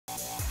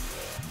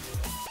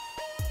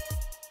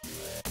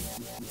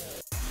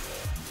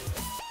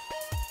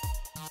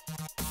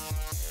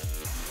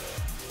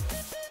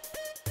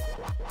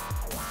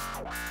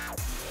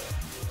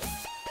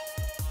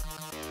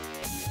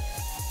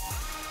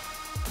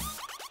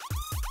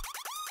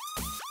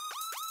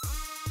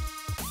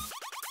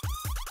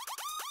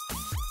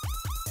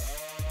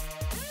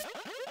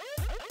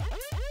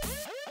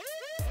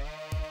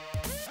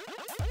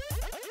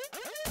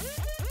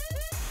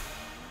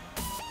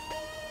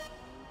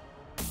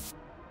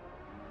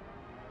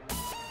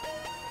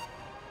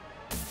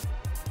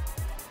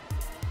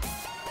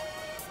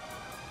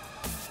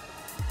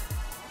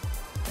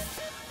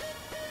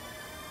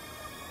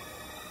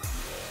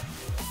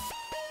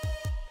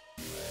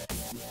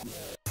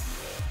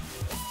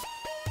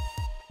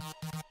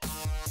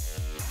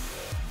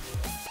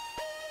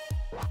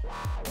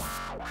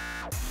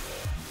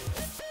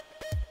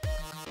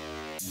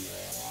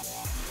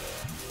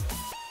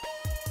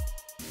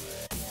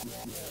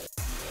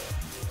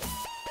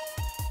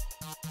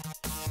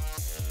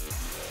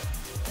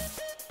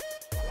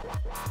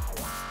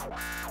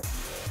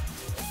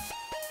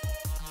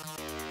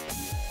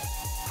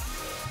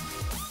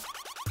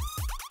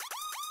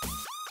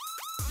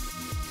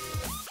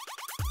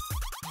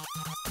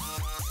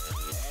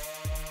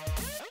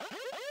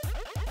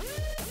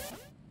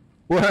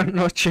Buenas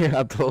noches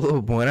a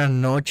todos, buenas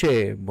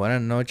noches,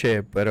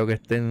 espero que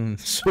estén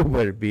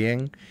súper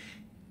bien.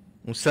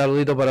 Un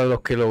saludito para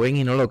los que lo ven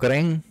y no lo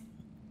creen.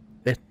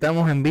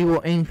 Estamos en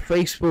vivo en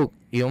Facebook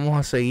y vamos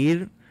a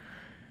seguir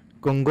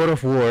con God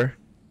of War.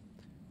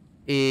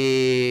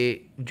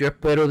 Y yo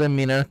espero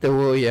terminar este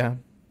juego ya.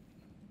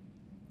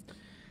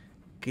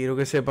 Quiero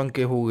que sepan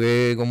que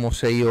jugué como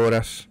 6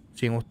 horas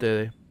sin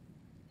ustedes.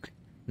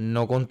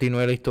 No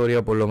continué la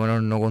historia, por lo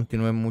menos no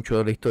continué mucho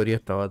de la historia.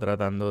 Estaba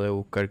tratando de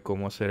buscar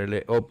cómo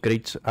hacerle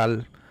upgrades a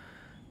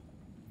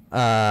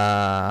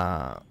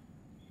la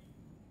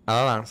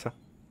lanza.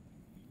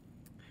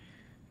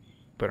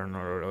 Pero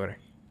no lo logré.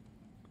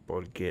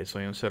 Porque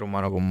soy un ser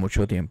humano con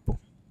mucho tiempo.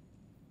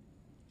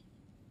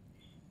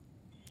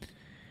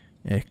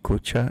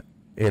 Escucha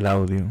el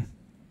audio.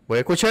 Voy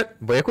a escuchar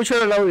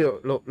el audio.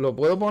 Lo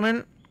puedo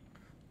poner.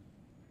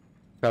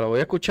 O sea, lo voy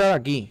a escuchar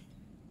aquí.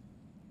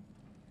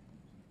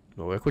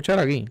 Lo voy a escuchar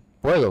aquí.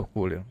 ¿Puedo,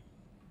 Julio?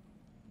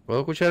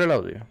 ¿Puedo escuchar el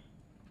audio?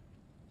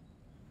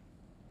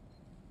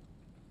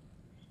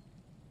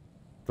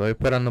 Estoy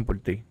esperando por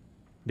ti.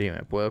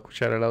 Dime, ¿puedo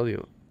escuchar el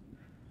audio?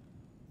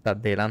 Está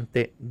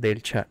delante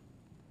del chat.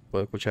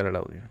 ¿Puedo escuchar el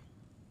audio?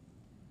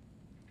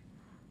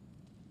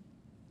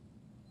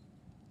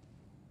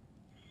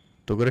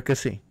 ¿Tú crees que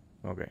sí?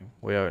 Ok,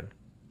 voy a ver.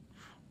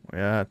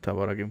 Voy a estar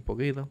por aquí un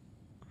poquito.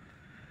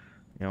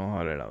 Y vamos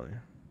a ver el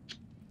audio.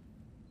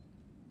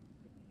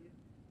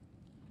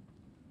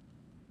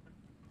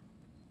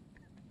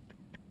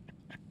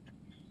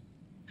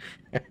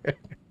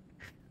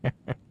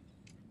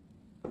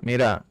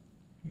 Mira,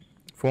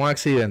 fue un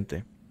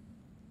accidente.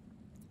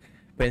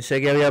 Pensé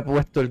que había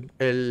puesto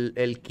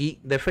el key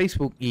de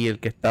Facebook y el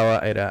que estaba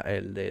era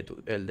el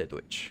de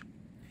Twitch.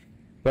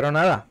 Pero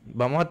nada,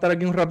 vamos a estar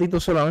aquí un ratito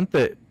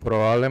solamente.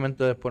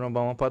 Probablemente después nos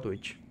vamos para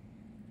Twitch.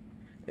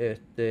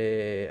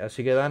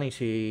 Así que Dani,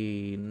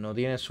 si no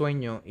tienes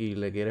sueño y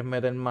le quieres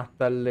meter más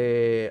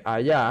tarde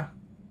allá,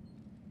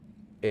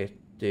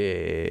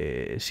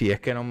 si es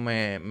que no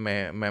me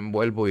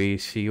envuelvo y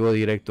sigo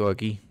directo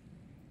aquí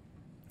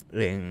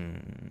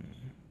en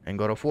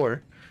God of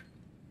War,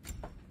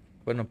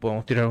 pues nos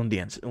podemos tirar un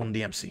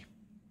DMC.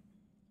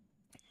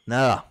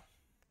 Nada.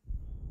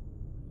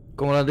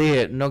 Como les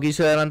dije, no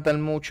quise adelantar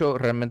mucho.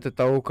 Realmente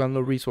estaba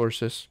buscando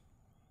resources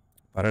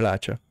para el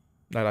hacha.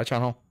 El hacha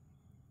no.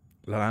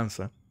 La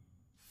lanza.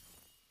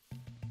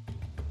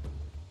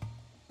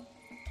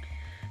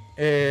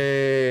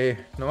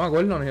 No me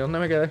acuerdo ni dónde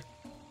me quedé.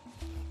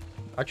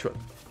 Actual.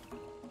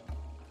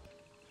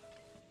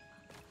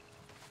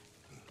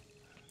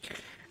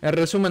 En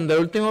resumen, del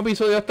último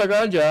episodio hasta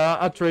acá,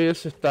 ya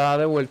Atreus está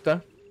de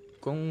vuelta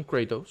con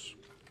Kratos.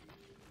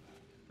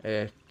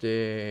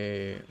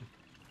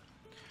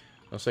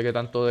 No sé qué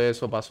tanto de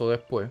eso pasó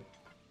después.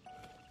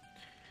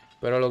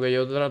 Pero lo que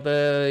yo traté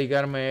de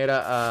dedicarme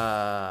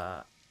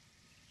era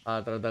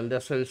a tratar de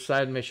hacer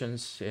side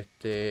missions.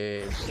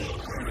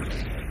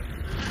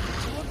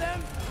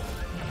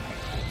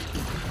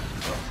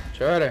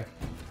 Chévere.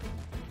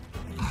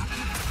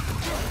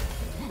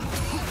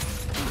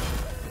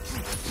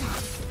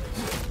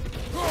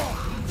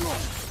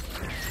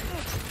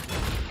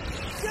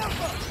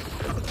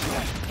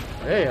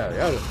 A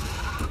diablo.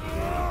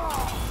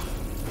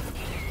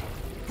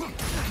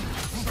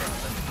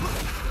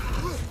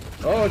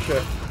 Oh, shit.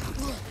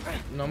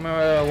 No me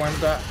voy a dar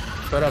cuenta.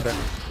 Espérate.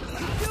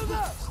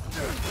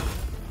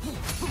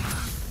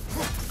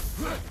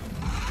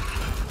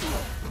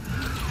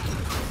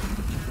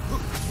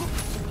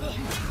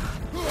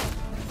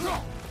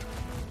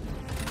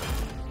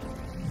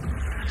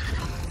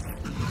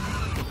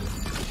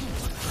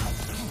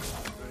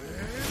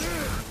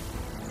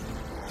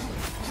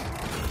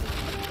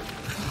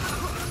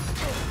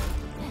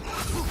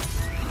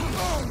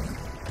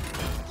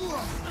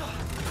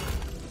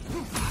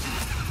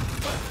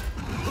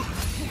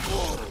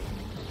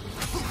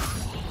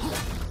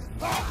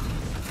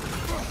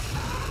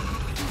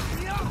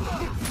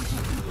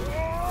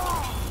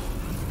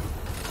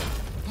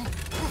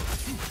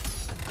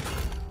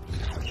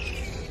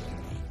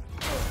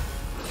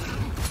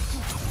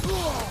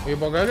 ¿Y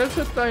por qué él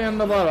se está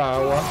yendo para el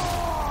agua?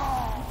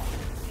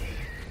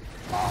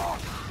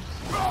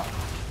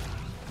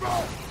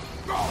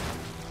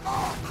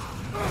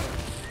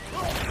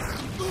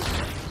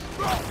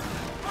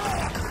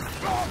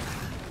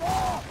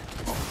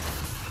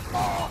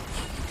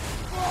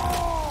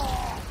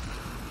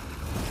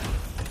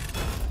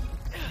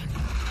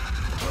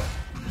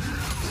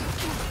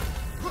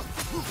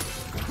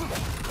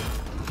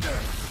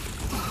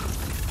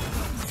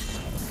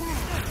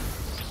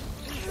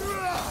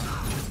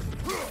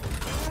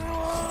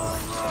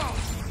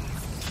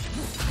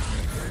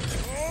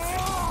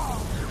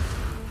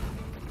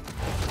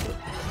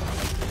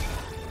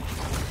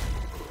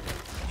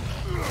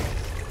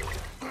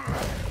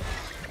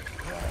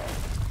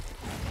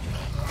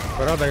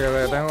 Espérate que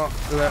le tengo...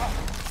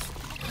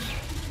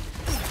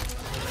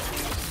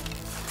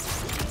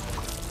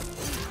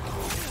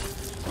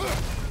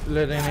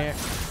 Le tenía...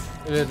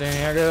 Le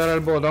tenía que dar al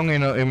botón y,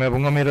 no, y me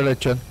pongo a mirar el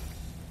chat.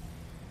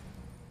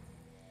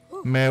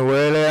 Me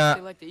huele a...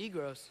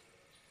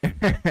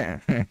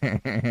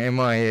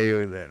 Hemos ido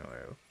de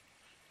nuevo.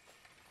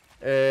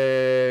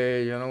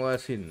 Yo no voy a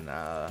decir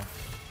nada.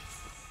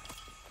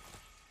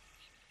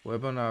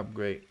 Weapon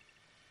upgrade.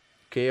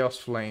 Chaos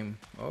Flame.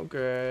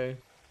 Okay.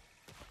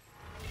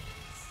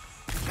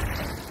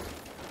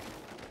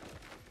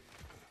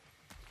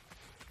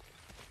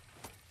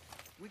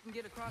 We can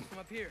get across from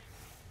up here.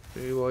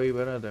 Sí, voy,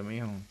 espérate,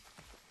 mijo.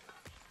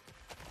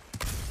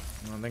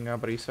 No tenga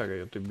prisa, que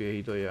yo estoy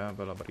viejito ya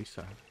para la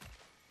prisa.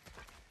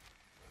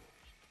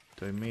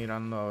 Estoy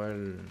mirando a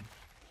ver.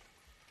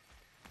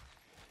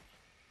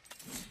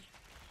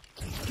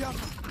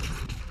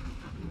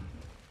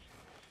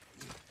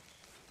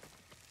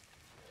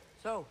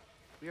 So,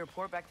 we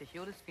report back to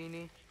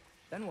Hildisfini.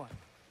 Then what?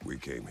 We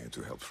came here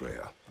to help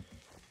Freya.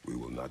 We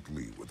will not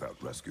leave without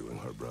rescuing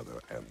her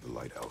brother and the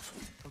Light Elf.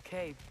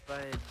 Okay,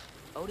 but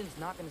Odin's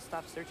not gonna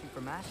stop searching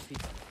for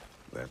masterpieces.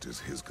 That is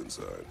his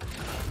concern,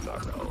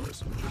 not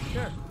ours.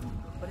 Sure,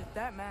 but if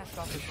that mask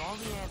offers all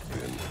the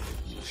answers... Then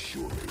it will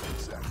surely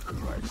exact the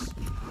price.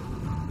 Be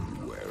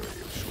wary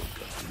of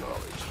shortcuts to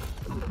knowledge.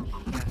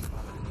 Yes,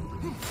 Father.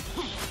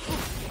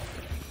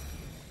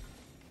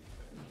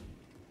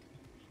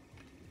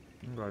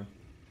 Okay.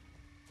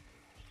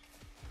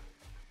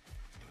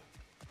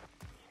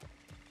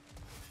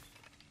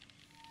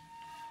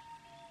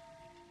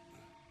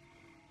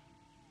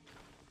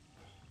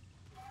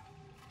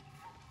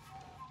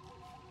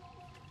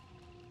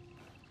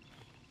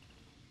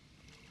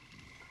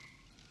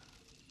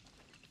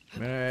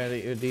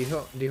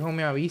 Dijo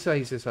me avisa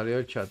y se salió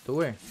del chat, ¿tú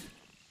ves?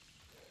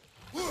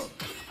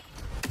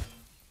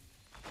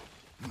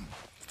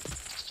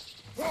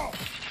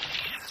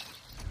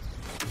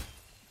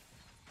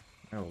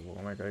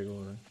 ¿Cómo me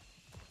caigo?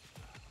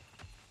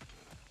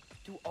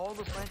 Do all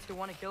the plants still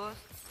want to kill us?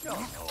 No,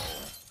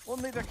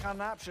 only the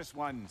carnivorous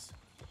ones.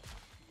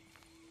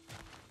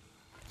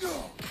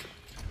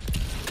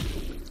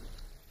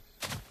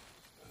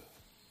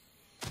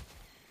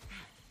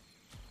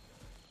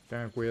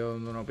 Ten cuidado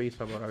donde uno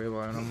pisa por aquí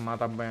porque nos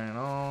matan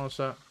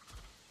venenosas.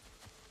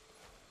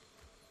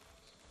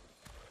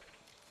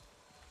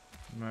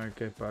 A ver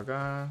qué es para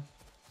acá.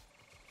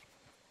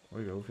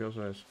 Uy, qué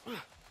bufioso es.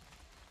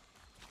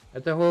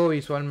 Este juego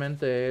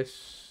visualmente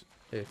es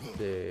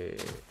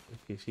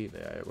exquisito,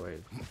 ya voy a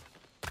ir.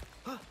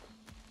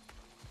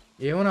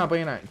 Y es una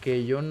pena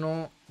que yo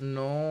no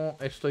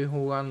estoy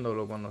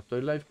jugándolo cuando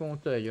estoy live con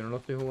ustedes. Yo no lo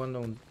estoy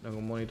jugando en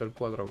un monitor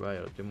 4K,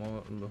 yo lo estoy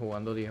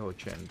jugando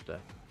 1080.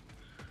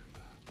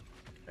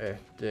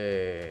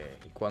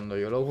 Cuando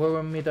yo lo juego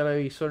en mi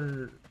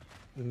televisor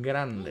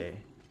grande.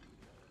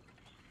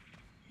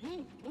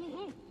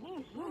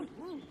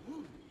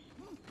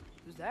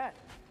 Who's that?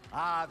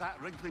 Ah, that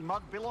wrinkly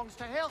mug belongs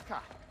to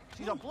Helka.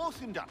 She's a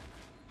Blossunder.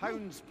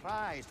 Hounds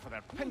prized for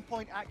their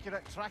pinpoint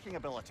accurate tracking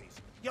abilities.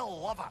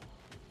 You'll love her.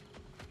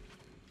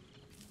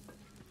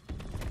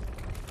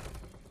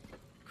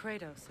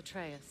 Kratos,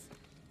 Atreus.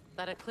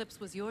 That eclipse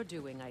was your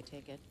doing, I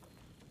take it.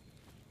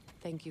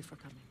 Thank you for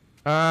coming.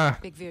 Ah,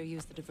 Big Veer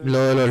used the diversion.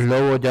 lo de los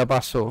lobos ya What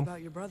pasó.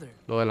 about your brother?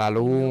 Lo de la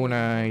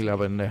luna y la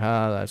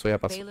pendejada, eso ya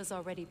pasó. Bela's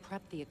already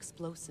prepped the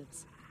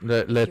explosives.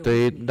 Le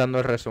estoy dando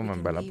el resumen, We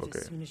can ¿verdad? leave Porque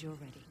as soon as you're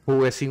ready.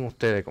 jugué sin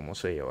ustedes como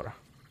 6 horas.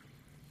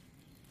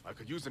 I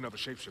could use another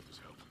shapeshifter's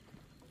help.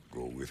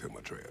 Go with him,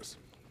 Atreus.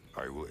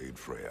 I will aid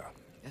Freya.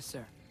 Yes,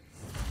 sir.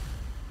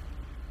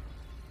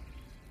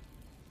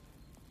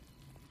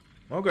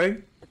 Ok.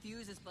 The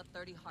fuse is but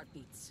 30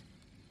 heartbeats.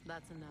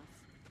 That's enough.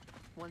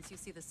 Once you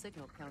see the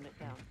signal, count it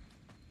down.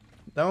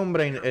 Dame un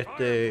brain,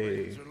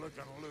 Fireblades are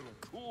looking a little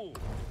cool.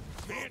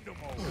 Hand 'em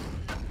over.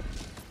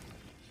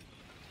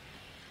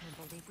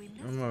 Can't believe we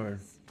missed Vamos a ver.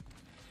 this.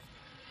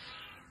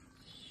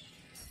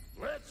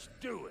 Let's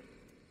do it.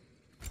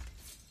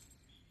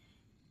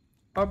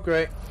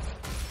 Upgrade.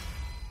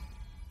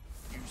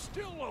 You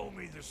still owe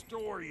me the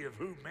story of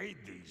who made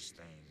these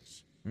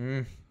things.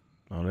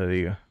 No le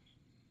diga.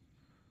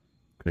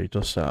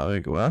 Kratos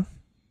sabe que va.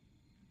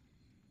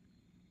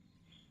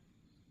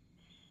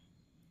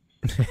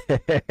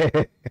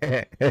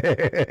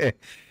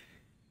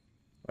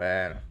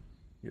 Bueno,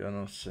 yo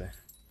no sé.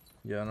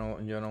 Yo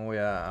no voy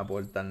a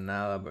aportar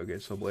nada porque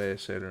eso puede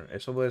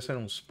ser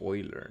un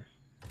spoiler.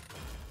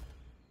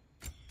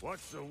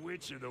 What's the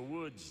Witch of the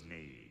Woods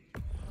need?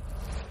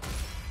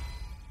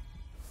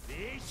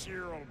 The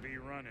Aesir will be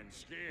running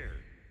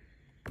scared.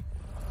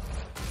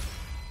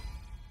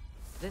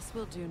 This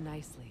will do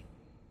nicely.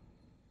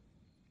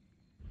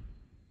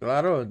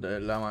 Claro,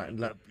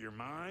 Make up your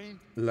mind?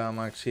 la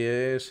maxi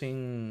es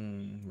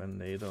sin...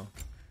 Bendito.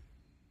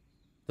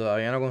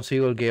 Todavía no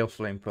consigo el Gale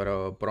Flame,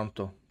 pero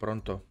pronto.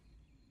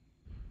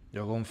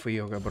 Yo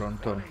confío que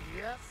pronto.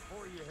 Yet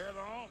before you head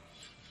off?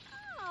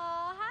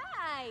 Oh,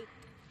 hi.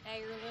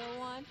 Hey, your little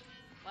one.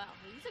 Well,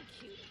 he's a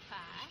cutie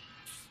pie.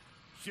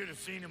 Should have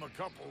seen him a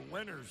couple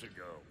winters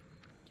ago.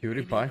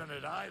 Cutie Ain't pie. even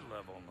at eye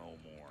level no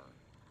more.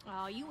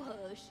 Oh, you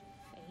hush.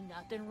 Ain't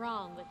nothing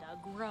wrong with a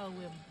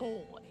growing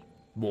boy.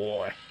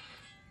 Boy.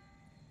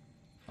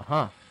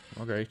 Ajá.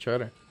 Ok,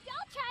 chévere.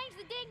 Y'all change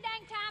the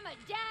ding-dang time of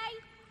day?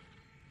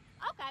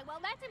 Okay, well,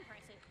 that's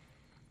impressive.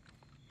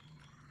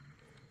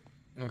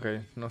 Ok,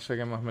 no sé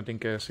qué más me tienen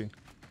que decir.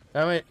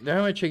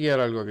 Déjame chequear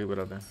algo aquí,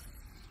 espérate.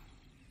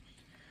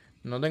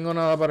 No tengo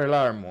nada para el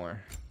armor,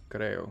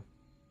 creo.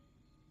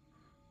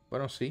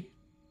 Bueno, sí.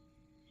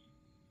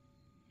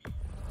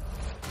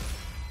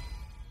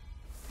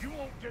 You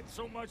won't get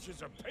so much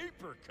as a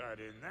paper cut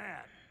in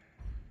that.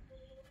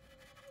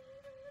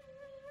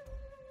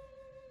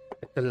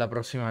 Esta es la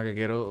próxima que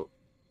quiero.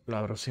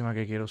 La próxima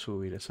que quiero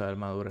subir. Esa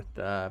armadura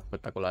está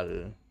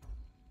espectacular.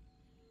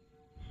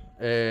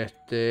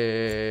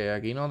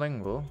 Aquí no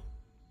tengo.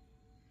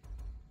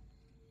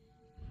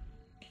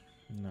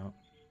 No.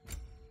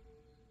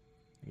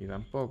 Y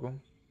tampoco.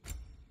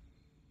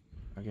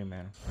 Aquí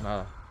menos.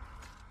 Nada.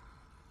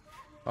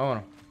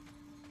 Vámonos.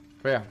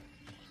 Freya.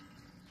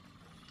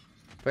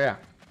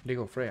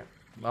 Digo, Freya.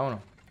 Vámonos.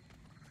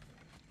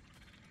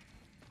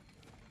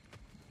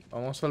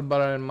 Vamos a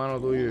salvar al hermano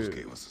tuyo. Wolves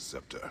gave us a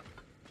scepter.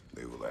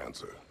 They will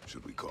answer,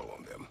 should we call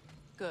on them.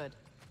 Good.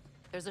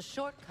 There's a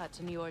shortcut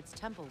to Njord's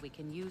temple we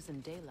can use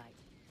in daylight.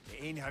 The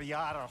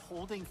Einherjar are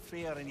holding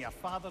Freyr in your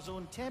father's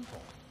own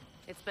temple.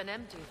 It's been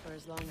empty for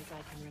as long as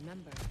I can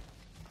remember.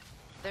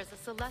 There's a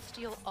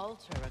celestial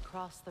altar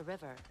across the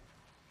river.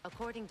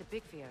 According to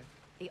Bigvir,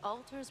 the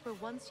altars were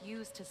once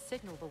used to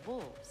signal the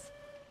wolves.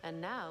 And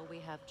now we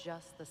have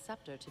just the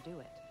scepter to do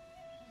it.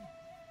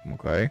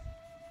 Okay.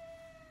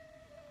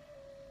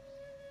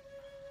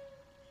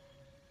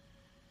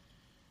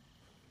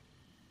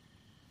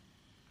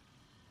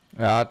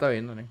 Ah, está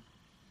bien, Dani.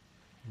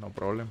 No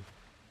problem.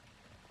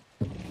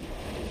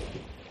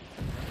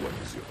 What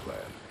is your plan?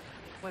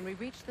 When we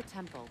reach the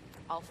temple,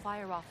 I'll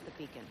fire off the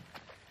beacon.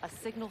 A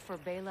signal for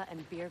Bela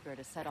and Birger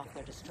to set off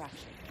their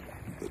distraction.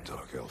 The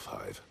Dark Elf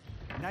Hive.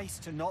 Nice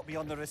to not be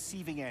on the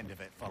receiving end of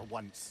it for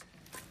once.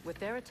 With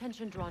their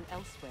attention drawn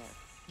elsewhere,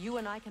 you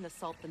and I can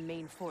assault the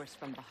main force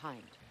from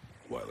behind.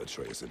 While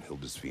Atreus and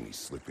Hildisvini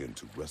slip in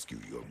to rescue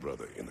your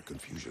brother in the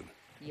confusion.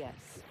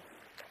 Yes.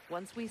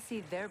 Once we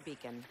see their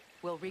beacon,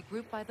 we'll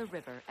regroup by the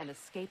river and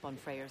escape on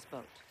Freyr's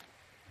boat.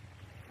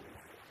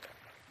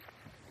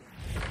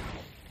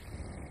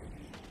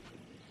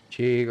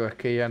 Chico, es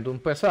que ya tú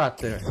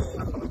empezaste.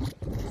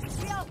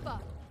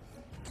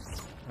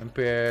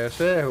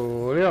 Empiece,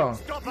 Julio.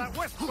 Stop that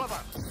wisp,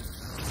 brother!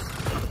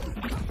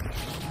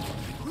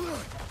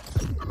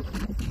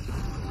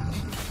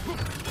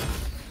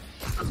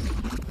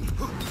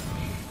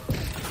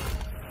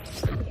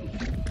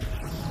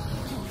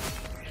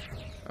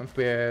 No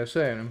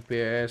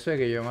empiece,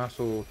 que yo me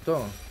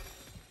asusto.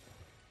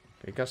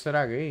 ¿Qué hay que hacer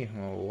aquí?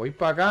 ¿O voy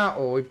para acá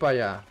o voy para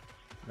allá?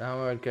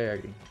 Déjame ver qué hay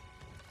aquí.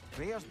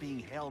 Freyr's being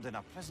held in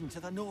a prison to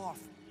the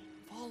north.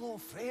 Follow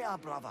Freya,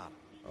 brother.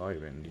 Ay,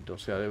 bendito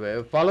sea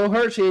de... Follow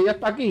her si ella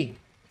está aquí.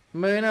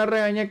 Me viene a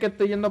regañar que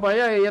estoy yendo para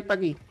allá y ella está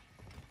aquí.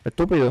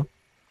 Estúpido.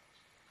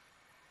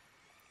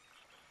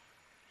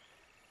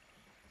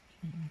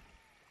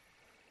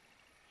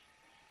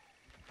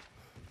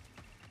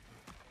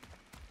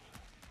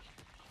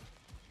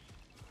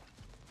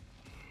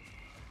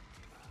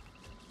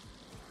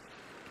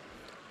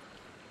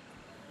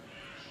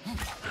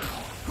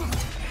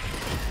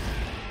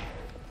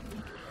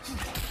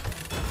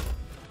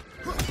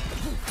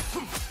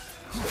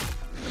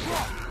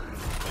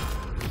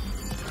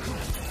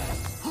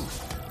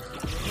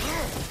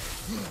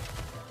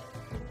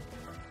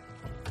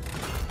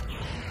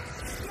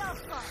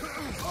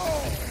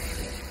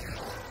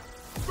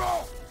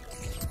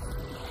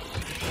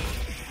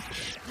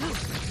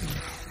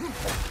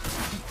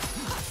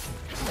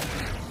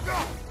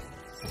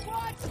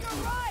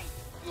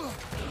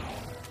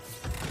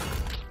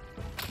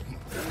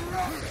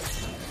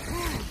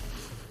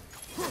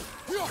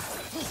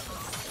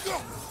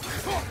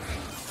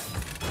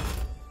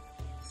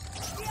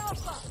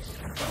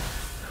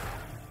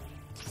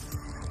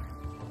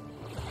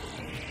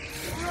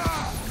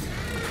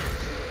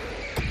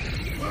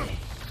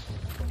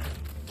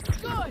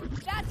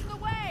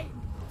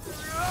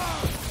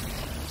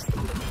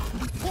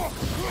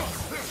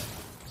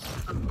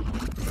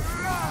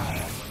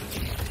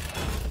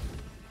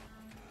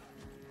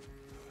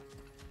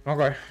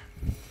 Ok.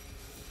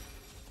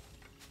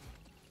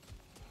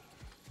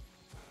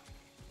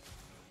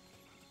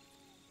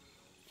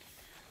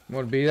 Me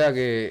olvida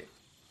que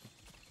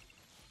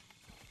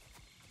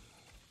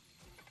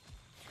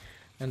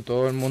en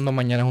todo el mundo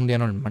mañana es un día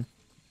normal.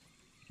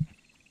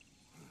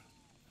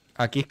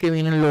 Aquí es que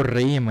vienen los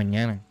reyes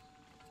mañana.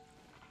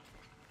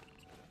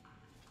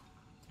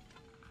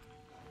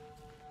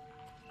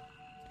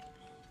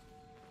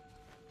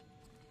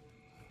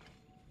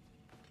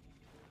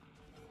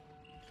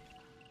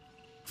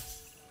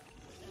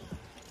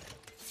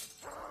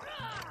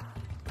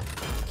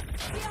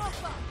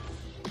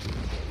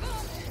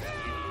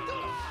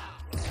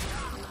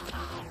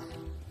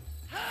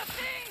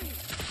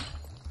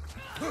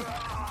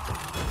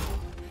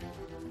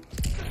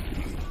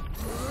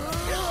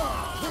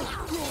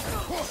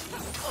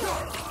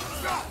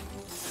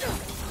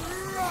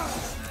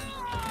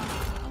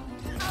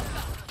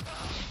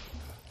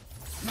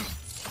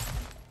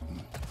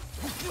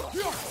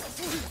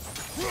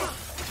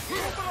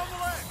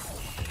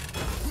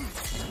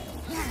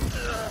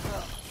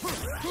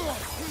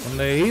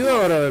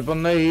 bro. ¿Por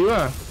dónde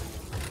iba?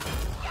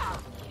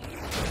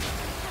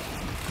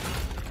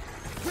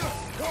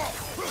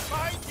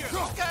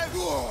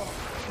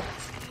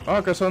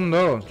 Ah, que son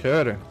dos.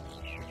 Chévere.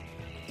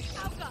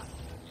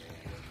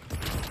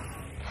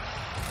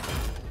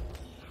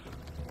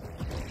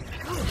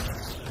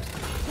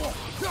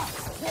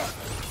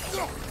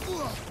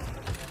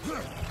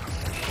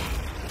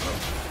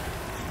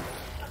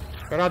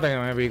 Espérate que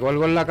me picó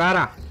algo en la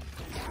cara.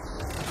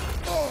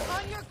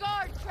 On your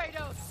guard,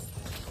 Kratos.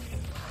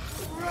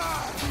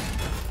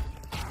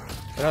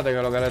 Espérate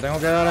que lo que le tengo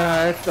que dar es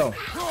a esto.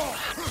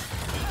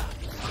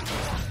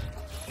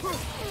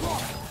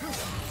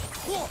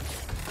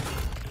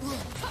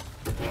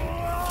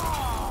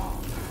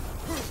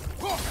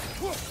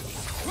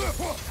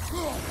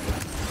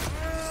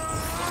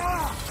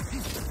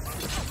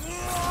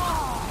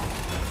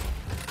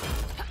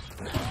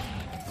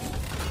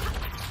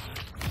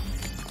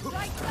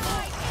 Right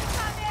side,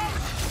 incoming.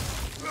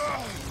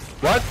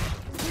 What?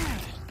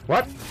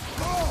 What?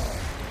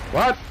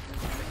 What?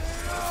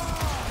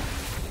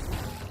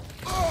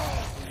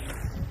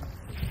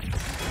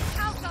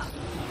 Alpha.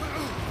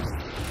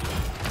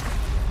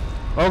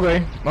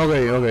 Okay.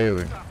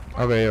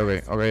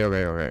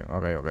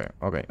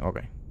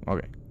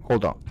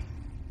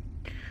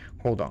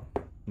 Hold on.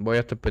 Voy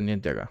a estar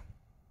pendiente acá.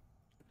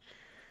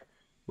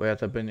 Voy a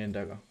estar pendiente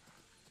acá.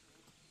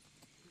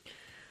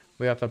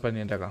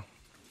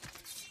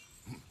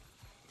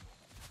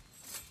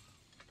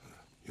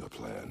 Your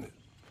plan.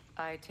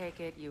 I take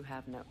it you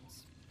have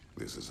notes.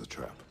 This is a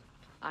trap.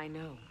 I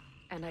know,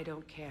 and I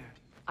don't care.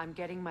 I'm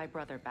getting my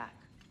brother back.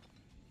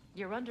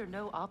 You're under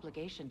no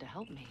obligation to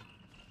help me.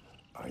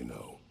 I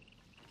know.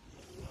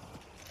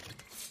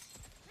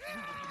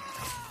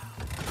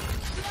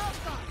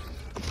 Alpha.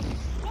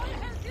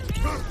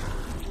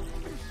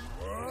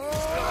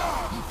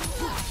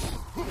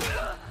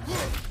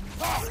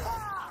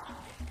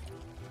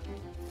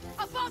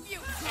 Above you,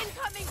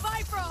 incoming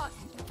Bifrost.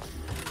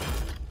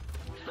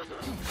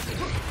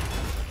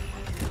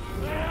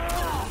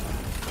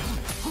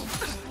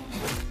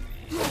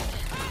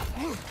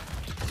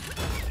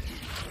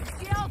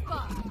 The Alpha.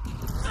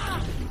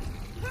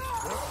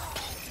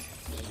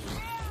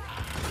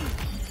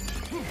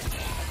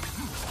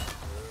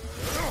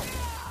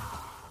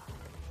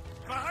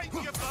 Behind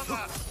you,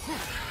 brother!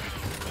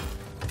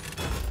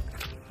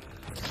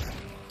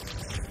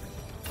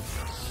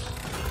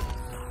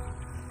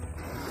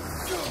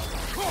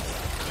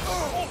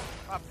 Oh,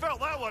 I felt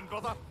that one,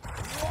 brother.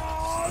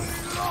 Right.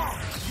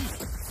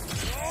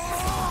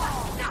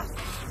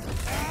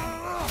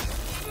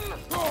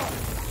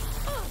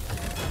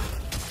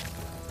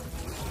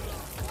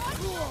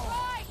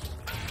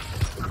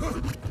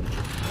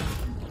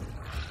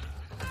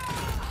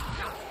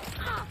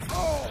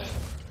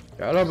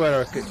 Claro,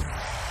 pero es que...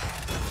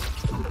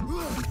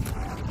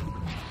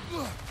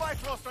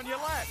 Bifrost on your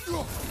left.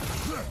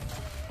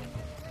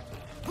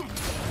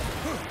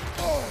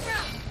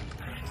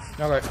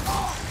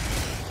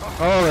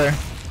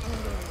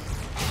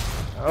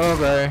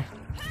 Okay.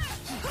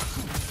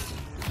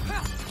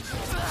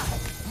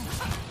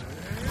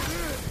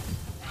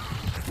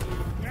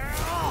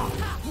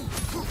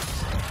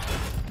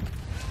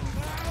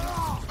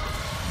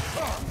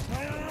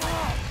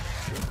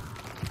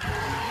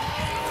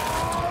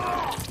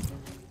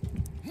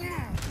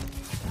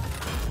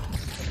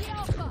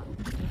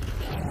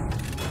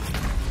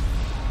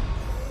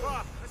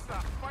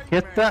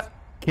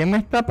 ¿Qué me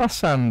está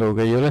pasando?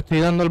 Que yo le estoy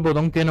dando el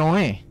botón que no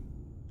es.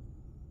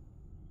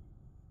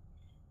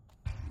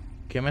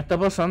 ¿Qué me está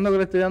pasando que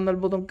le estoy dando el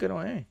botón que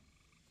no es?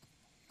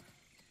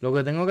 Lo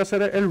que tengo que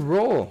hacer es el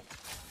roll.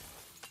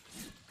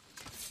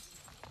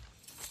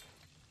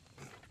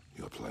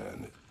 Your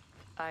plan.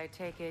 I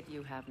take it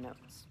you have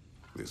notes.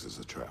 This is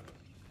a trap.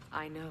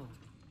 I know,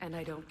 and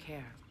I don't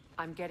care.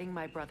 I'm getting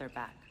my brother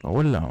back.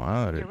 Oh, la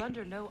madre. You're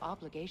under no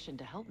obligation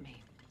to help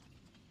me.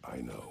 I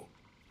know.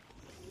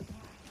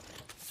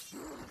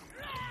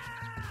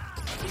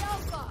 The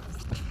Alpha.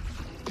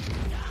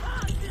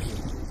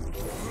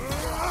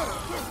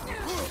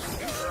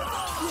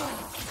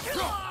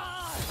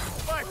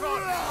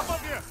 Bifrost,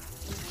 above you.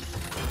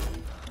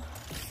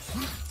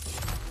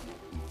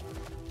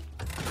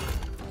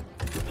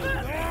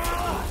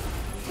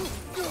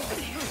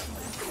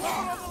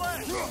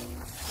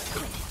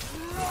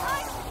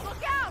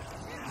 Look out!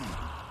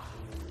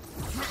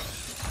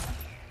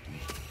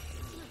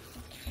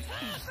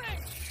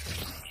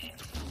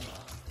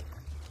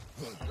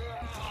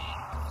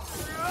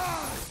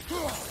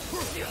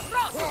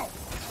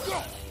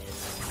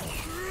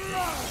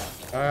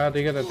 Ah, a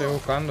ti que te estoy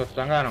buscando,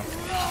 están ganos.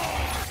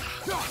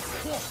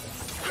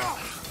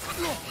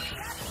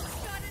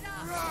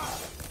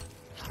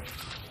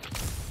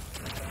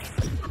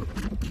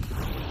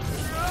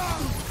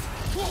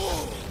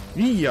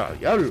 ¡Ya,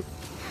 diablo!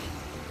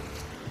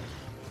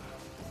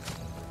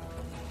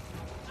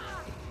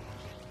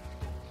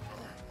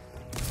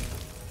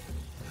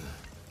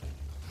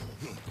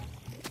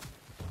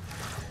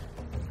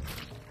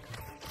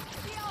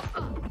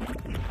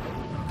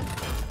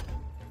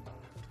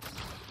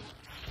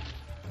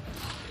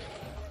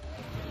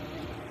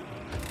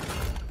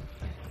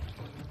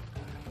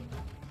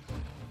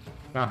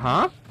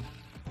 Ajá.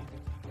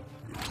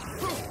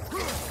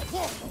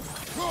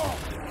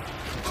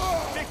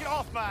 Take it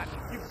off, man.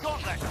 You've got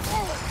this.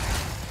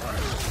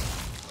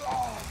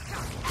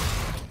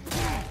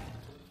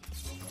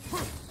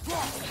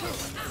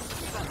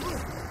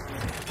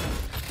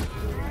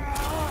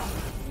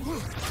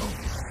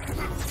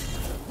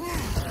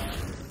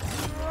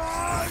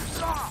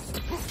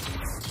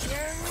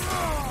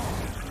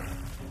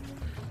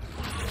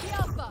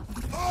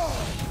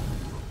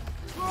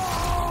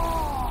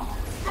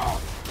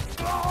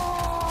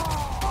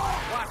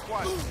 Last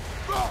one.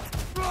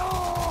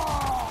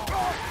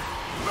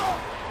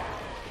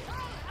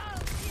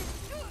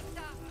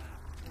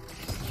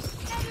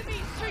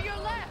 Enemies to your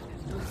left!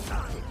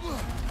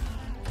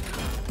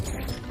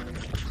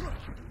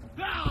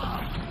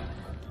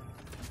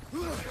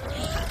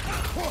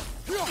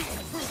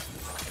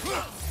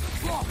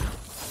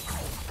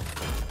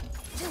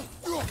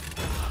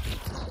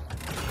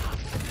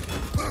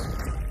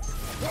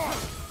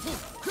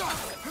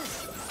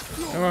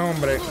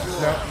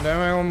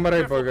 Deme un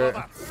break porque...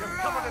 You're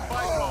covered in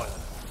bygones.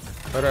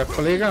 Pero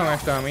explícame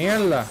esta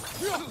mierda.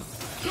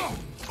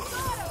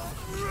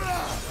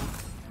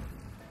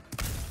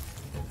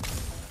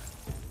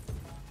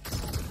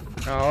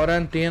 Ahora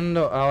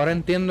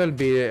entiendo el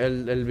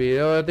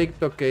video de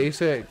TikTok que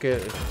dice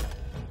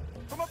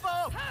From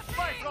above.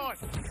 Fight on.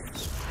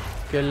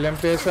 que él le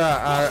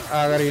empieza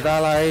a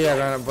gritar a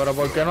ella, pero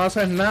 ¿por qué no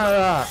haces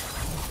nada?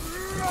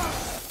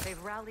 They've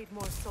rallied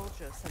more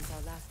soldiers since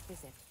our last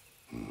visit.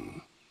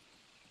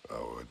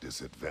 Our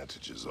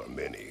disadvantages are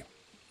many.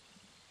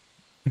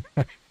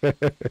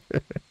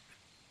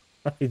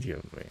 Ay,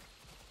 Dios mío.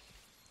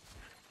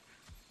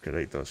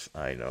 Kratos,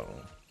 I know.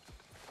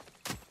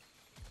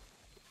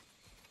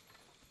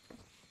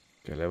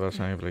 ¿Qué le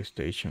pasa a mi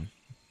PlayStation?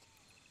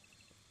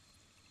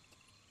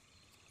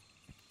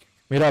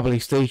 Mira,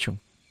 PlayStation.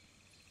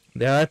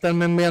 Deja de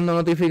estarme enviando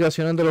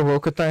notificaciones de los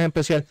juegos que están en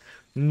especial.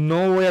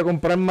 No voy a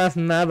comprar más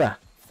nada.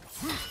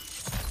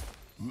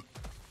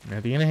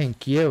 Me tienes en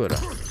quiebra.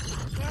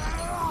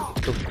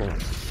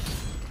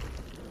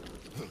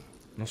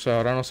 No sé,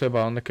 ahora no sé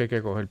para dónde es que hay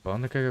que coger. ¿Para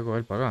dónde es que hay que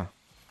coger? Para acá.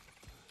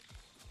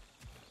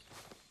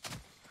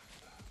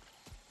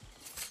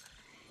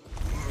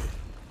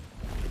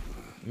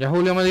 Ya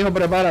Julio me dijo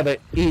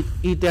prepárate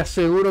y te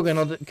aseguro que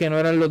no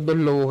eran los dos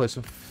lobos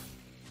esos.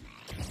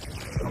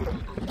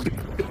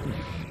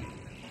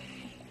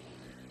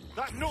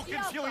 That no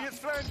concealing its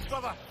friends,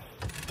 brother.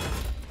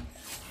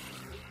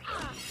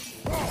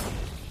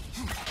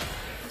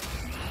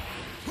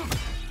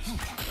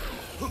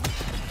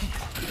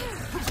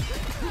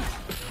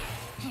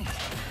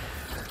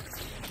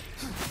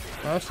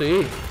 Ah,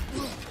 sí.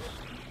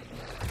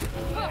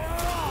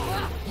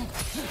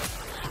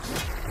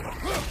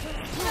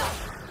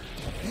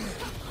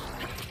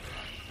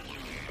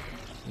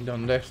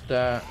 ¿Dónde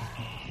está?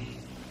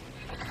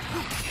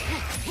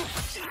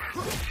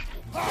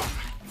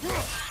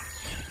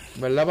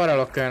 ¿Verdad? Para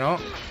los que no.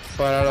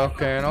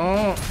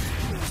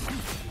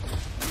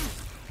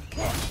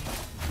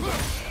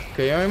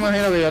 Que yo me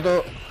imagino que ya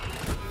todo.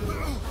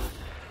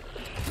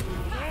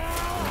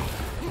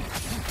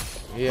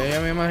 Y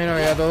yo me imagino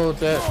que ya todos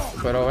ustedes.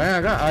 Pero ven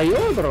acá, hay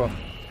otro.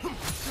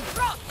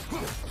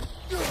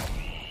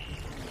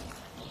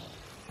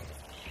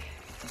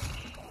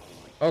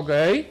 Ok.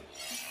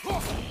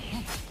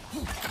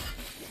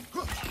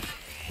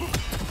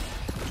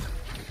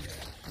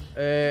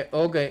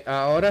 Ok,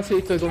 ahora sí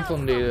estoy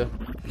confundido.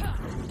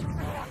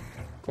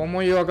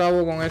 ¿Cómo yo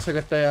acabo con ese que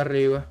está ahí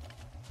arriba?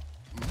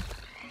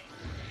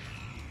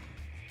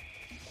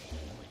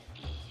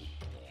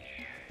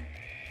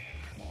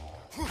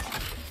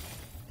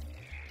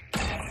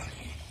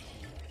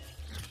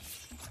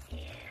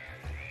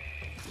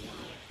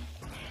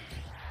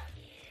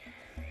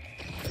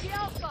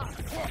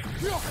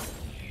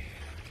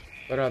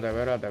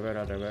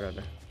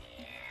 Espérate.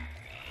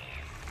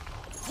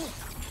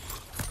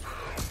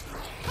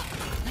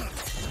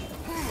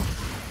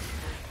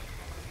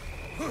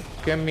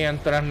 Que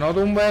mientras no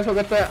tumbe eso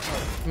que está...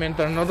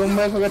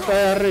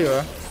 ahí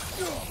arriba,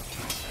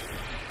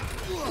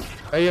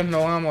 ellos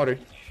no van a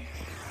morir.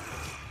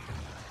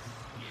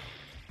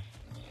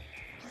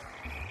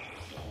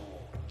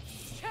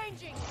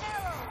 Changing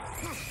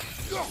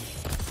arrow!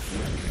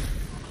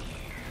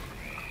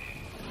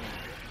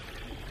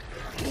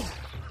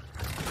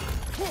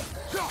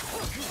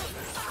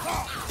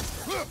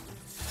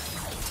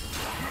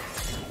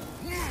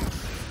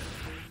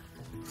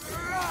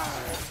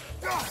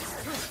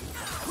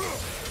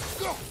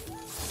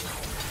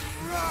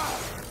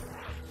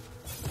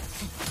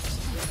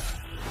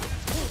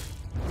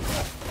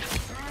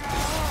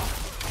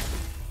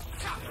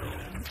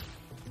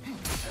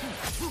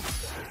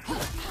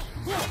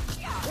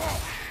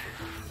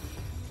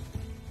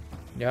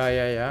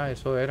 Ya,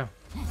 eso era.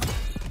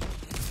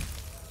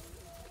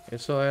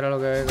 Eso era lo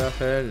que había que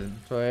hacer,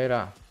 eso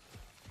era.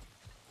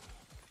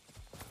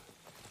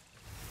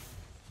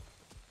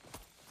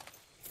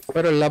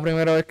 Pero es la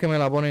primera vez que me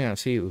la ponen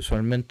así.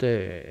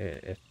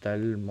 Usualmente está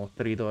el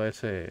monstruito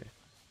ese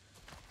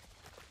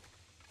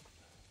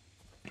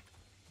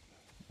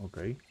Ok.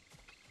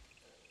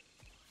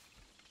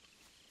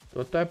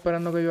 ¿Tú estás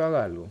esperando que yo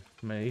haga algo?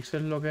 ¿Me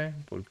dices lo que es?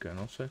 Porque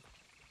no sé.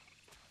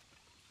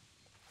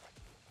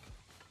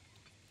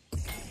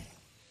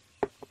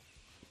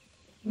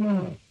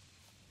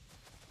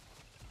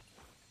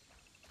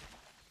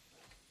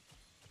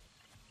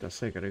 Ya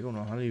se cree que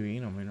uno es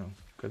adivino, mira.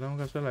 ¿Qué tengo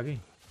que hacer aquí?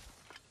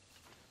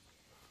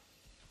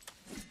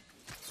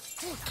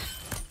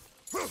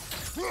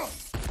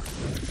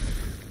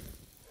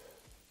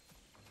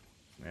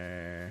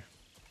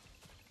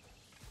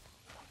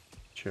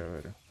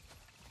 Chévere.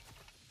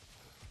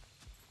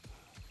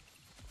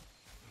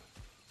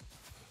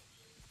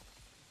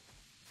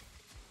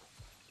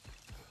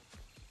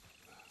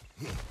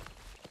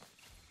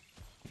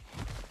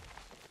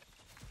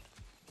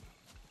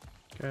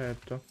 ¿Qué es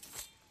esto?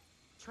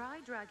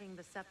 Try dragging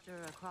the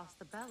scepter across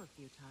the bell a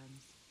few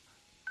times.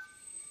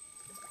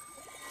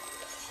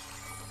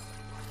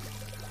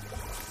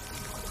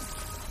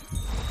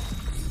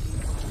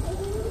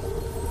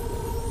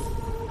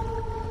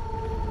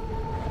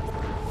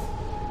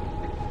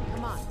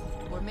 Come on,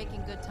 we're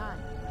making good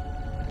time.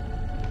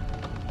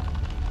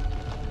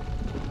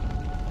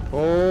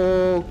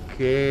 Ok.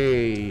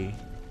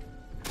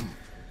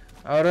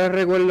 Ahora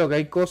recuerdo que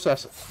hay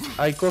cosas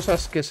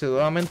que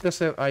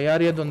hay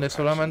áreas donde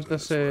solamente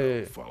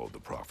se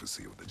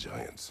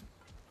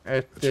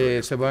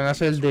se pueden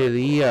hacer de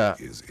día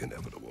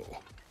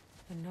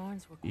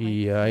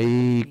y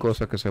hay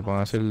cosas que se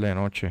pueden hacer de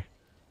noche.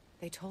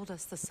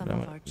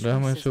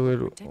 Déjame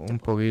subir un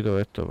poquito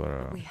esto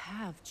para... We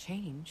have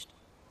changed,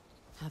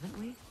 haven't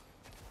we?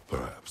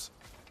 Perhaps.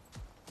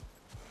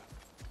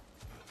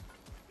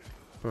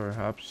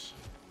 Perhaps.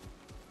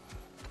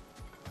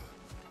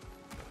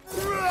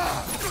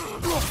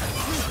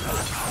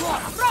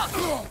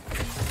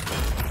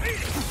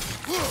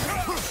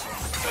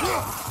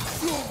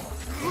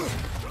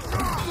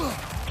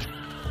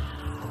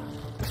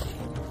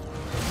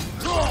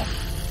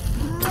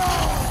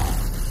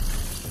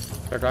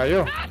 Se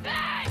cayó.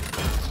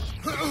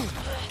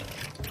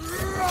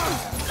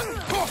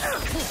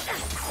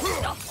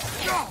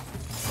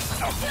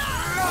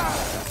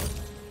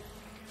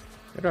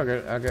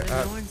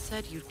 Norn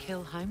said you'd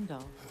kill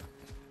Heimdall,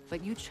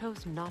 but you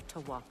chose not to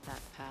walk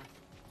that path.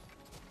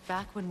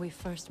 Back when we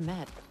first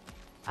met,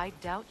 I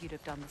doubt you'd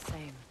have done the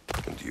same.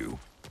 And you?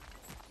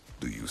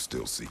 Do you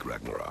still seek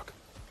Ragnarok?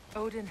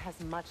 Odin has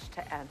much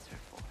to answer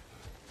for.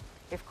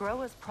 If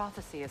Groa's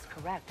prophecy is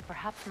correct,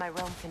 perhaps my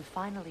realm can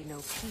finally know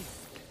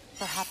peace.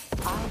 Perhaps I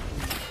can.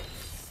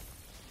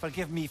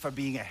 Forgive me for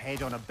being a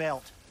head on a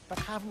belt, but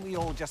haven't we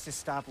all just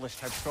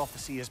established how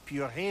prophecy is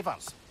pure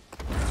havers?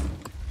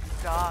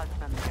 God,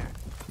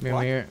 Mimir.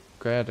 Mimir,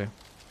 cállate.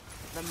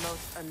 The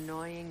most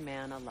annoying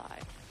man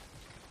alive.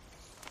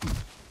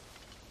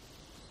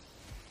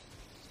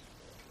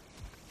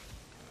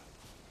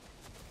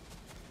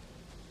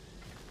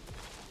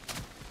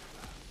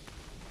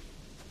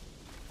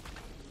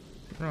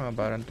 No,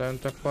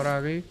 aparentemente es por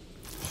aquí.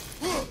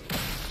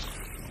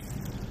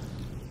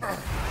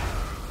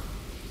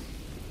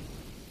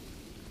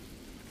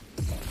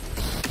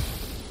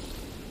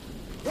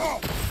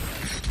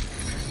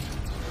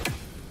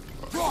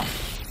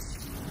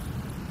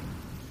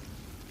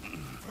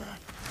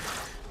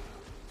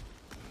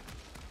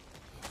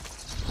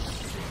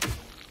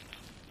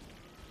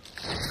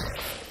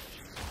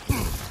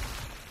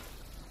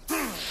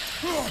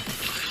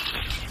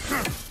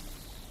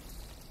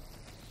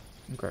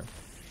 Okay.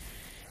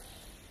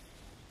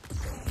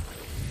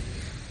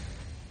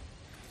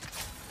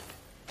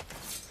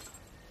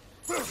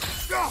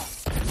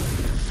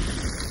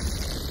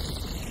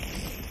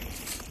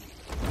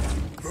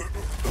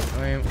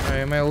 A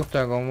mí me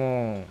gusta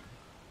cómo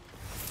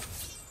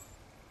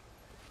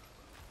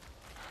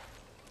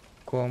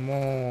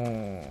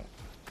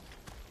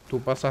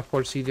tú pasas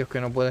por sitios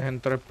que no puedes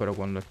entrar, pero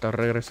cuando estás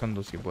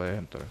regresando sí puedes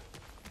entrar.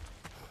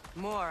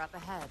 More up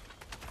ahead.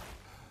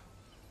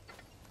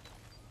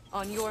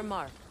 On your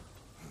mark.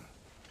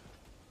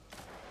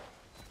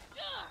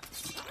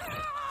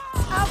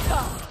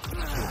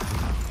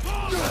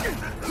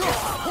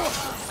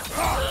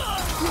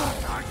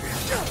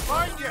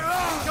 Find you!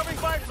 Coming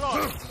back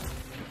from!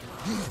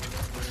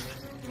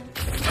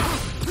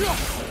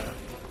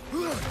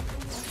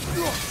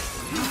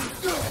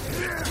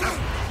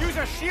 Use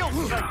a shield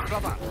strike,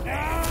 brother!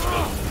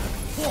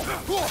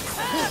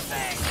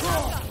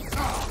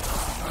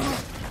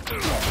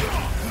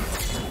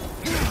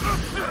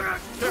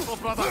 Careful,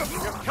 brother!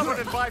 You're covered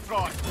in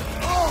Bifrost!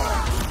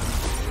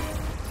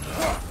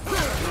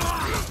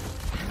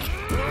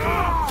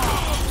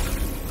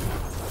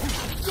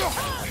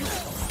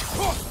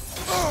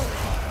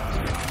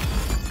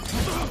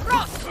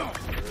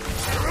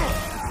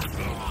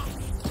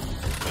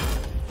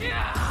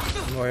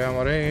 Voy a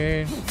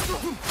morir.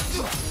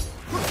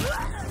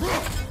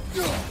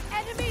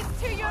 Enemies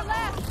to your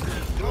left!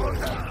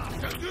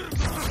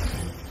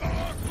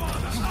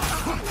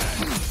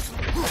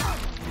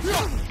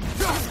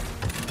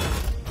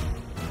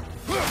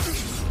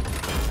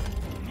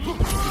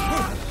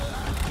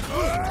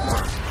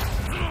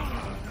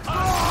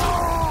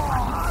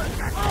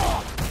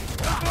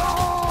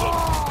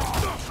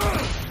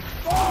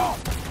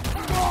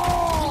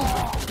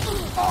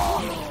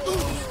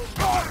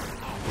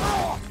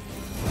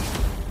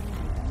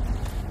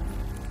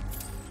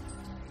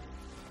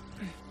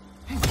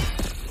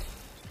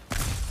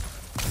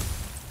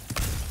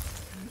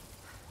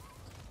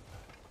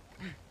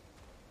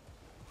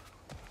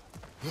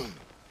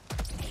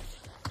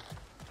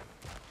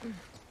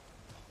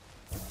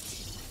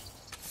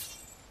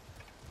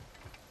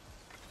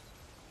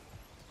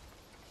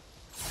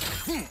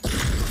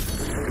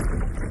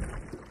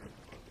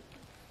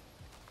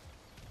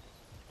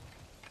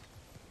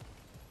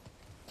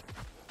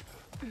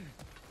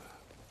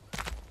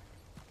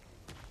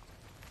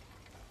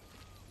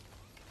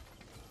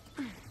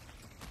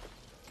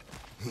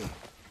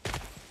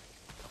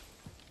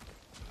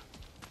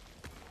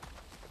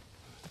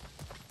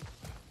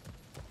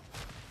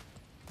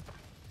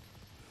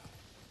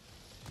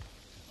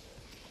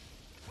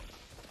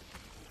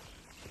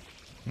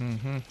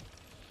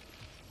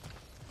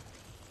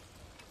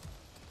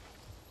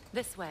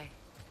 This way.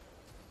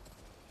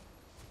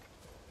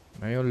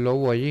 Hay un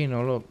lobo allí,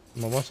 no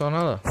pasó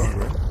nada.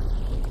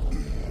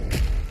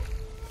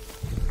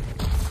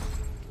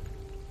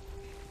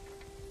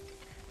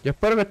 Yo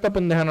espero que esta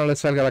pendeja no le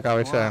salga la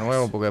cabeza de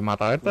nuevo, porque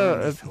matar a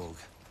esta...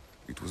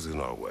 It was in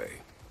our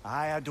way.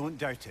 Aye, I don't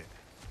doubt it.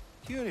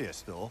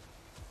 Curious, though.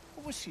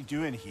 What was she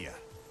doing here?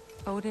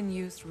 Odin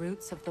used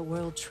roots of the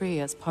World Tree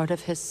as part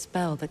of his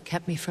spell that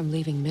kept me from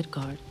leaving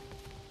Midgard.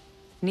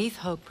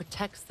 Nithhog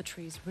protects the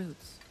tree's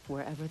roots,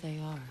 wherever they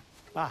are.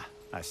 Ah,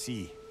 I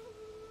see.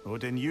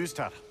 Odin used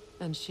her.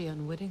 And she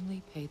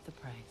unwittingly paid the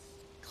price.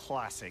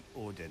 Classic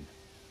Odin.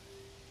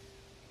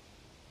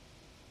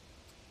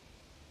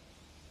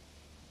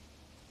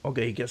 Ok,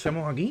 ¿qué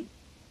hacemos aquí?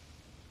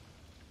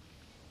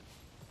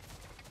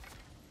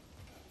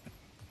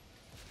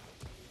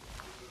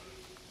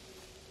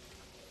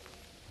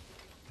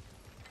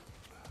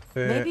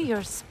 Maybe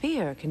your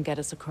spear can get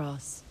us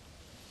across.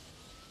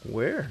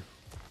 Where?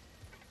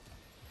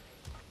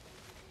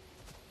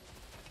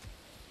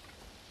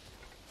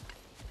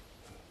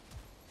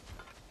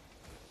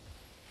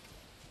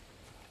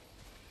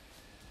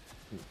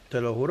 Te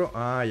lo juro.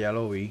 Ah, ya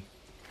lo vi.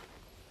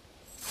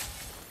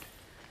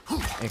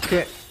 Es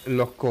que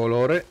los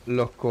colores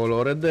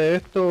de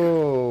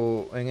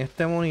esto en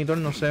este monitor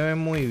no se ven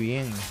muy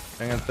bien.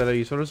 En el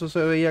televisor eso se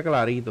veía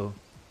clarito.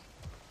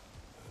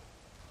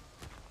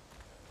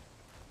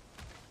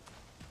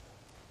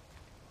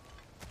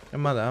 Es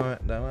más,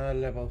 déjame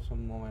darle pausa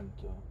un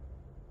momento.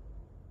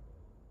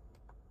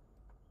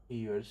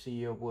 Y ver si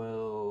yo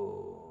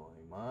puedo...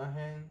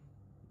 Imagen,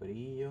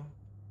 brillo.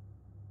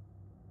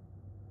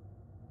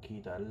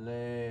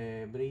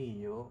 Quitarle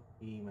brillo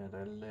y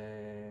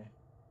meterle...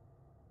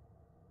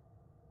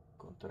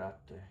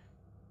 contraste.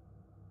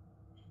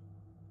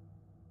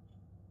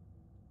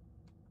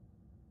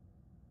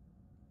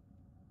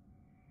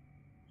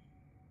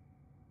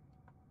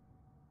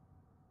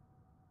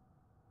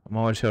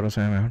 Vamos a ver si ahora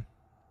se ve mejor.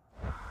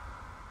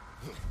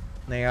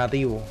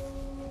 Negativo.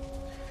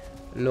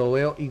 Lo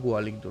veo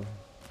igualito.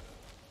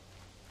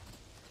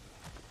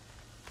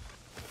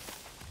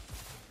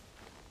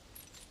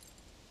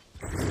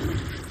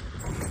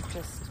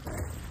 Just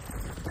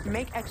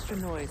make extra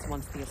noise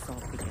once the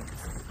assault begins.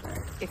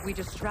 If we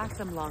distract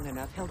them long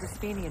enough,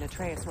 Hildesphini and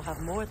Atreus will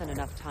have more than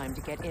enough time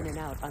to get in and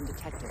out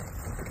undetected.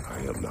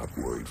 I am not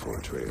worried for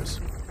Atreus.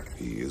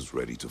 He is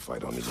ready to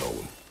fight on his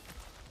own.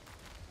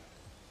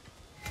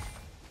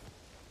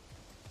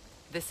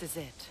 This is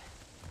it.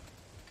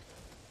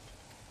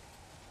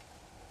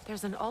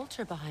 There's an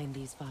altar behind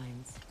these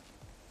vines.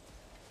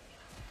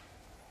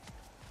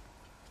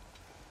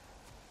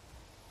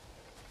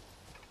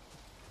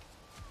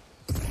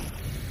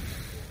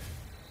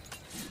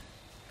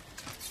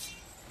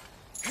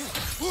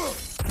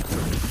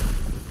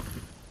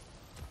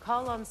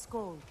 Call on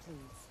Skoll,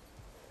 please.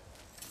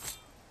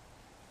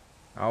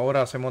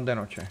 Ahora hacemos de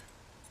noche.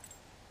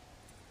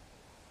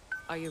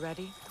 Are you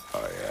ready?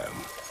 I am.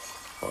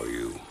 Are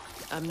you?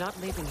 I'm not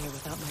leaving here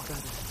without my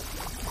brother.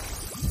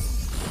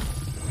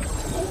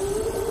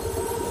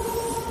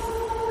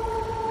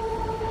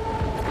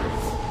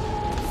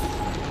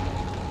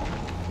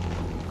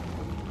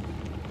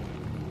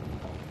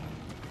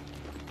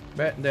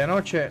 Ve, de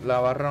noche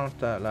la barra no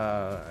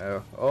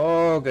está.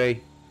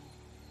 Ok.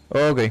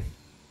 Ok.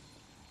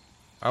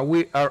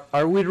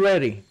 Are we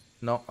ready?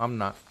 No, I'm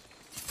not.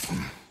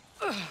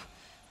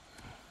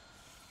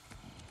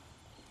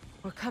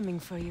 We're coming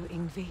for you,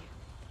 Ingvi.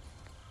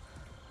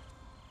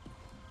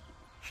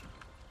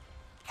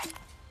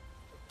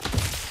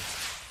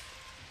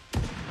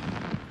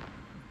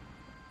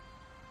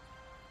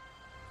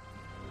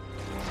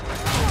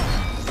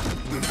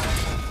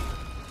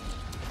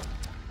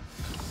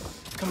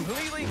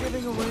 Completely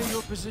giving away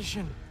your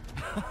position.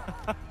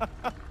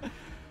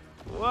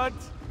 What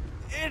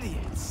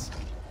idiots.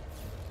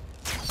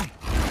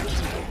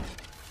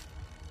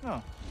 Oh.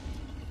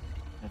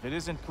 If it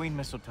isn't Queen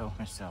Mistletoe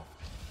herself.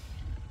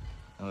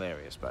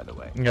 Hilarious, by the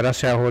way.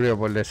 Gracias, Julio,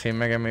 por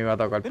decirme que me iba a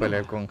tocar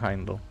pelear con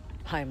Heimdall.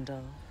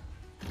 Heimdall.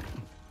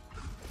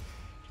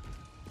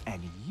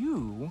 And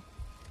you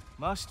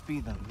must be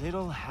the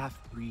little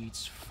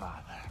half-breed's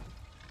father.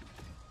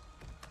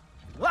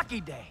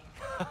 Lucky day!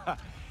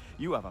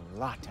 You have a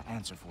lot to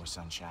answer for,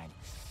 Sunshine.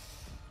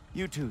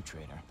 You too,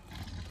 traitor.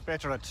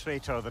 Better a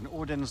traitor than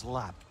Odin's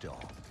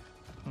lapdog.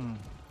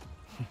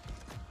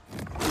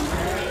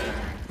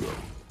 The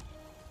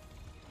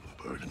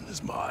burden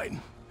is mine.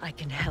 I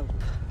can help.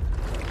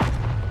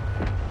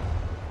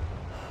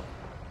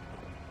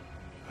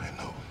 I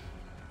know.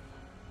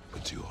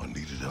 But you are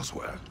needed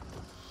elsewhere.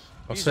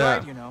 O He's sea,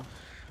 right, you know.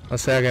 o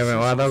sea que me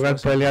va a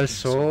tocar pelear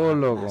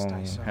solo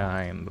con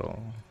Heimdall.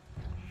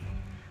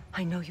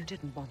 I know you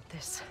didn't want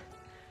this,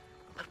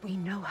 but we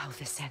know how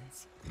this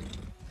ends.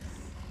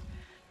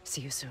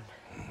 See you soon.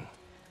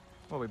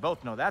 Well, we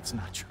both know that's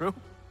not true.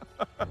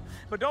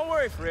 But don't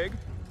worry, Frigg.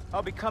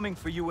 I'll be coming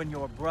for you and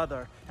your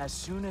brother as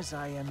soon as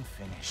I am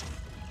finished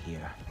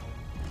here.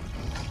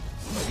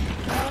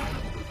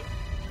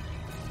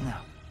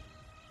 Now,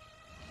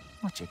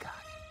 what you got?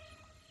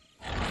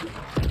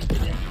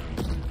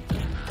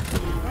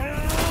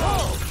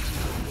 Whoa!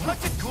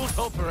 What did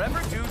Ghoultoper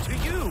ever do to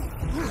you?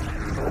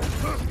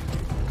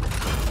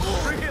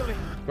 Really?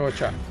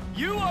 Gocha.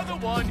 You are the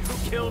one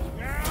who killed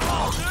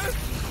Alder?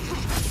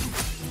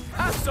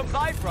 Have some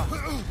Vibra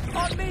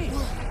on me.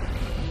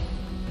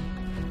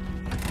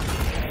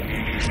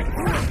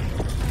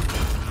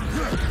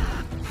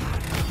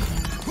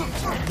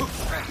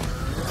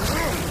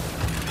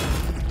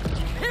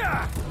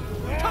 Here!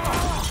 Come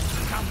on!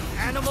 Come,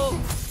 animal!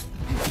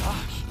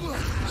 Gosh,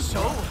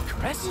 so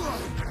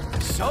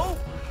aggressive, so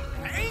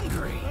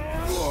angry.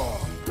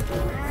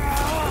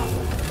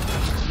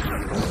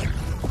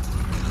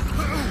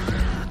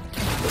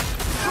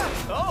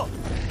 Oh,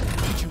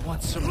 did you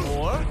want some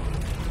more?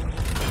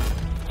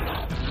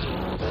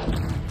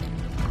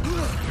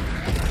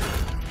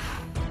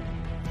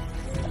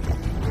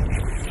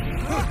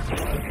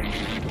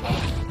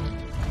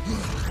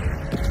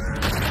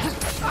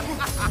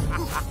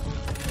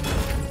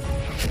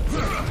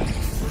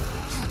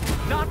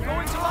 Not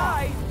going to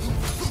lie,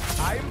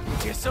 I'm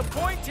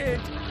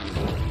disappointed.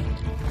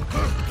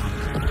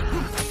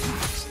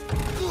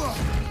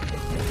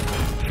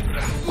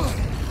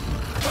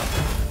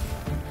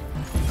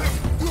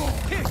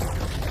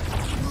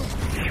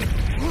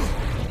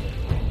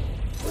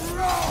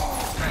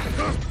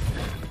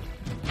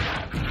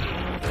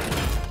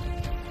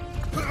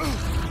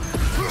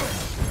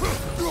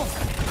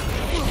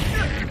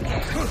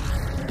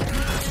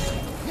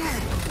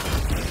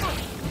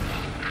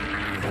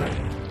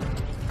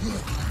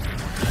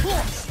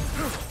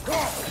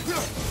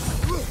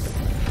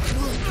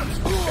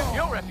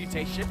 Your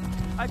reputation,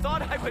 I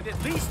thought I would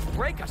at least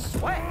break a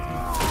sweat.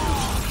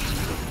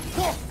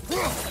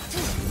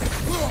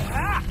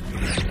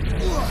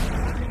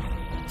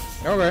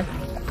 Okay.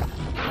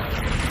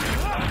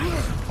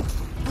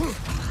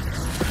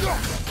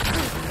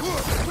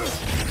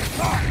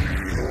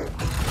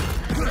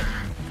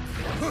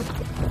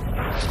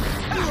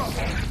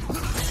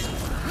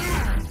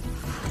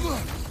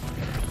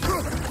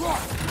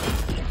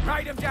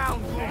 Write him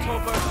down,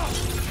 Ghoultoper.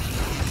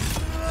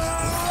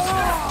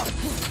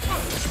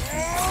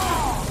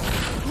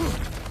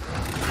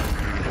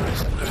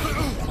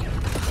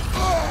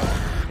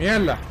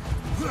 Mierda.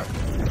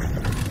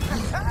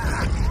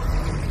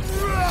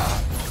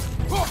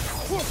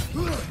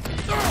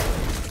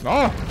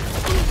 No.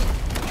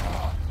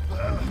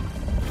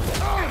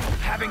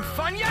 Having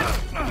fun yet?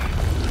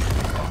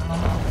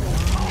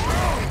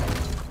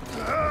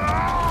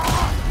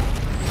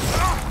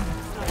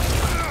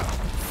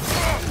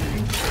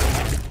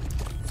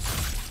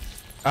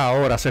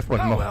 Ahora se Oh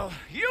formó. well,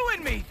 you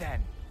and me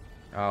then.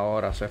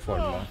 Ahora se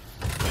formó.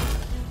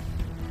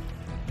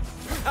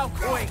 How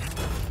quaint.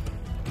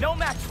 No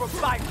match for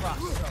Bifrost.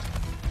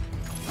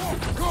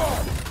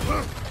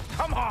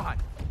 Come on,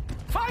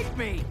 fight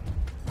me.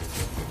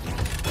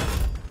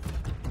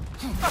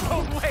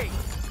 Oh wait,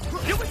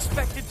 you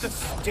expected the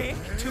stick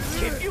to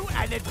give you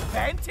an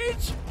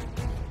advantage?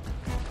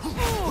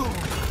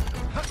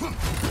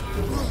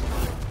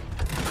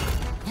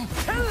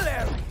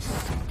 Hilarious.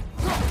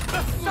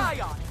 The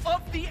scion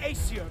of the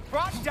Aesir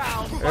brought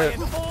down by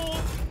an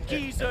old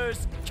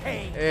geezer's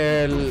cane.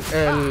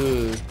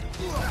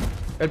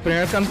 El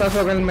primer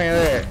cantazo que él me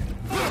dé,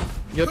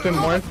 yo estoy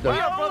muerto.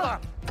 Well, brother,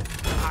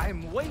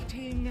 I'm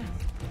waiting.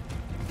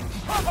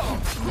 Oh,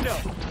 no.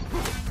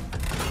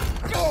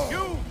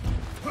 You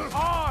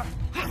are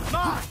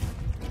mine.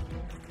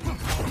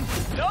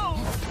 No.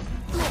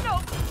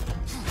 No.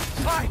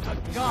 By the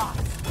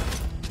gods.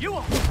 You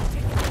are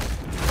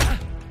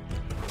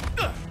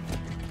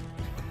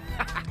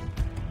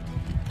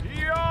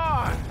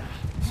Yawn.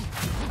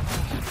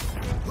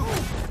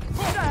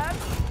 Dad.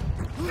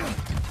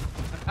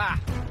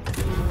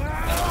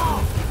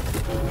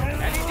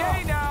 Any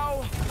day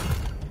now.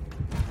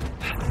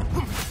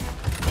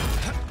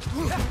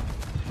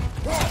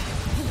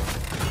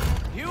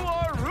 You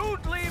are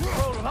rudely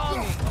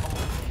prolonging.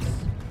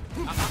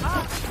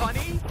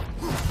 Funny.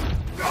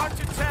 Hard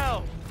to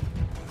tell.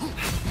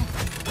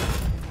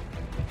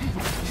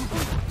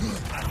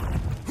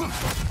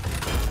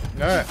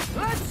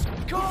 Let's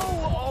go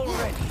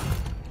already.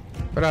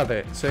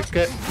 Espérate, sé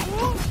que...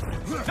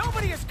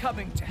 Nobody is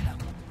coming to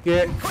help.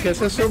 ¿Qué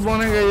se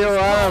supone que yo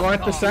haga con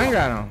este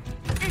zángano?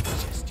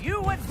 It's just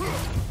you and me.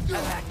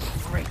 And that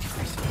great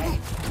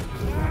respect.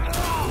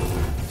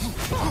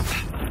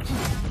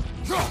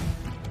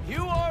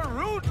 You are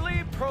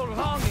rudely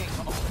prolonging.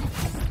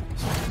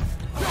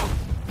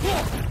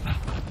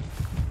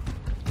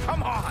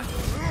 Come on,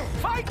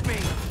 fight me.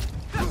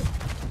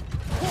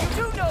 You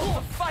do know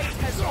the fight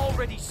has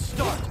already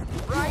started,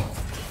 right?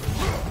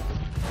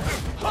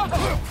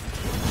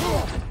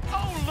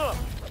 Oh look,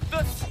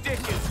 the stick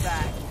is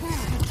back.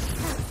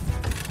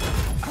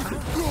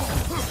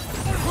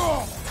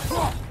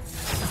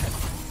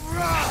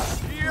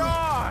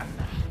 Yawn.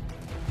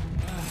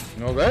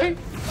 Okay.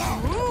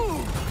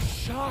 Ooh,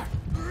 sharp.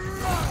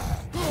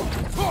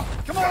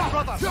 Come on,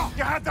 brother!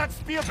 You had that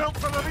spear built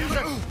for a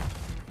reason!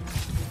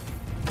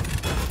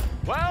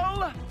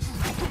 Well,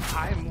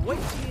 I'm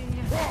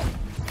waiting.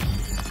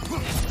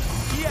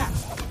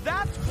 Yes,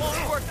 that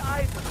won't work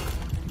either.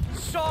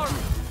 Sorry.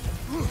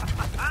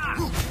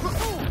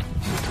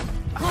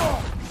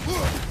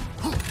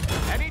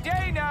 Any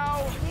day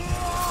now.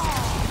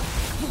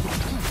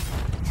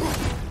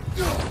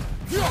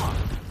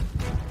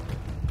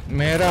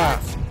 Mira.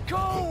 Go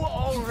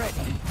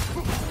already.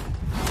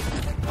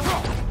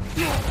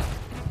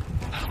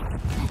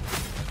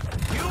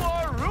 You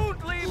are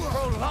rudely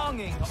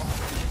prolonging all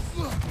this.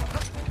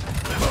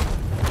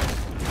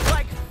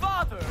 Like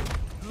father,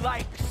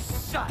 like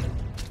son.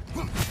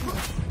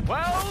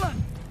 Well,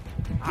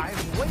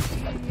 I'm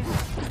waiting.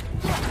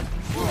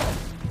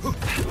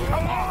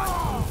 Come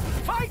on,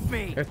 fight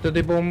me. Este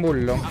tipo es un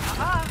burlón.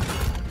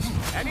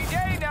 Any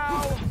day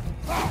now.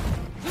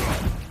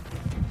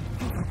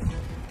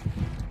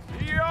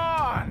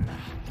 Yawn.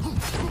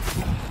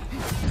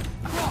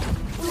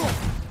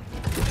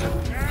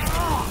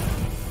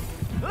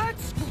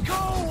 Let's go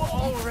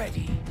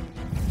already.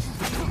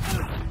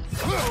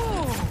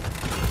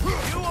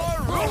 You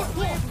are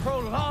rudely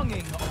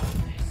prolonging all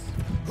this.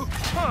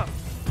 Huh.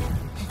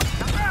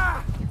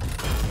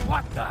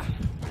 What the?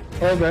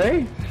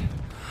 Okay.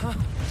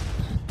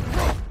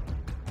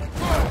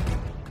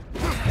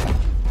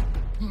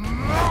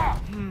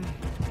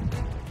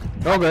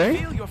 Okay. I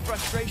feel your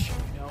frustration,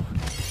 you know.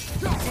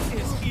 It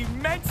is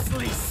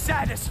immensely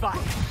satisfying.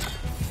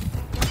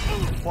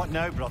 What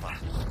now, brother?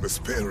 The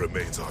spear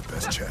remains our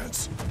best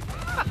chance.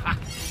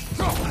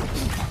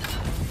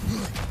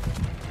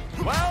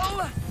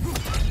 Well,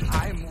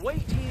 I'm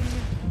waiting.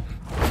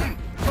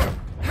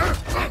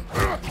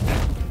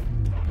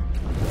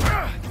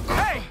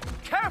 Hey,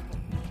 careful!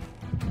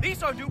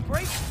 These are new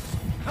braces.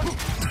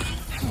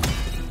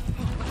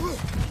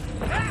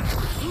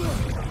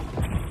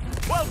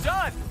 Well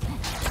done!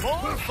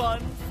 More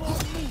fun for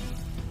me.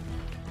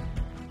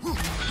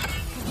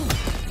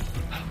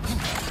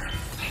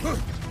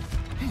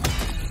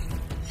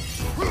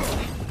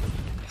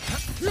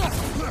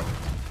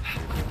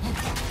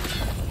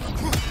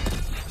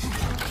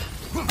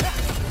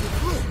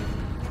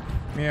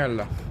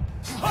 Mierda.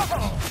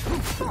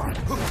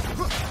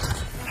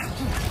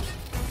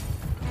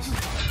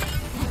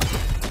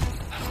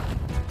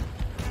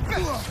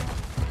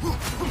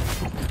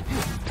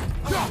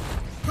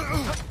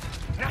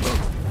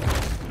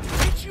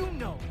 Did you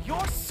know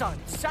your son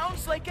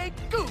sounds like a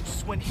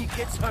goose when he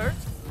gets hurt?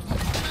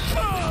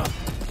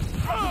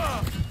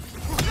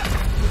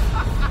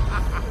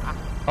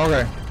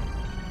 Ok.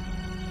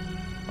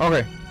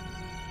 Ok.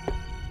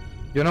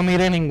 Yo no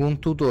miré ningún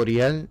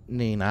tutorial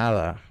ni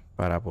nada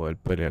para poder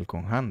pelear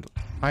con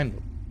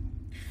Heimdall.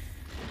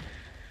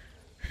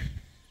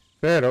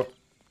 Pero...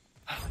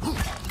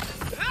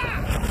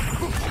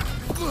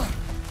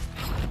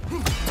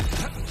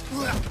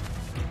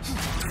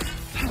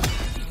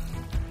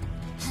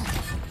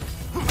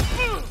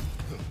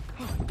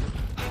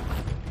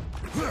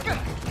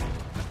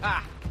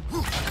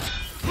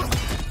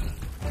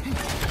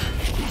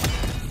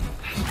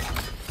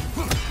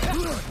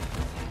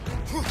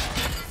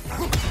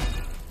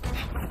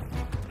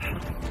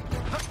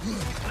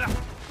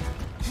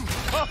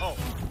 Oh,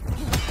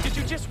 did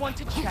you just want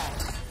to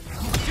chat?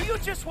 Do you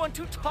just want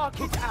to talk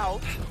it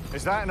out?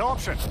 Is that an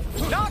option?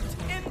 Not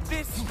in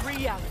this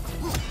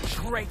reality,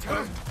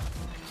 traitor.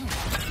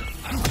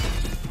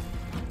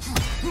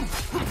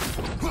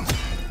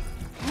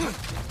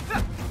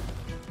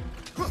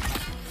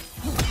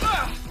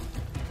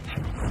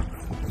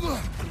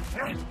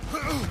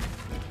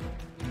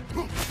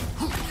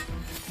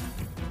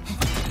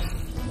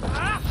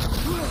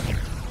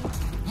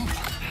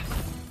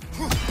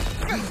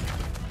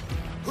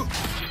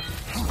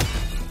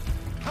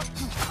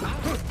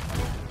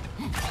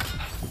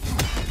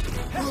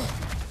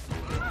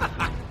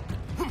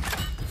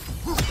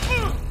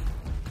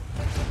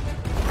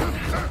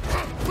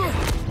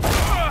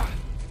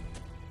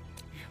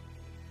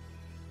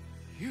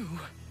 You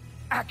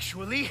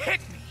actually hit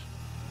me.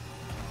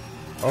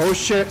 Oh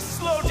shit.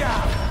 Slow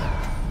down.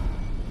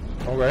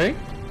 Okay.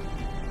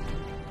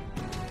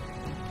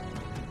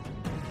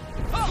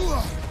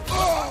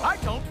 I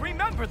don't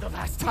remember the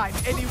last time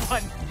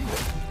anyone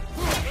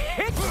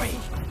hit me.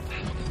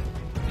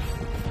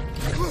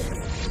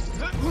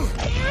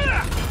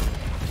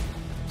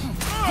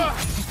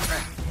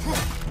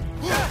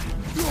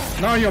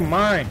 Now you're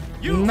mine.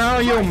 Now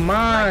you're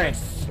mine. Like a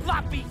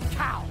sloppy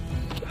cow.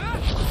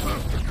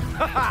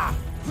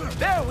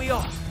 There we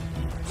are.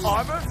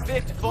 Armor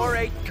fit for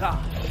a god.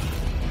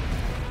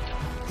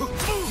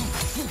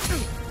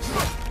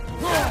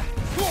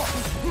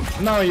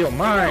 Now you're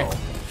mine.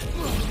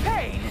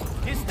 Pain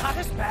is not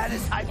as bad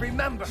as I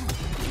remember.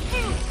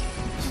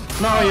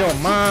 Now you're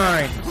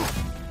mine.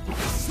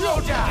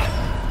 Slow down.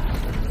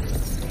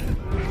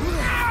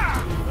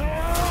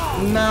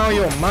 Now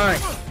you're mine.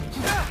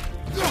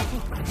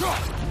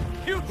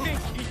 You think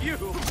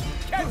you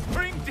can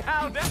bring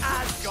down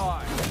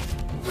Asgard?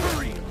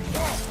 Really?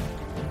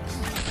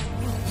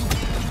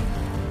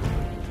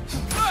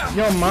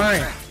 You're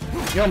mine.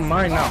 You're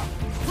mine now.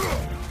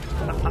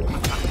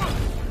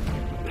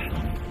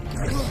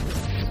 Come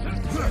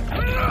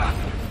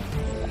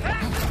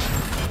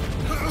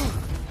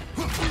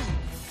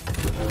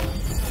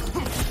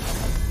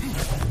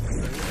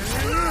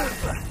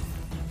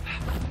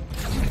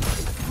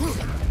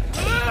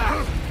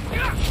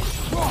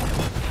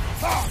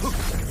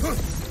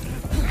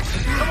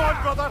on,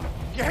 brother!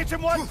 You hit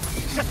him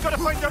once! Just gotta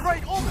find the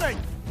right opening!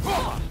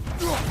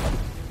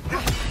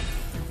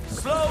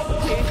 Slow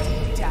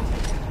it down.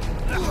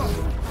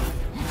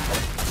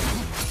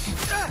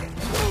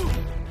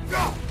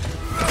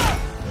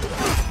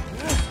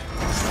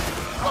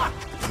 Look!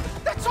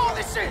 That's all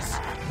this is!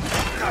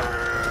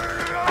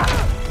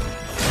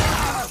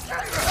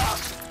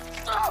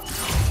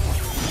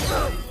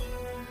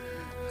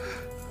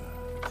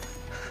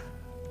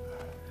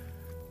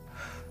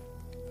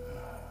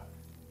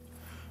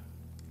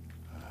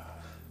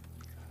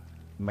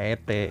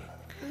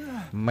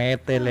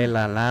 Métele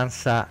la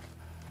lanza.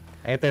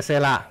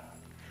 Métesela.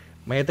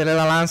 Métele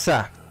la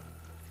lanza.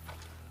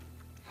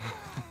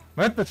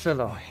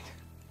 Méteselo.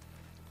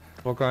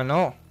 Porque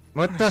no.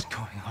 What's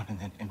going on in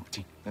that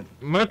empty...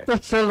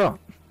 Méteselo.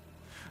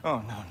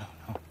 Oh, no, no,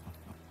 no.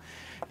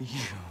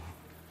 You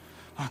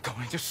are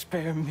going to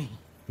spare me.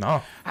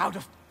 No. Out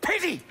of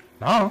pity!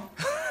 No.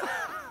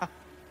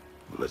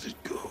 Let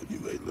it go, and you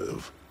may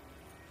live.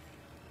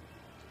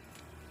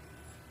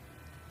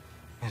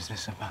 Is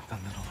this about the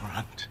little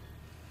runt?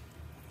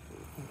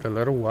 The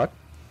little what?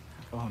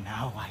 Oh,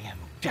 now I am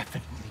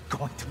definitely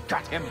going to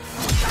gut him.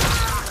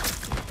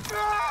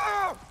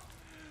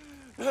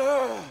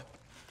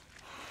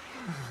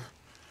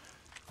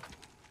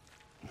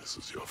 This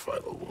is your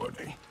final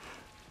warning.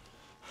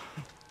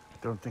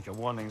 Don't think a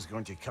warning's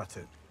going to cut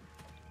it.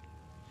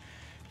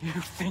 You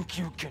think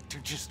you get to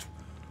just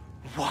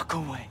walk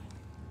away?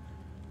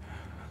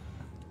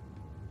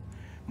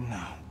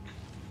 No.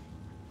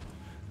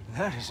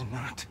 That is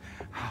not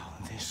how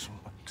this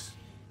works.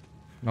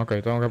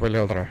 Ok, tengo que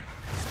pelear otra vez.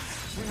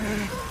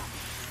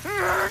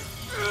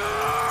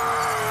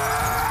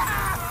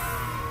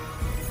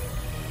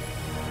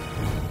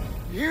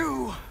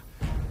 You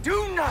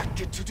do not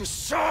get to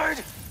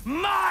decide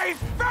my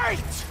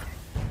fate!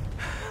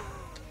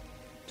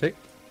 Sí.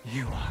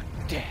 You are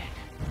dead,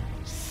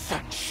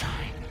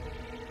 sunshine.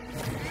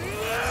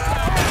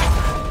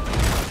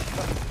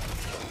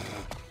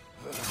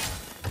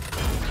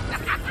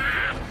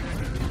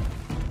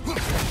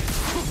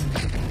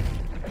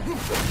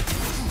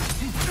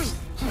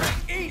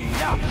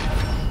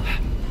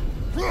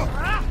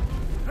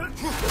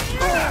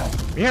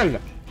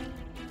 Mierda.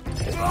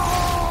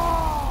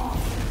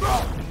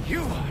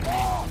 You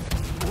are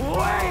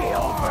way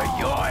over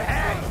your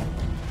head.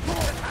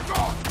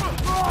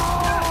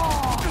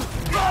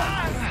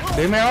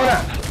 Dime ahora.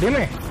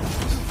 Dime.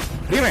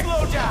 Dime.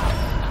 Slow down.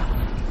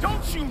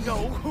 Don't you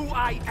know who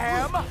I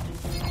am?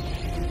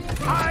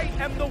 I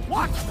am the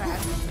Watchman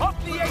of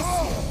the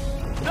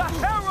Aesir, the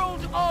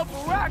Herald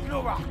of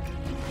Ragnarok.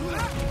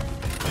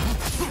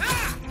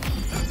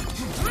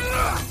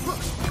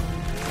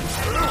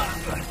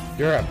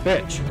 You're a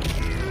bitch.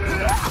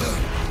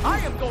 I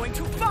am going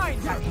to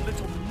find that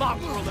little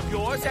mongrel of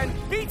yours and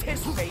beat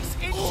his face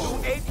into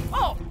a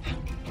pulp.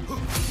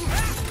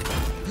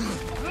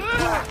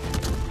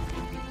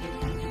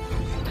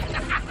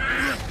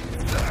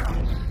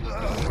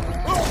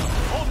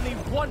 Only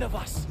one of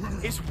us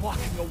is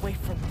walking away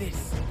from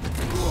this.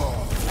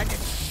 And it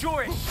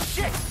sure as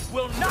shit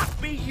will not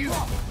be you.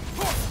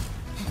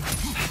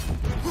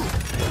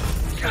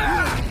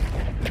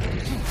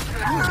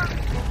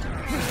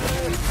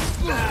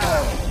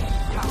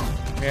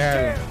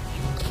 Mierda.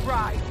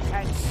 Try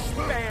and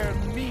spare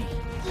me.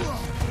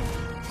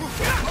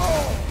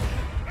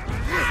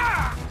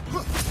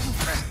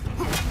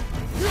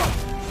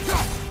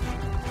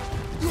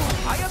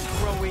 I am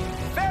growing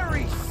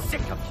very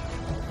sick of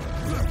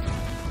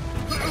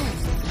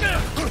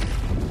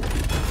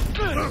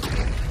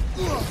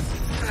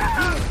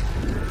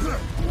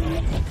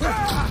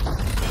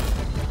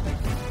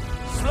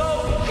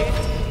Slow it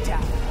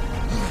down.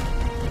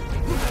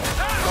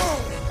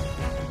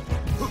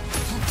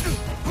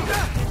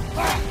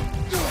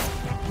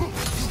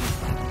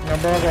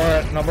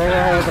 No puedo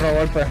coger otro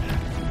golpe.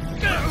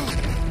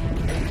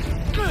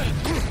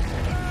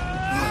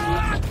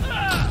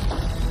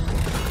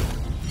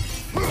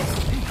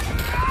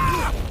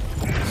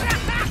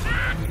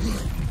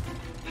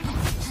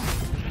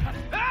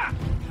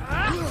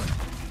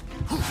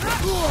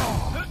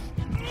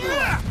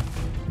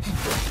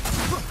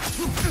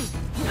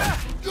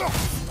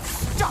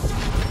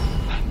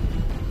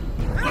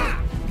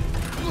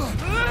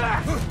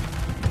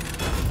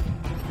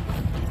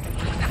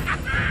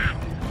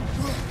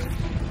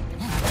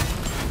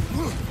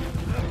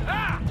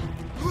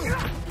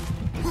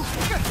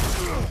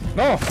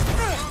 ¡No!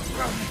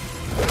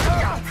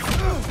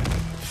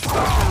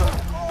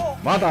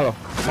 ¡Mátalo!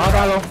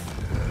 ¡Mátalo!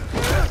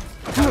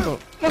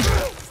 ¡Mátalo!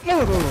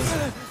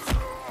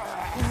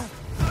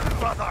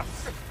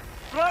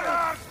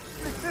 ¡Mátalo!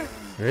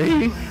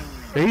 ¡Sí!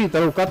 ¡Sí! ¡Te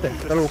lo buscaste!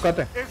 ¡Te lo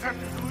buscaste! Isn't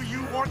who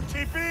you want to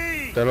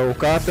be! ¡Te lo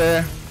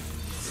buscaste!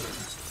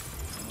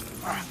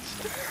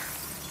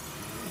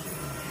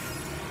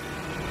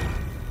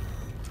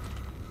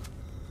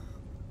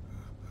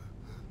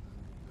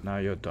 Now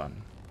you're done.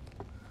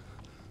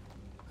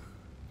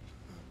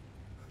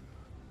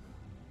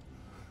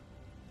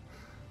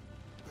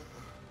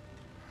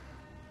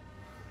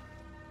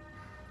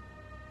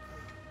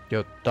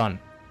 You're done.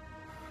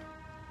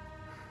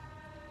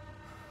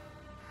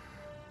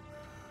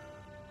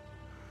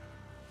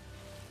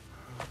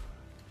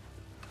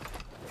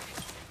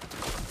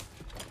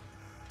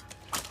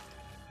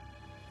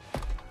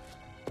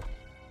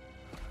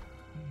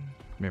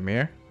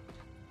 Mimir?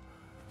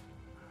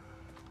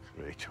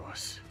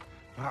 Kratos.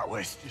 That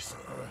was just...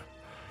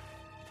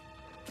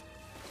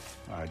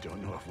 I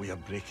don't know if we are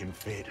breaking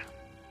fate,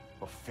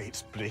 or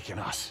fate's breaking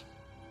us.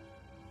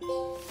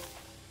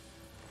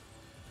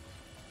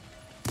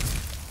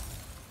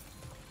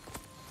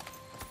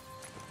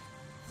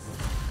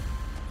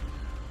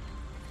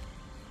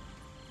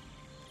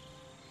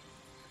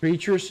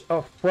 Creatures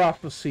of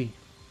prophecy.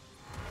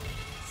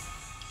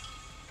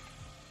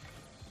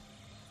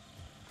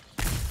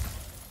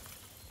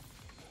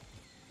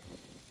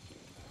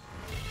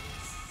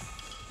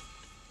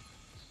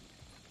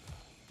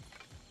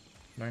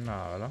 No hay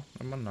nada, ¿verdad? No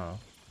hay más nada.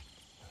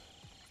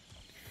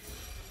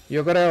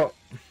 Yo creo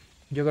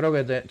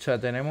que o sea,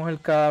 tenemos el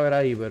cadáver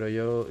ahí, pero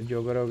yo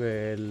creo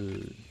que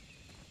él...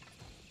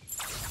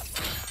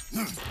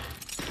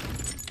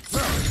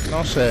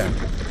 No sé,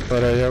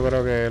 pero yo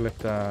creo que él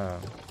está...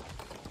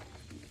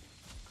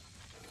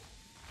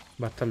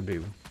 Va a estar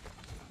vivo.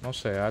 No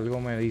sé, algo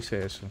me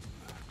dice eso.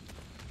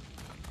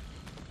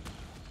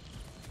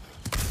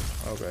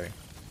 Ok.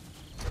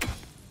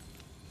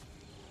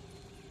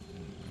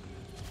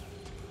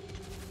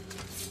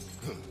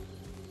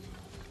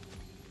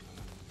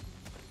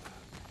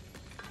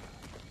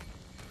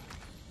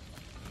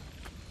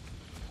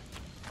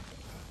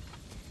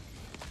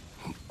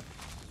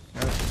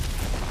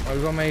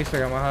 Algo me dice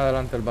que más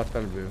adelante él va a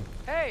estar vivo.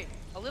 Hey,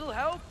 a little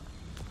help?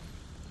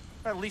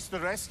 At least the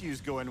rescue's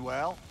going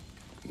well.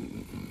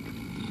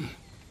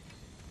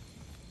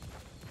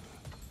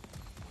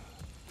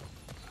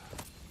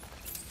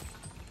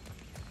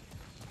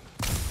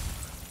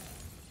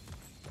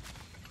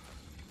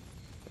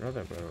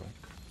 Espérate, pero...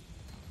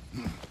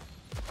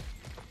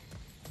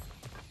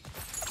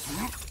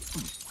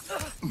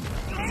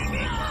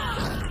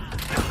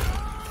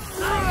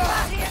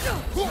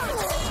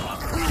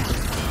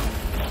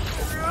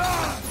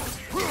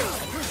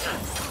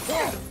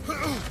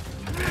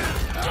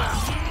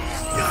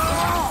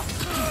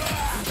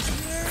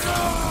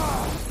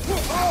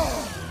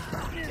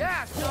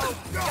 Yeah, so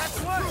that's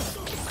one.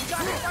 We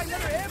got hit by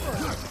another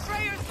ambush.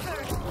 Prayers, sir.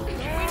 We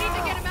need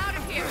to get him out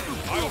of here.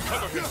 I'll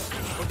cover him,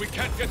 but we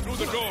can't get through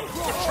the door.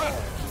 We're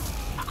trapped.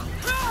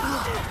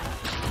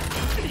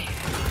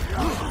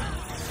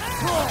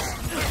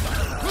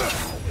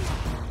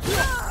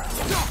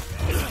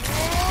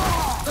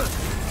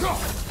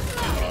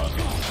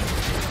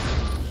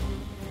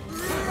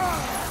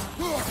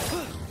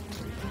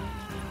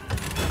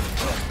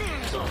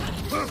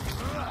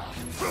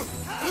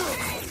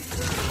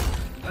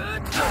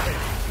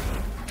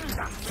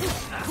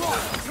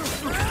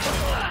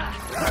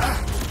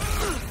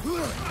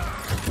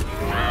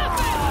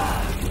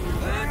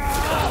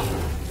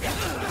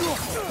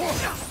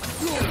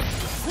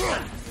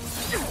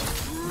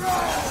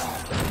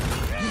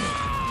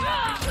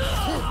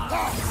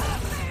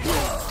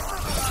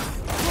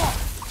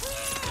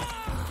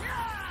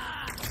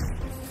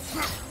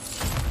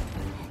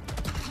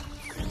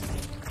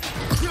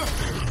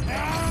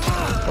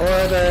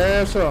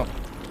 ¡Jódete eso!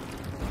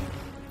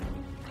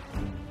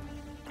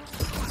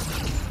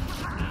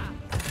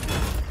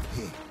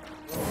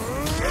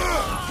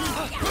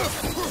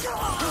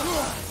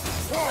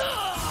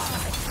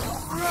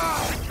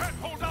 Can't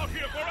hold out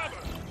here forever.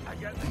 I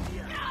got an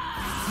idea.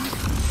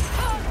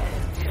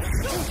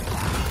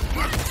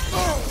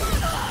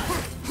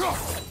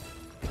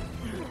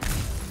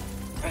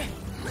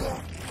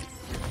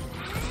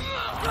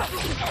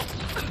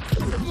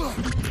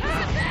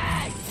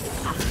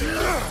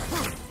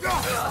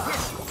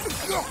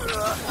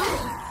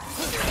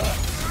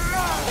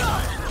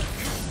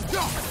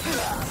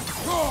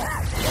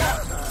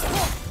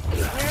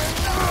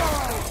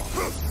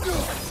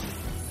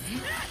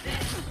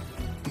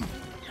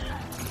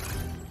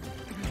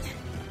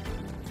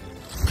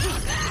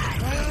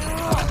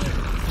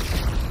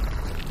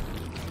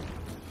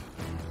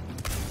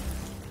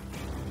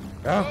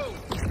 ¡Ah!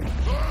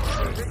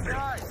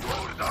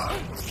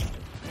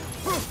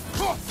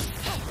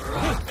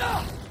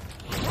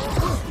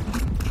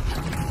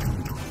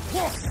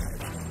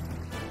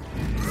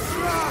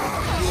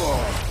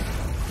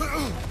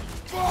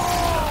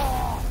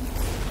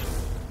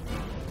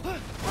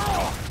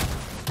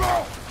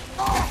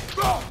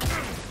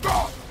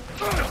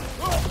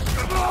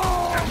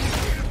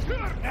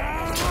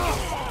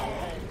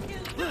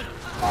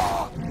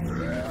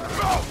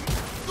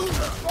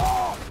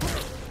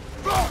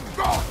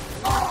 Go!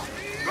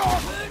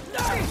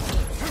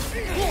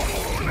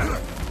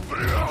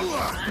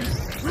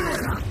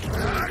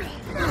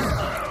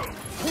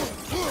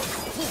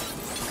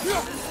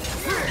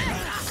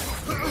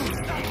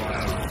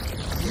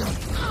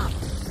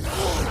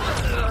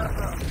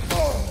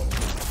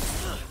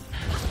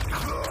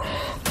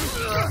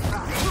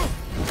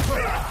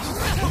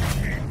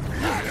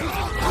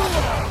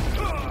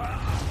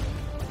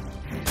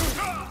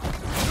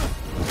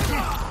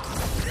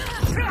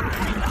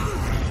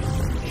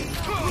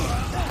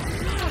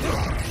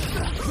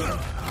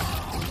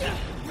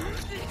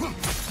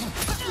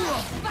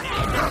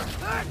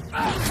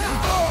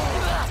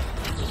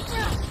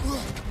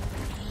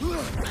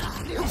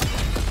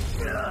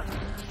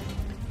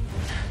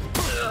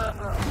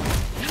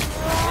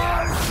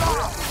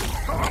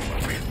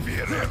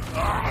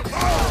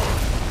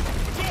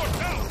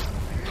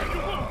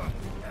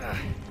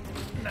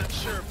 Not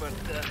sure, but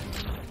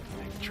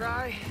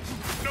try.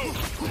 No,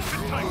 sit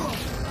tight.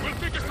 We'll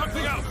figure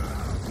something out.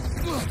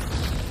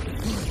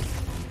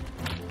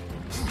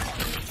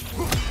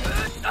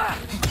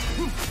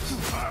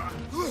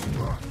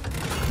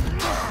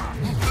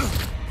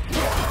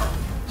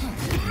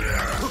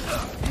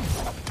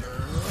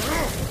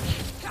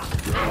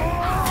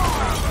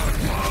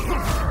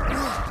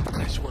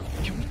 Nice work.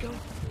 Can we go?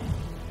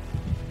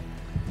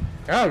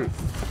 Claro.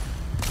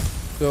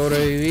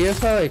 Sobreviví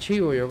esa de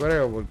chivo, yo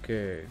creo,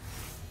 porque...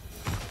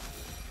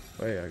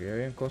 Oye, aquí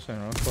había cosas,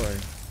 no por ahí.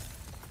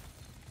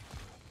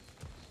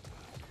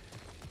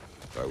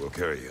 I will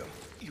carry you.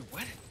 You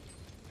what?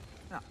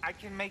 No, I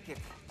can make it.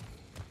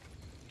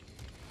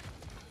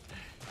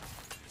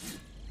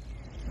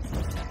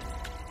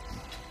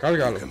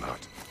 Cárgalo. Come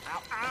out.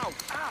 Ow, ow,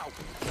 ow!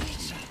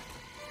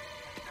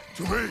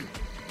 To me!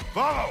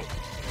 Follow!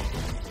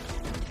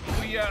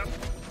 We,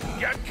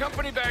 got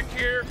company back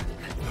here.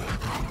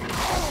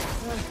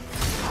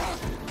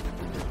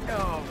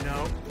 Oh,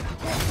 no.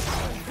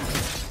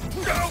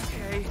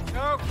 Okay,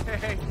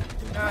 okay.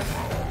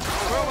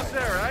 We're almost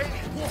there, right?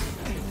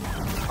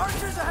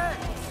 Archers ahead!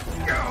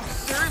 Oh,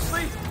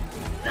 seriously?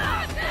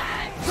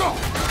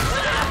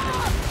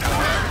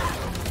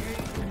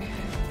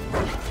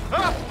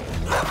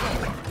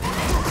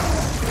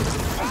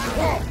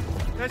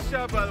 Nice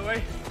job, by the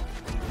way.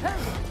 Hey,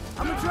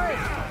 I'm a Dre.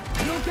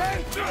 You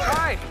okay?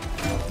 Hi!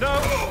 No!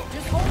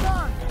 Just hold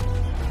on.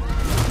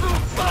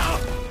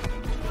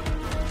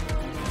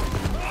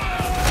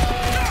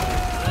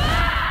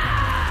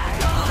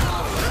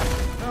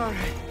 All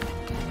right.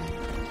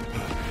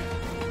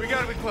 We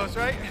gotta be close,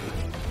 right?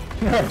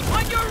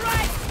 On your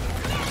right!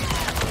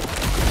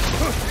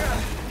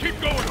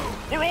 Keep going.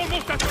 We're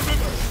almost at the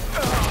river.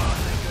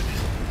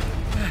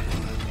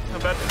 How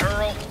about the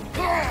Earl?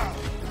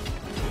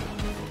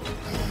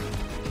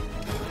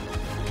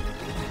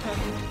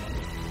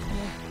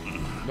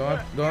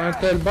 ¿Dónde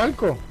está el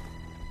barco?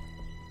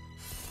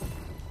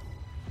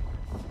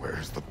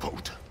 Where's the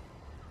boat?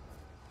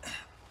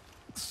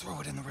 Let's throw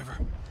it in the river.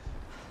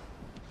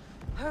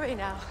 Hurry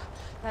now.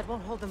 That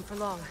won't hold them for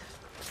long.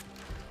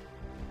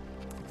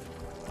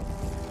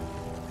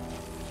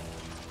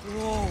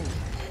 Whoa.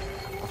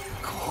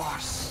 Of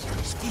course.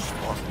 Steve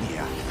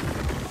Bosnia.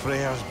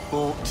 Freya's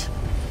boat.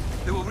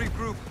 They will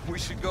regroup. We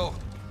should go.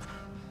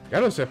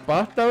 Claro, esa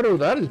espada está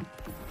brutal.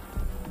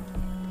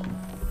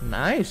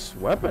 Nice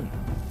weapon.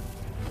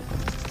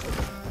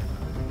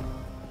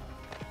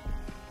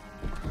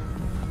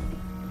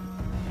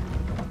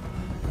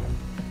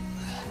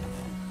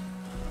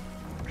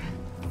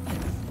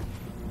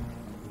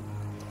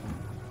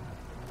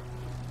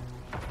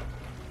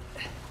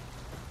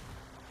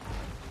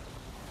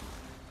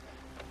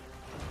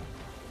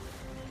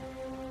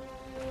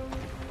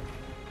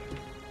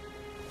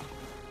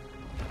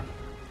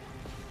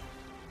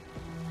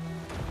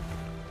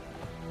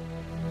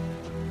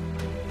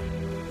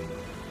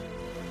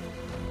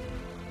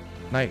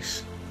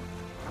 Nice.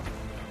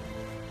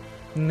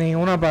 Ni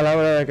una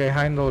palabra de que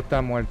Heimdall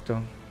está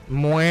muerto.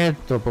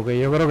 Muerto, porque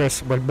yo creo que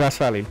vuelve a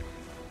salir.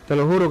 Te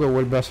lo juro que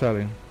vuelve a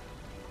salir.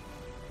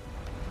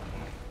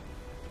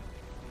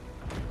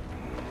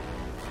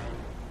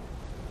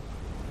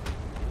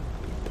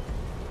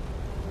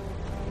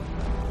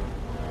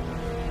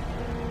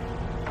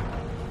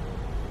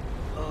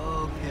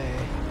 Okay.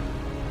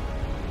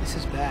 This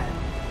is bad.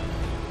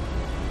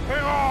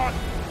 Hang on.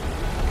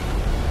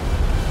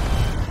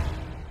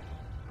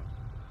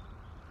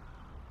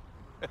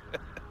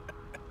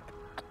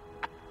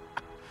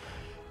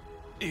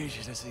 You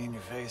should have seen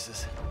your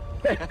faces.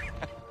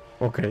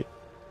 Ok.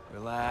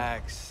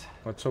 Relax.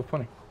 What's so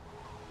funny?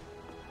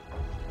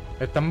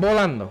 Están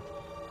volando.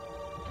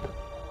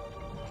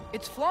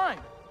 It's flying.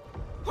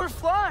 We're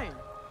flying.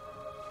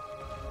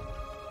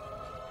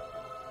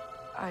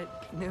 I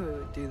knew it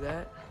would do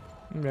that.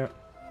 Yeah.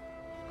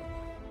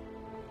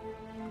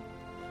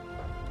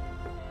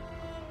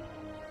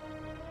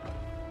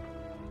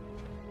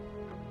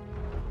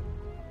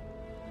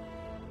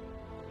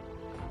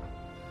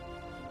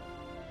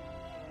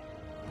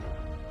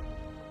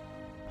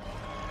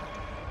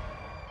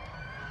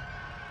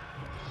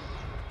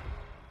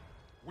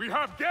 We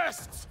have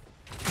guests.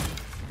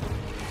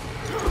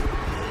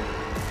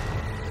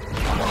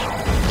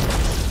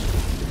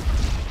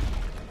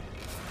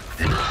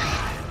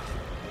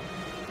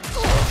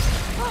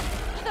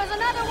 There's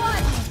another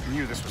one! I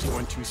knew this was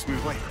going too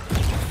smoothly.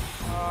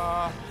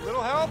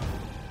 Little help?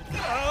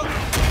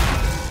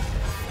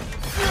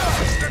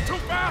 They're too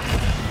fast.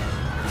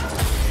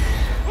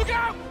 Look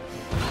out!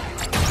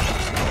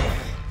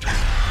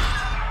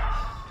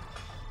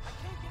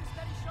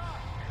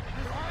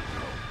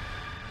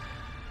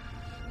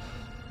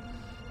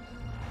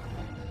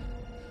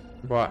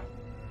 Buah.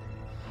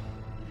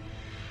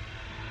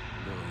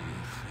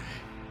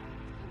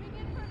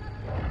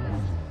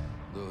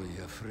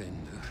 Doja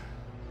frender.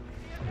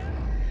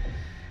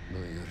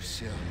 Doja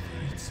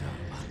själv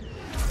samma.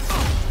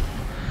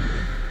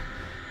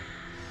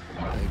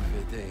 Jag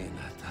vet en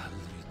att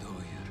aldrig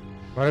dojer.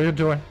 What are you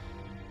doing?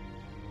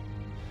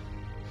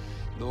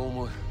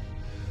 Domor.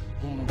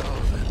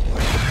 Dagen.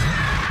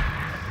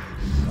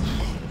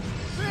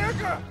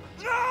 Birger!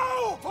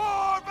 No!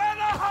 For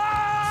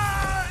Benaheim!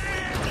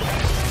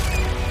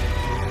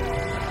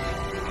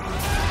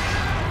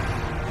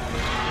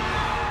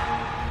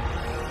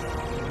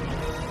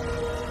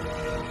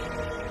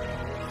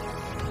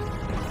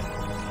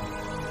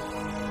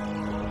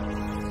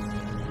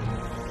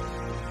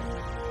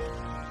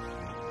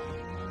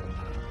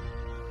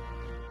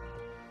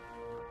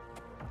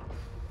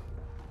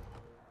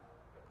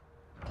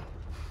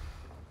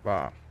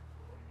 Va.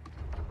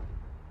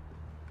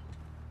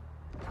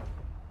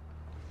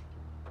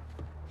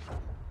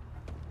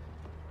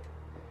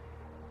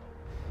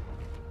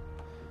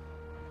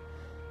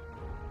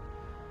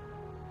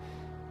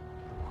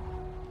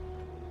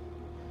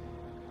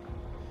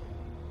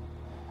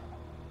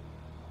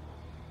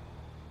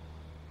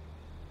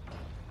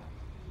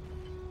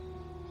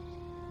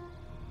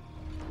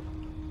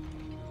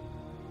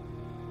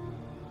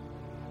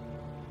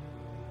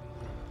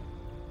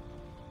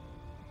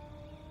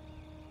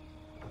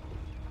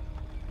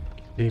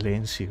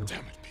 Silencio. Damn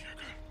it,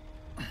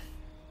 Birger.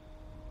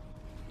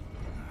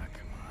 Ah,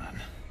 come on.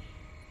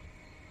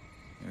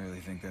 You really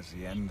think that's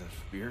the end of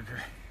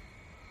Birger?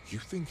 You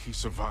think he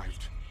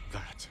survived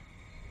that?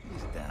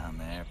 He's down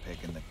there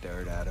picking the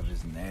dirt out of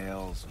his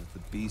nails with the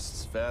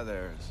beast's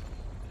feathers.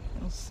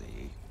 You'll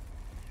see.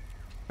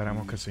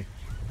 Esperamos que sí.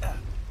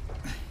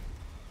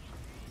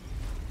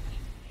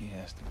 He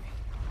has to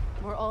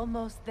be. We're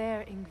almost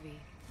there, Ingvi.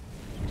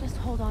 Just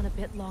hold on a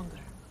bit longer.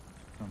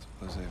 I don't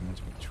suppose I have much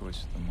of a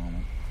choice at the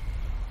moment.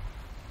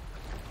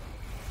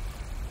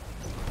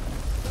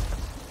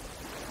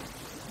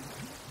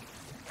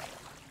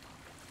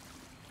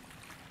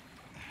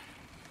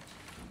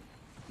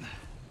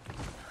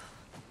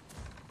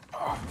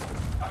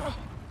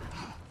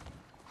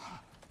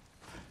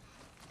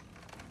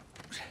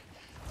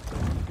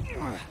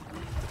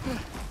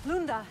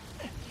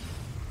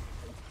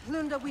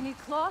 Lunda, we need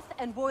cloth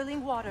and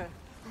boiling water.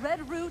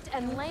 Red root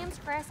and Lamb's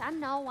grass, I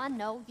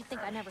know. You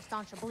think I never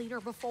staunched a bleeder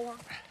before?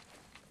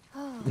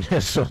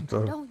 Eso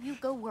todo. Don't you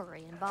go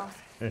worrying, boss.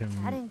 I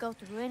didn't go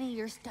through any of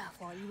your stuff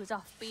while you was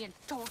off being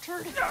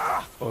tortured.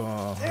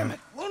 Damn it,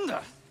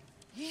 Lunda!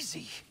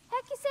 Easy.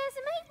 Heck you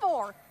sassing me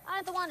for? I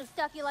ain't the one who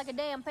stuck you like a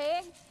damn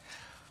pig.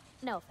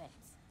 No offense.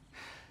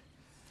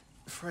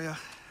 Freya,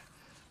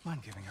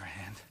 mind giving her a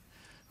hand?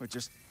 We're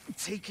just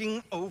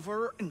taking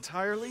over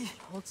entirely?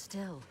 Hold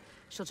still.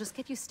 She'll just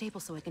get you stable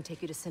so I can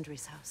take you to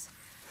Sindri's house.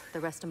 The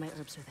rest of my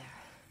herbs are there.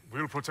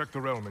 We'll protect the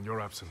realm in your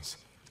absence.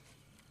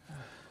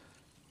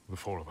 The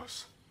four of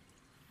us.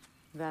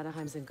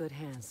 Vanaheim's in good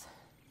hands.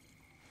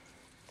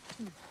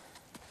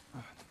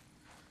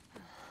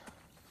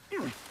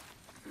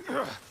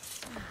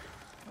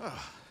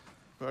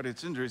 Party at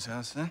Sindri's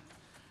house, huh?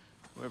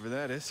 Whoever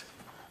that is.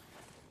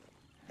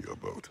 Your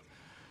boat.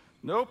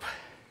 Nope.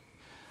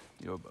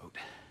 Your boat.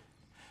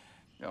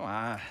 Come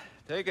on,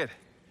 take it.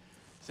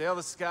 Sail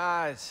the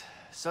skies.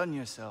 Sun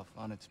yourself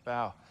on its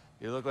bow.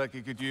 You look like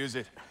you could use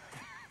it.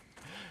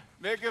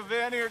 Make a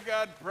Vanir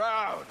god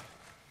proud.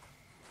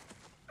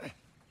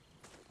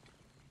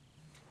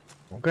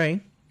 Ok.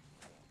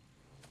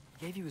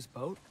 Gave you his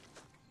boat?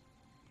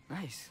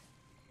 Nice.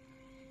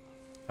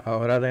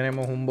 Ahora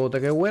tenemos un bote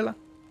que vuela.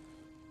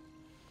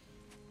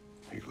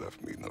 He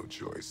left me no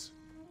choice.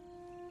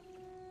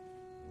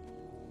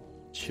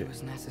 It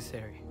was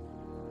necessary.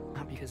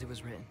 Not because it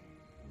was written.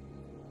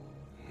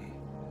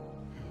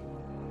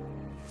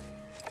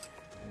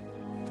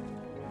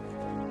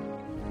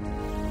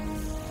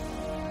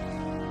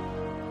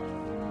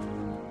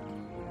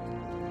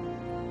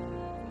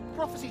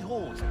 Prophecy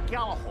holds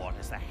Galahad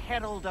is the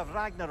herald of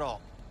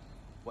Ragnarok.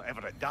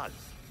 Whatever it does.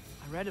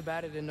 I read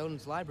about it in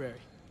Odin's library.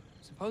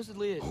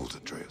 Supposedly it... Hold it,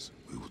 Atreus.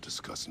 We will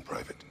discuss in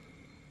private.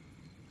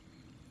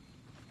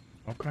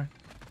 Ok.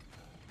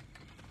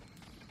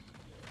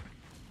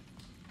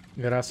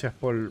 Gracias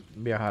por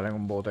viajar en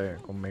un bote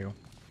conmigo.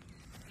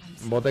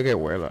 Un bote que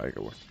vuela, que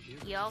vuela.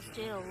 Y'all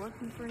still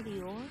looking for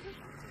the order?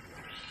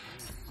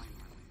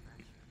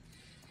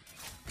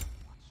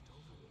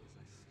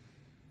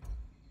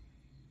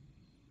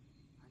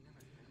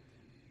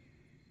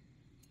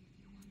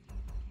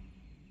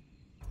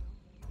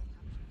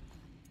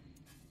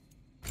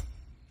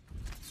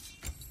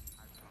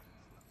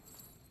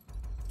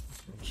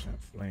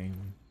 Flame.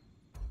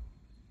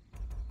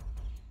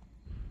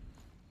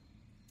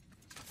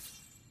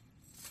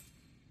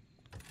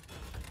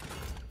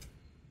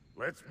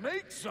 Let's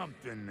make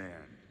something then.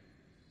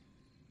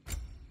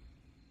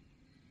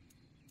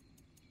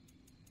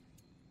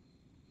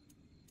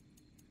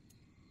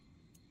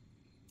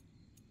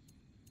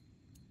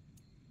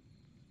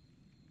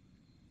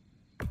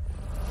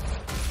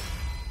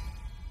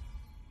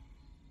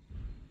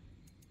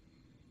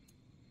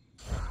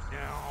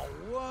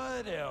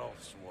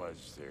 else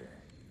was there?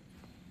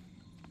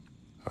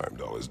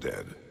 Heimdall is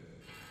dead.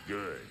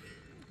 Good.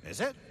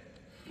 Is it?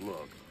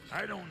 Look,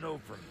 I don't know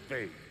for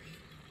faith,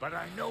 but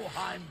I know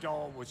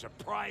Heimdall was a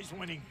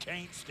prize-winning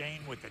taint stain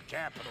with a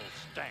capital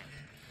stank.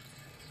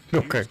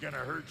 If Okay. he's gonna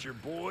hurt your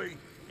boy,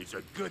 it's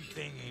a good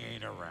thing he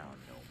ain't around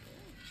no more.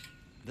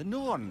 The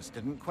Norns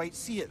didn't quite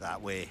see it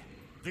that way.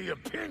 The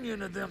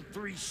opinion of them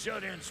three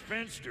shut-in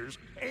spinsters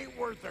ain't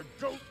worth a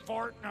goat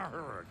fart in a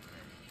hurricane.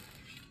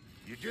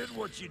 You did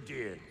what you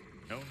did.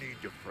 No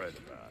need to fret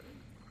about it.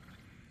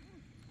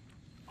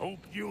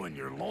 Hope you and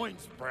your loin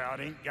sprout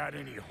ain't got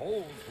any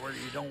holes where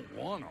you don't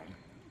want them.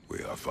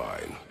 We are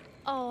fine.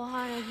 Oh,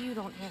 honey, you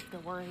don't have to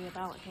worry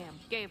about him.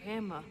 Gave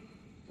him a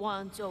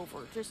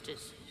once-over just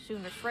as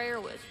soon as Freyr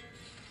was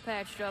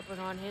patched up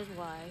and on his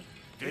way.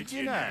 Did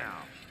you now?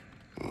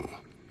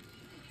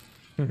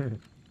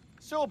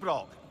 So,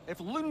 Brock, if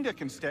Lunda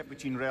can step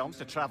between realms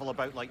to travel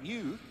about like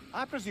you,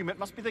 I presume it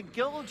must be the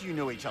guild you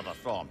know each other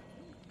from.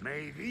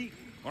 Maybe.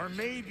 Or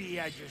maybe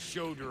I just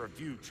showed her a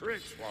few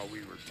tricks while we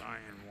were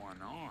tying one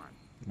on.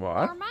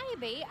 What? Or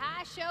maybe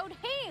I showed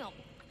him.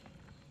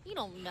 You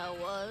don't know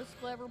us,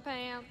 Clever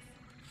Pants.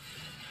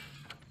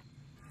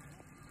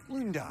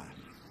 Lunda,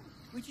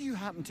 would you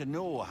happen to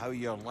know how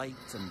your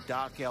light and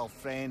dark elf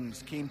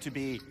friends came to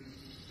be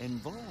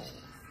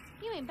involved?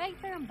 You mean Big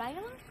Bear and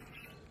Bela?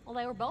 Well,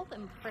 they were both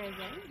in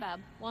prison by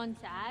one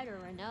side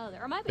or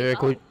another. Or maybe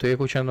both. Estoy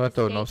escuchando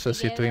esto, no sé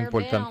si esto es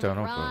importante o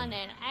no.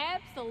 And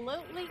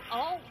absolutely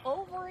all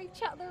over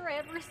each other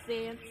ever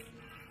since.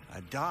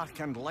 A dark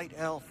and light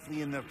elf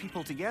fleeing their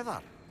people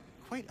together.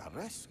 Quite a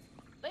risk.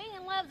 Being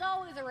in love's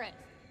always a risk.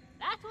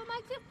 That's what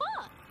makes it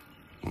fun.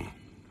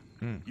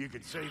 You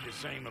could say the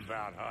same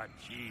about hot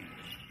cheese.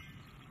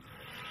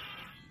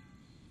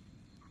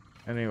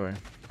 Anyway.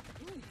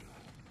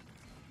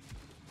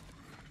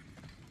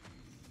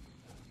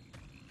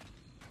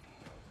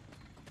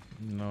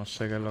 No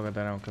sé qué es lo que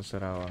tenemos que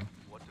hacer ahora.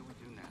 What do we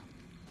do now?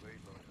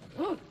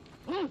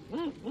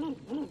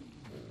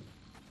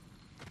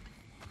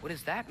 What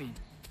does that mean?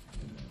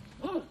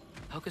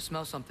 Helka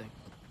smells something.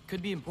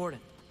 Could be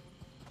important.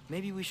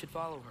 Maybe we should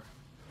follow her.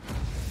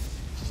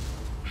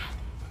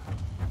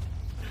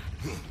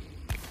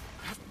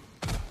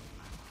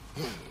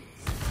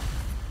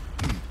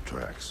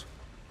 Tracks.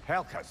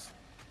 Helka's.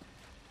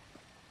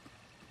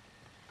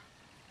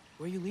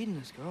 Where are you leading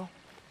us, girl?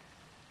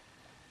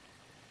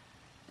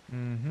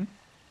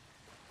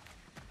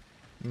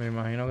 Me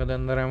imagino que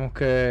tendremos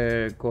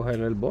que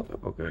coger el bote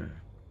porque...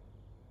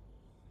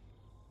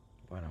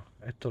 Bueno,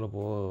 esto lo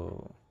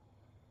puedo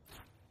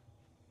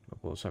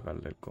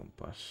sacar del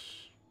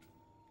compás.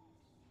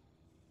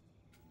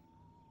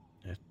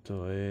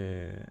 Esto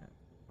es...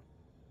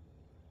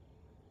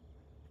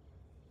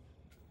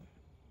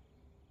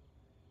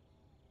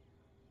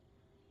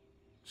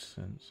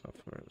 Sense of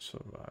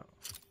survival.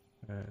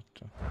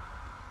 Esto.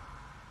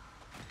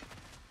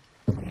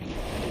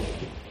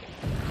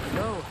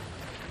 So,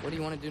 what do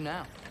you want to do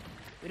now?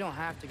 We don't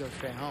have to go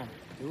straight home,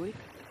 do we?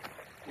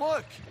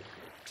 Look!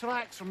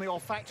 Tracks from the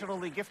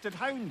olfactorily gifted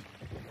hound.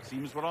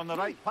 Seems we're on the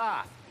right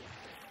path.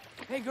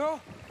 Hey, girl,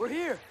 we're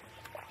here.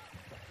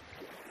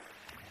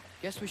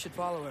 Guess we should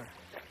follow her.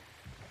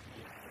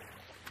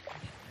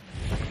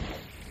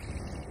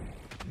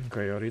 Ok,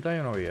 ahorita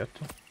yo no vi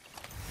esto.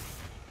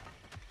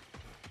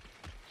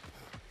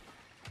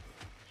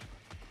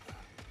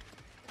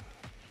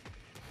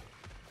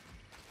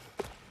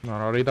 No,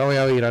 ahorita voy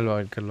a virarlo a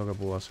ver qué es lo que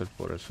puedo hacer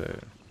por ese...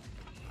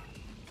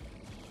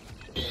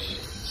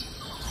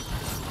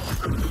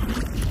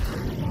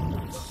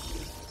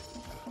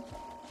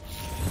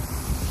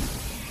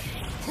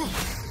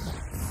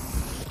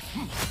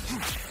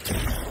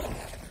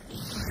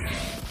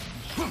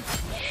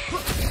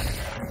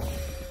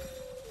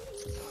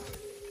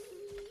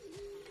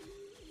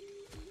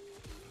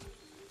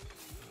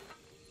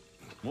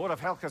 More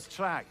of Helka's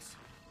tracks.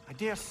 I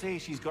dare say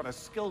she's got as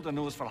skilled a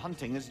nose for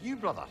hunting as you,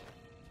 brother.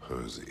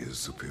 Hers is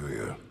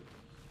superior.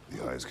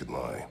 The eyes can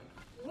lie.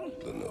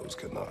 The nose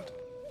cannot.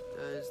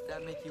 Does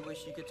that make you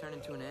wish you could turn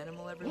into an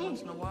animal every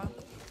once in a while?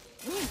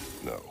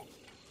 No.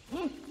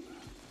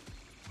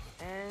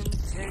 And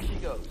there she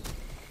goes.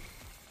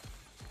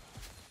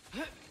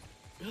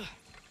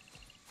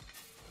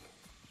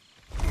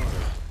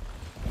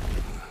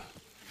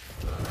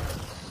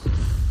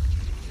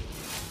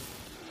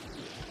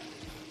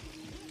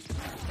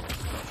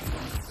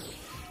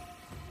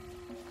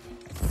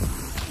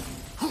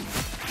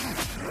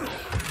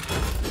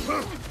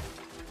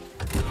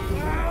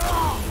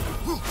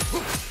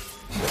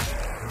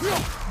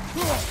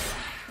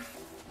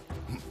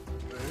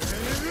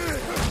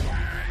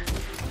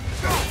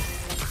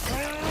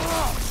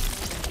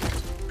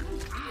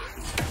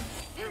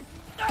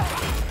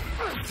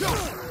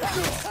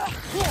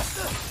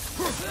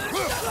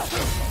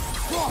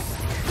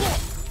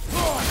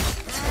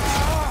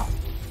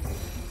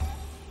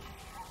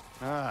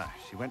 Ah,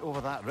 she went over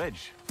that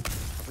ridge.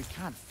 But we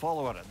can't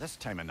follow her at this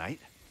time of night.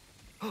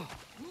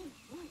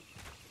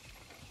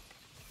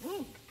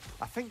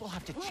 I think we'll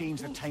have to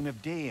change the time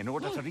of day in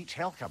order to reach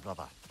Helka,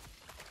 brother.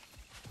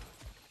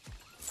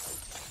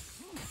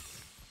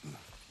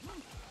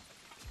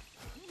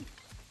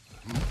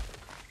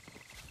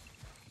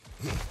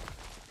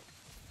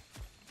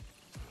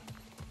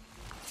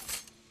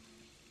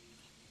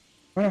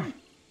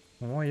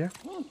 Vamos allá.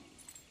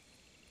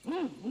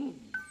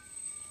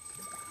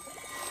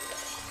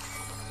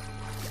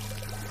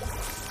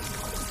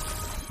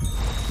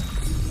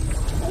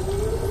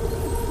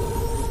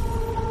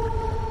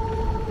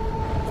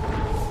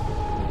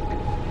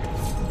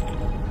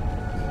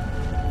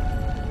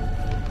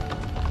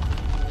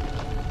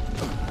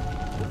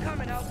 We're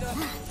coming, Elka.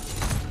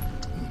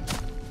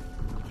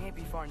 Can't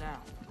be far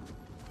now.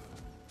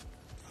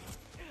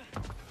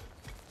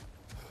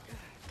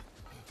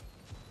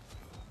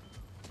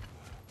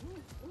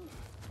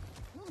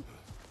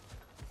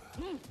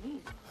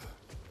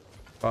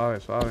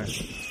 Suave, suave.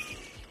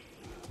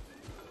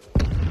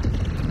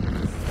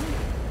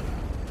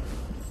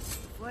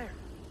 Blair,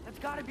 that's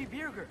gotta be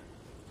Birger.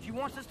 She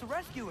wants us to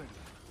rescue him.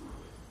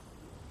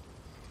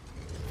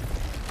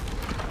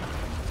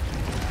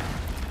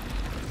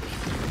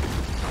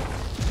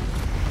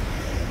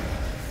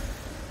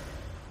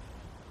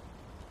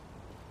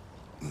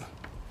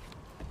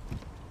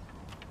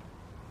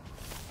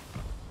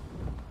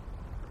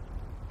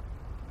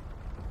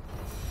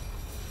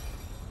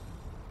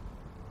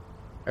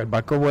 El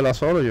barco vuela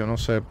solo, yo no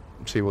sé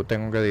si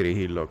tengo que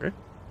dirigirlo, ¿ok?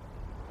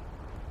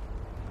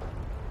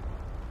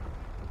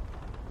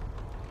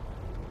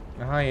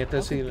 Ajá, y este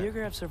How sí. could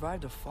Birger have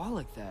survived a fall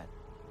like that?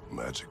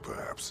 Magic,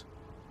 perhaps.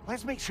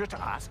 Let's make sure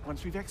to ask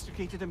once we've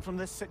extricated him from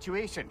this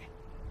situation.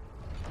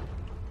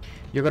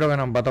 Yo creo que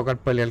nos va a tocar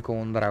pelear con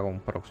un dragón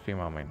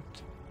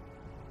próximamente.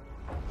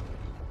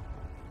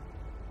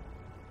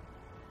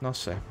 No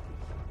sé.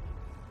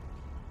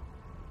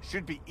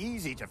 Should be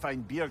easy to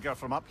find Birger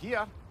from up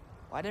here.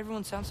 Why'd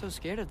everyone sound so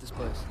scared at this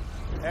place?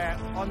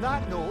 On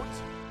that note,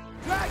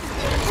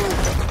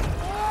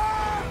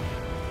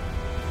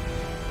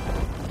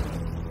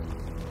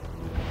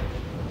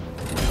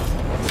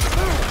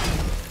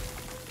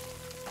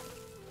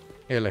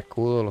 El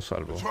escudo lo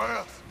salvó.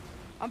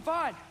 I'm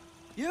fine.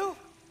 You?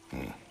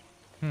 Me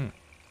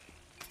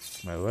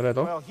duele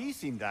todo. well, he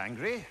seemed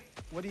angry.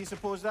 What do you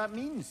suppose that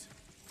means?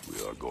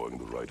 We are going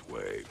the right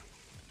way.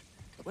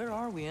 Where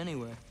are we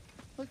anyway?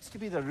 Looks to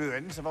be the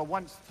ruins of a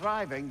once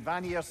thriving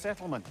Vanir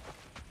settlement.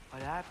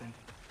 What happened?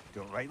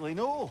 Don't rightly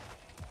know.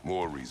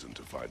 More reason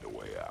to find a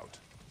way out.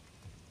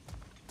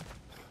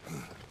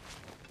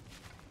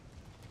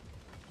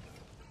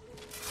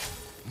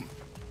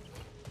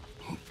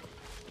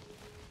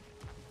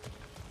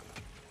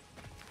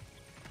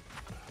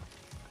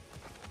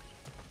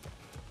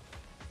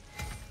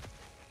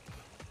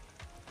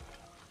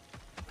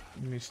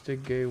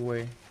 Mystic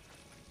Gateway.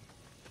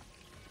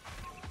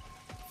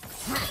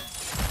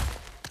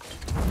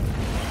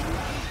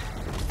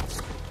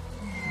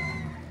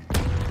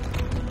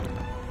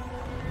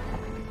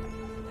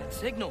 That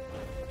signal.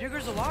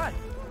 Birger's alive.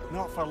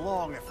 Not for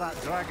long if that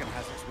dragon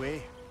has its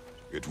way.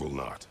 It will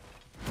not.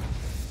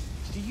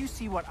 Do you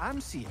see what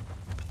I'm seeing?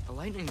 A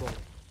lightning bolt.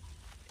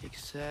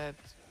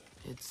 Except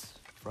it's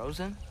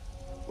frozen?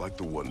 Like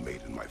the one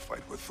made in my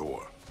fight with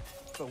Thor.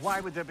 But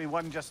why would there be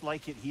one just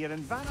like it here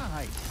in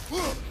Vanaheim?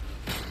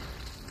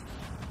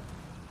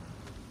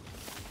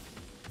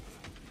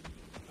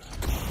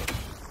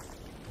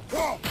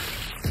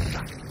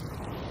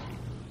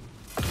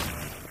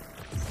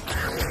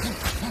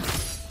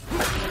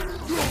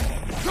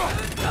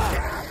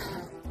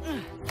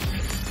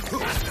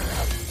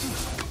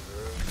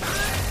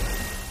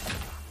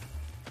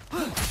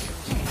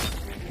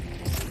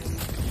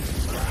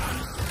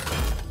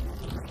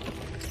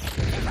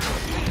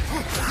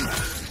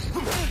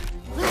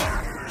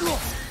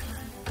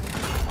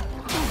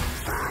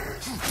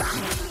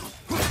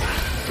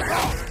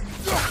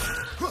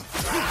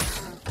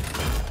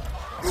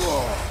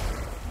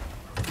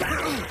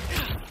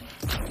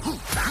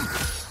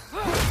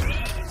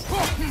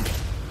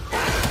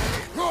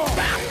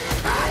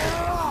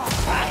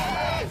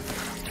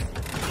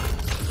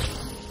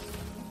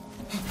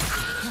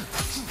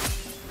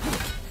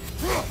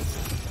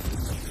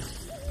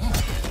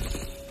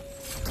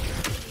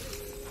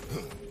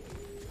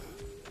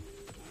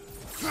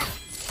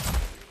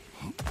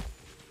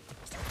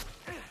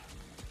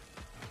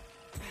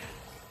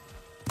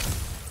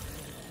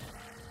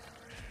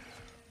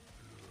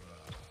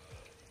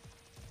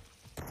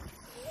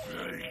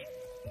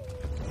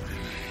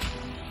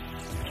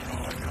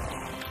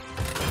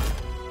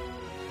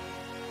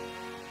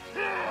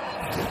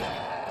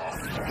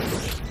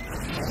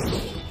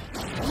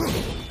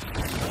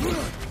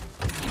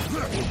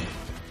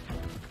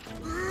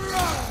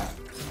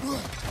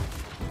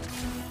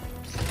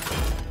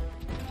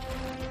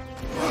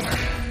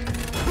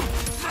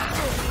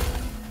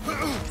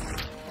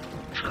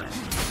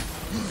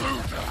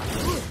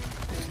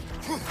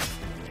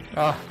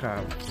 Ah,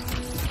 cabrón.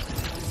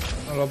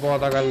 No lo puedo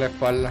atacar la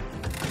espalda.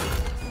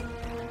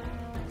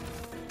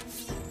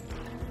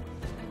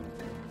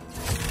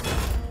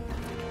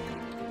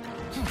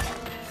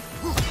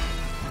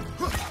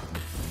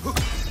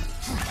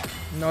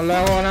 No le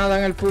hago nada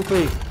en el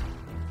pupi.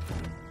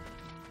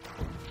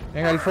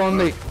 En el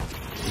fondi.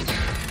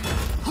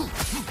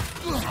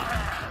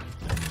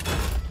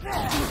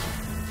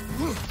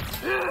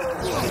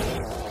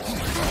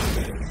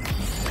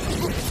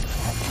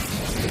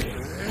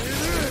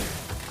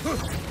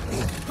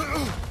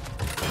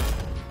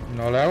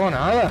 No le hago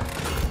nada.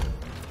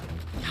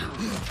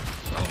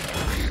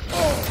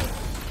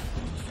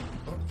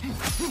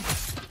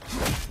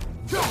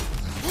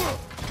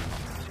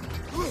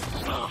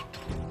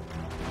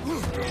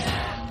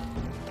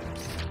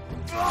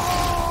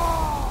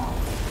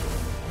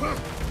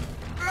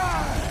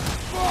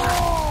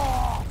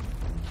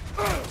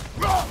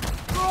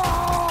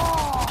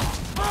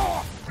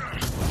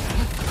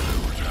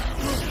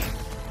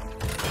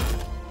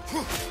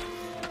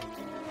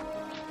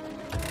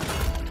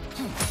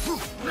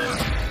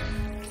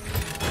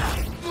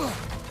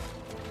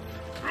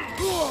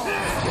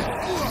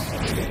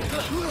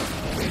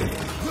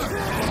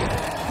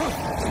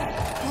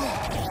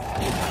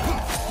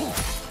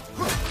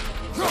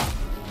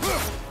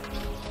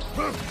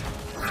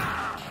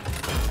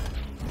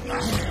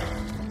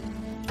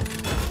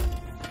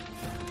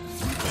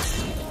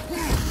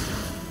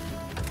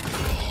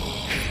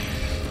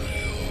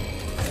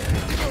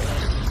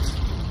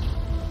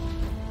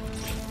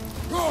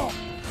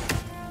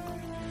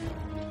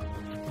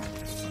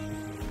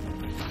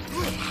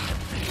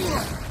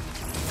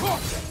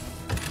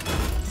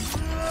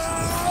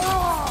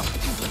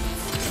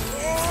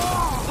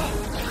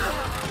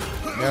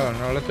 Yo,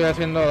 no le estoy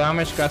haciendo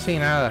damage casi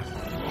nada.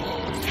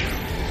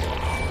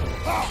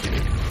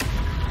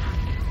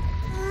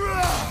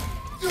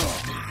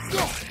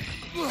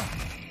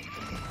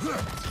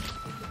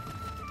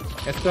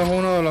 Esto es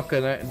uno de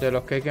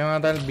los que hay que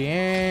matar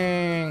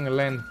bien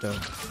lento.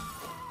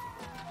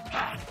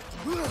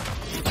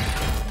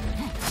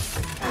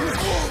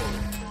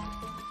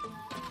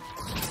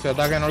 Ese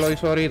ataque no lo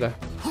hizo ahorita.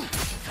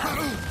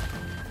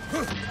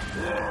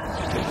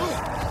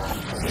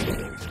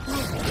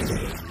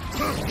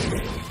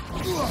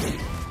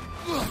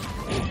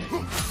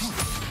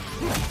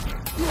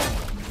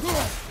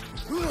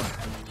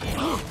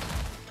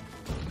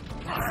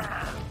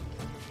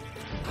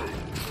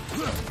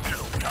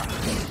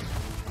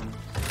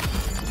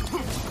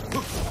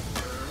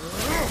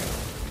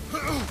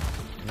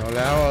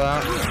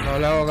 No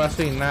le hago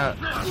casi nada.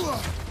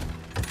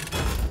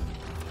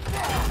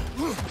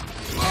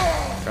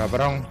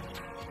 Cabrón.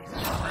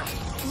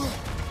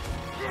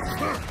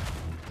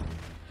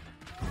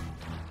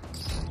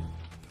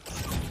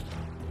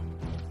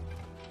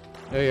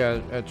 Oiga,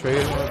 el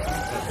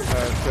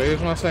Trace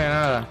no hace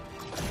nada.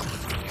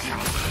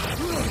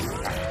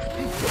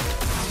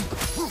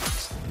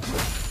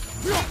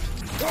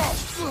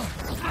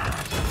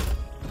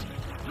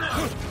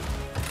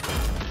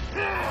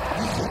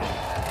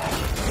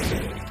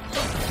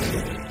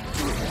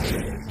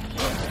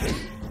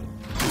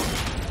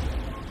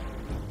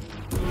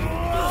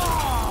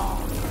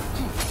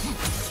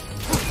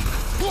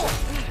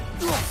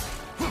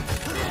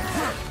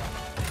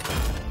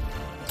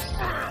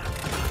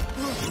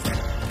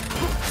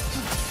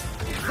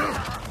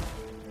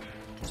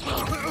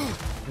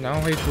 Now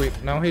he's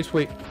weak. Now he's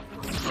weak.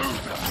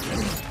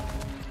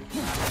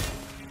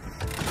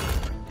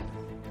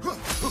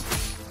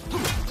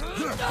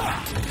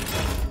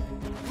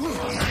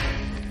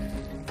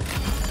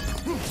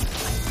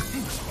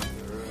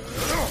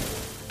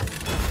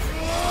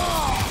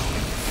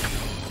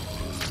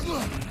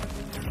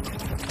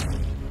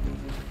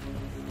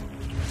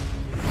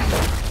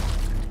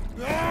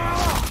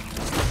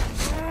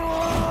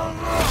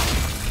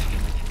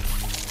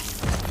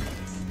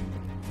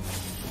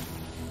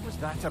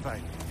 That about?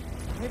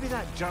 Maybe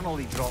that journal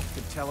he dropped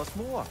could tell us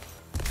more.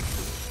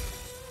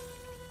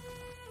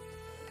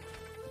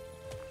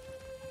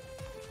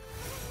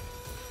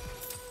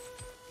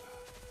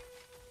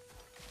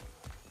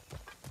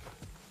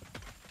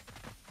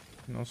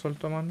 No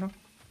soltó más, ¿no?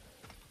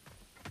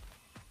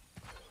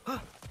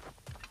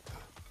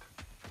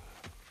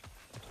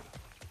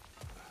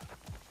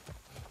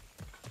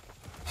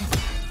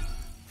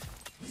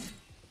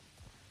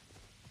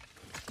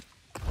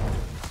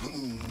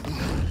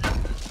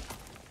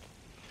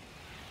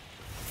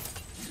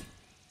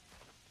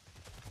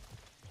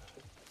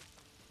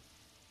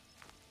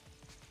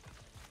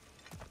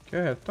 ¿Qué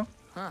es esto?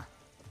 Huh.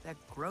 That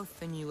growth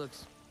thingy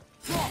looks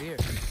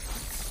weird.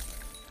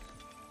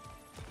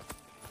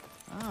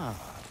 Ah,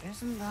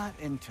 isn't that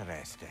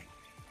interesting?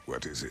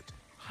 What is it?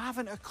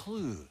 Haven't a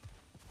clue.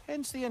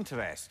 Hence the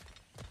interest.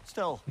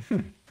 Still,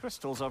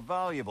 crystals are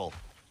valuable.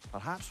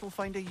 Perhaps we'll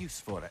find a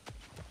use for it.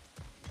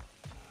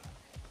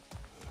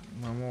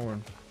 Vamos a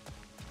ver.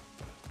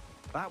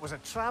 That was a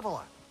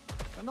traveler.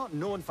 They're not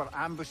known for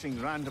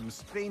ambushing random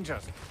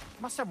strangers.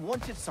 Must have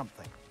wanted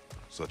something.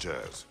 Such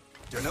as?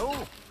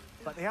 Dunno,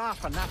 but they are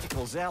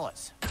fanatical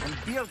zealots, and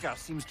Birger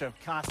seems to have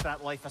cast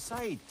that life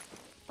aside.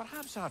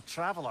 Perhaps our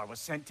traveler was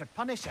sent to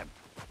punish him.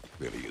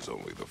 Then he is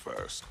only the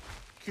first.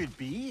 Could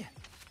be.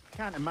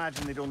 Can't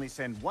imagine they'd only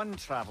send one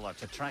traveler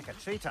to track a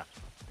traitor.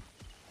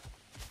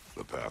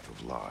 The Path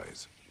of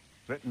Lies.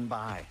 Written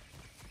by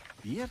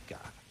Birger.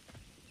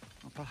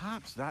 Well,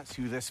 perhaps that's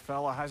who this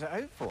fella has it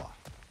out for.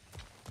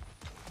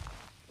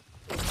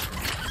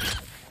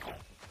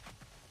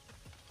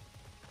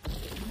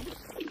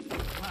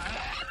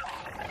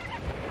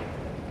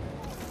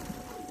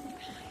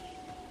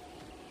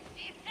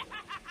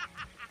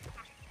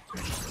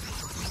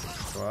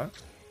 What?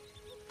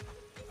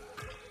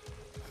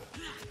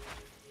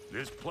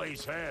 This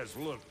place has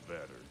looked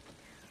better.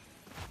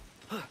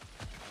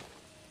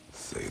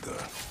 Stay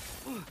there.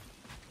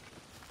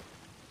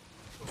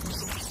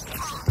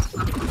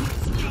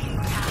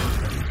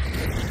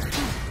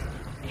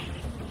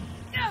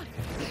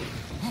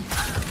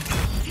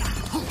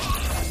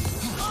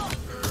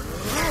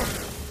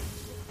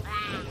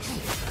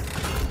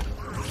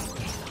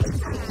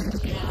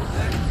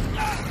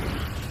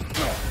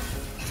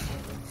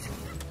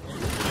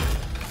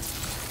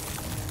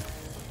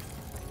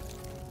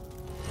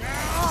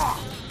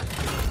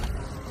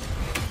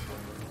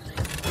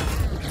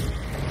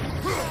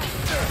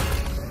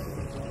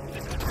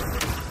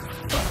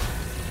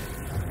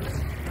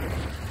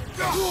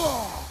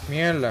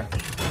 Mierda.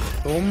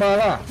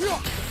 Túmbala.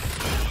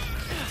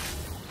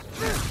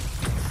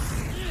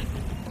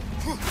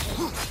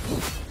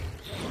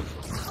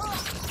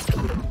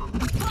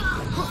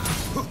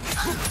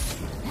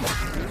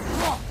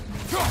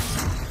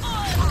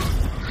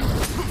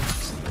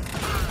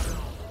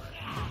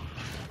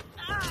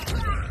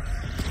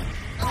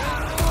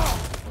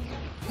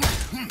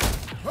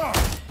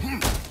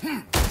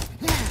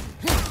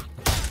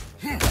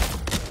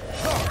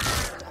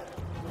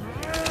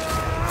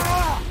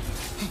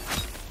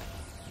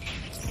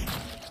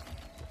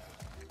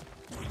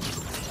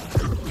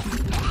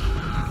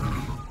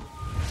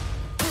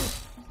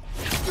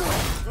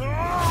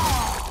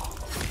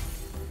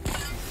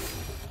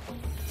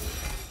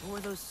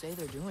 What do those say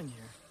they're doing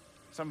here?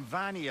 Some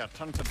Vanir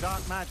turned to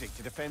dark magic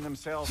to defend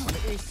themselves from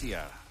the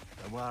Aesir.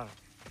 There were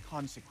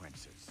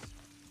consequences.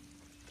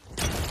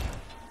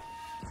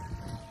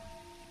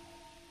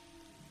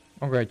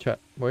 Ok, chat.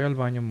 Voy al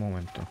baño un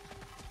momento.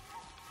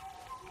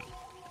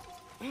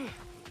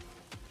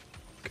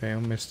 Ok,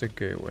 un Mystic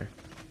Gateway.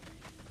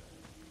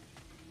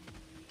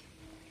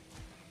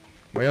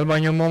 Voy al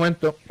baño un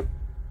momento.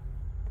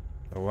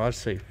 Lo voy a dar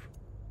safe.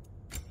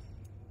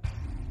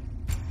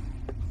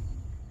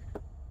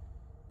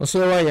 No se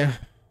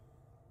vaya.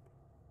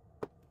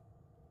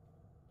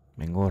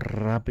 Vengo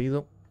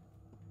rápido.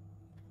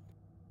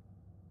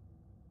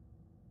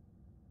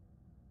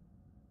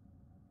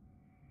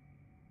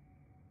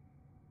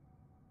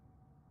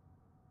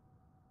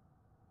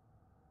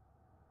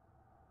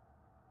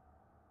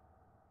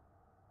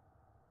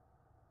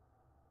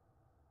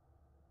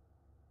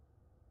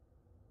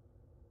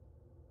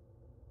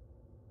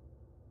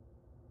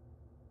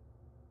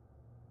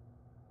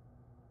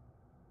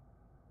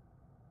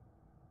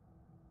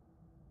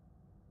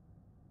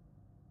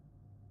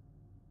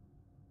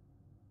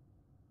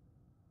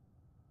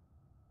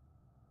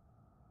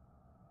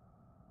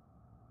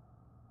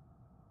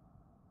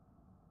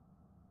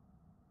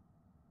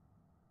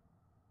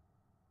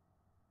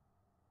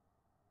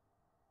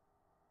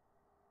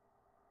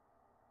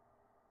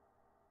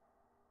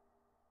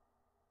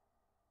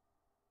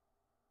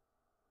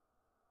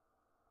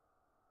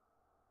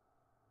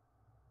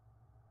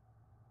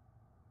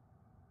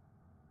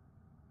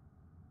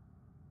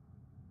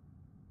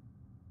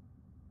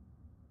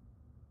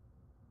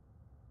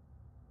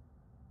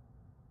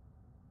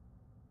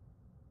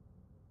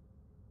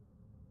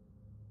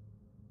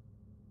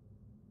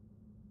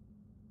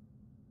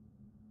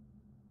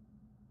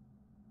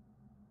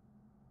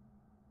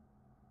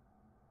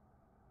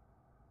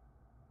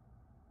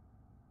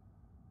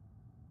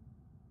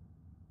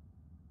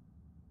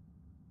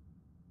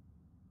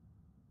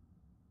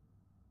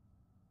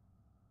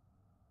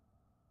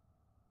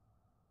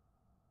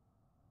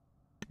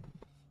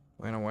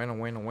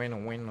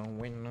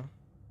 Bueno.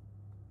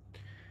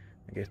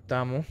 Aquí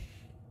estamos.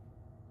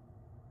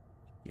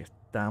 Y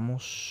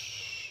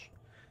estamos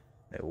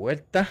de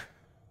vuelta.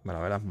 Me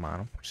lavé las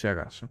manos, por si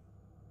acaso.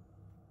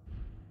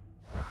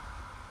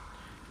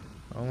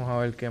 Vamos a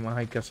ver qué más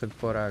hay que hacer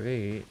por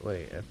aquí.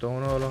 Oye, esto es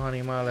uno de los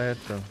animales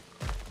estos.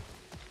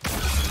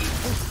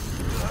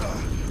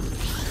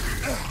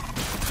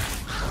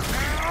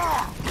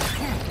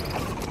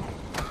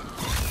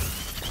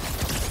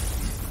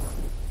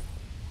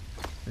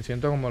 Me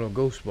siento como los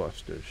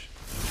Ghostbusters.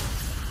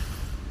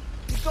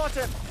 You got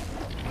him!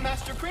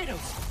 Master Kratos,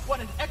 what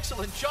an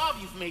excellent job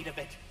you've made of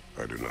it.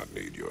 I do not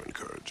need your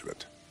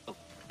encouragement.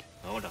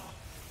 Oh no,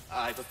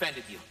 I've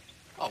offended you.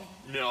 Oh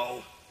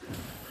no.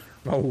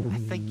 Oh, I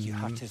think you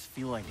hurt his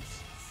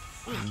feelings.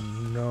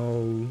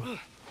 no.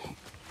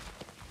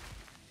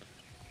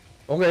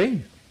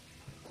 Ok.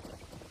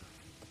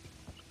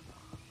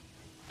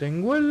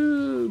 Tengo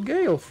el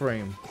Gale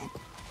Frame.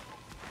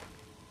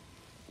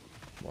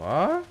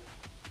 What?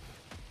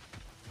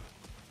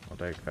 No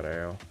te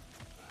creo.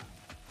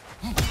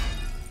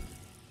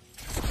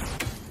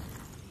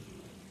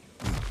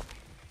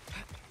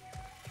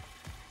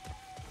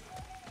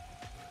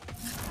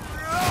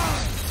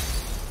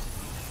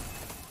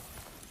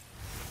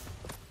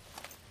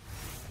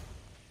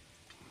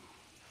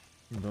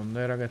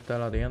 ¿Dónde era que está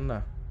la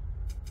tienda?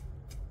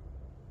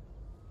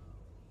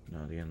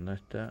 La tienda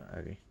está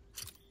aquí.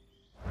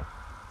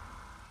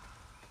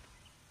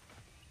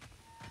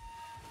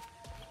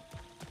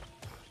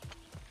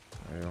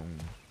 Hay un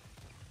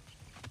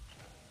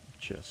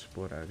chest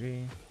por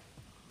aquí.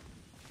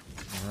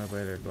 Vamos a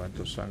ver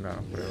cuántos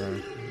zánganos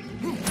primero.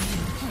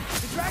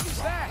 The dragon's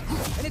back,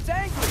 and it's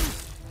angry.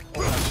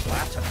 Oh, that's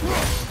blasphemy.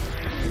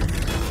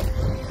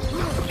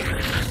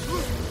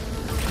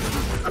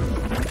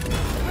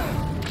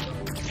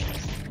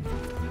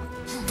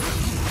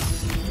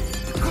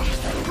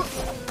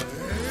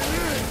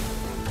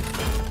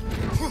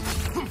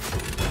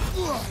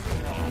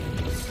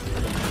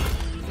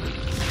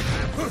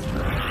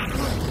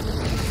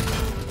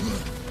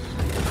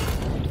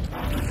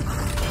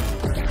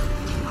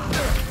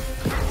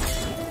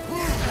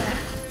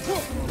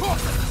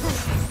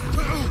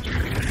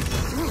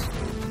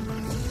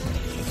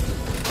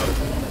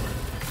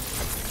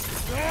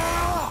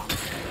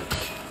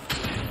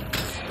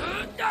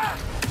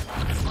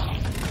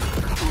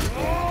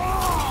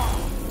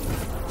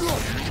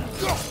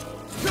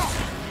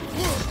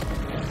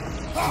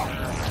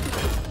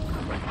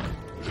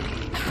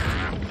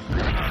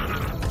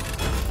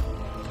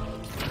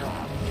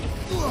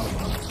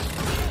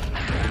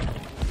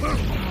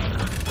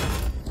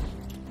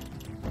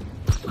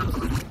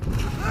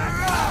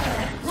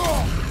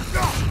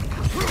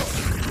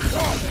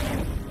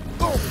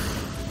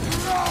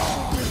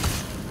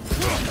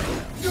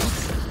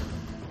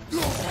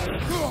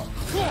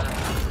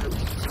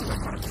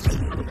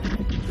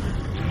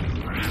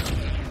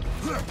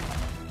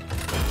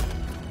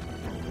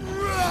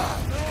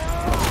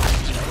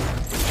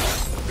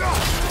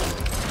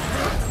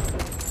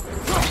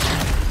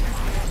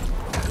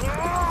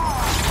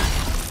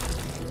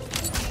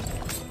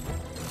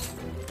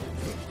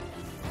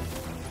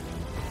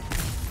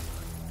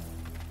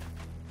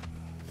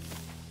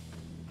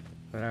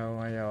 Espera,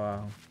 vamos allá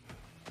abajo.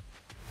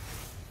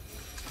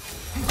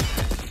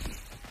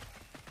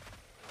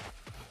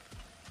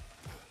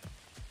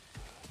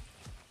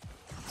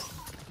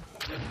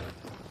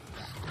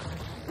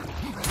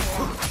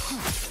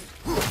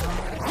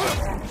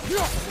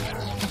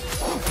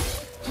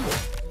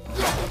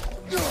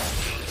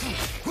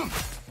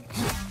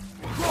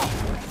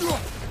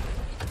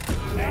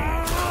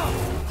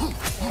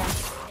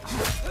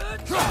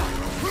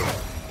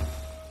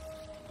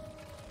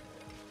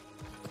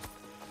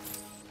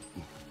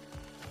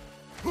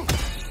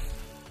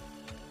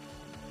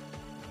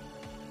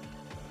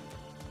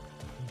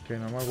 Que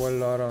no me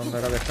acuerdo ahora dónde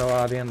era que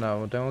estaba la tienda.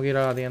 Tengo que ir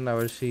a la tienda a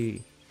ver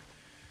si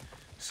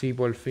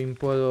por fin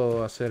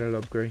puedo hacer el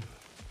upgrade.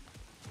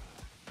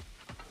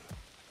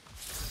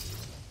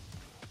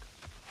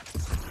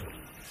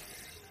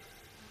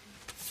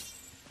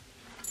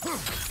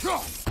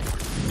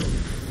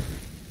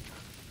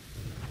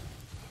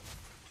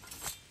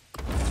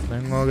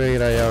 Tengo que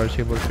ir allá a ver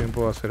si por fin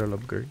puedo hacer el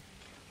upgrade.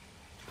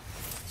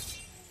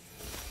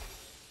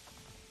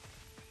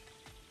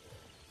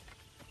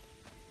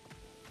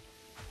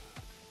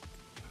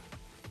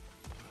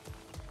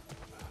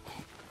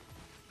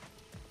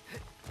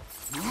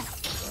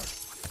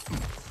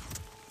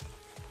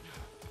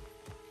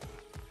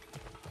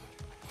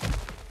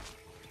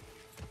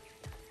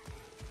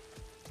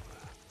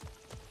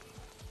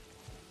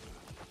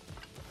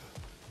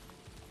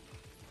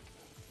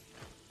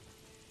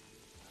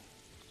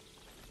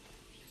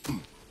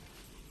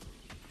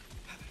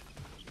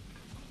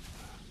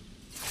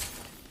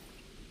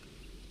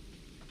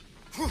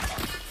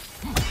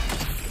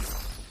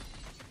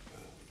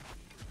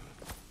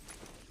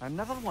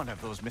 Another one of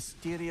those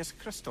mysterious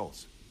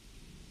crystals.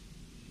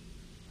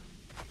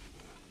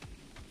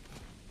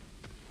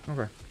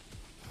 Okay.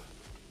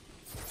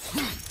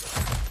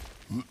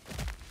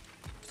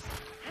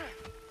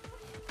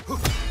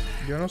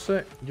 Yo no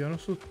sé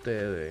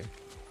ustedes.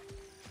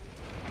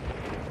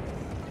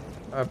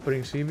 Al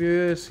principio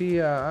yo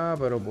decía,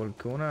 pero ¿por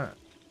qué una?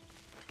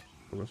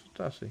 ¿Por qué eso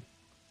está así?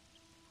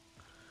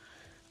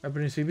 Al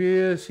principio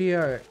yo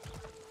decía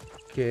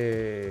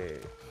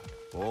que...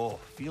 Oh,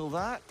 feel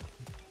that?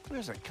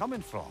 Where's it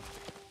coming from?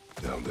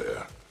 Down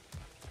there.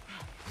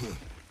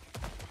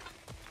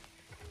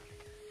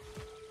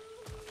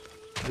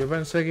 Yo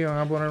pensé que iban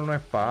a poner una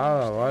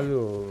espada o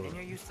algo.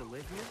 Daniel used to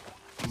live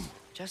here?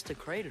 Just a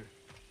crater.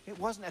 It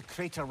wasn't a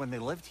crater when they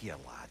lived here,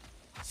 lad.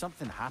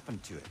 Something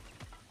happened to it.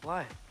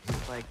 What?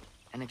 Like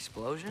an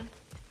explosion?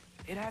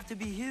 It'd have to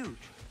be huge.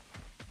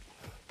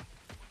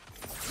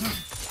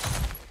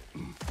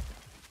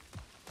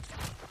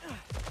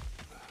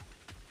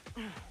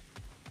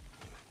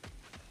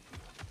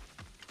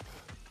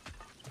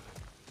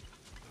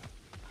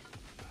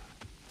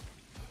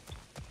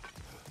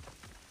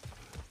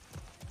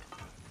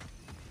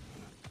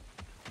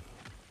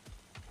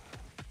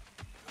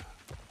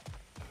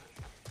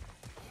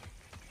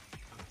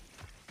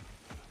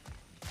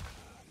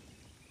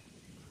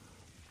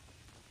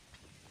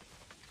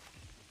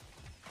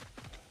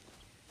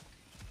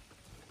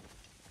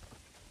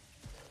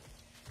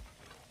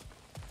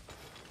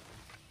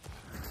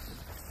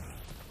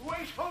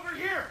 Wait, over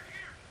here!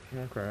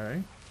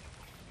 Okay.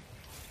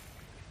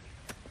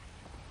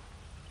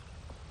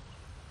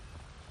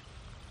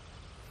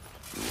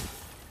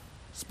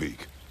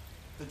 Speak.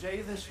 The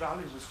day this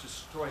valley was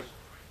destroyed,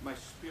 my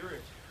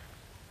spirit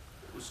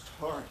was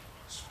torn,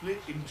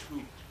 split in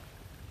two.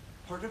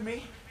 Part of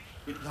me,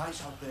 it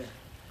lies out there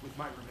with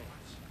my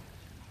remains.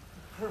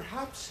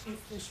 Perhaps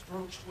if this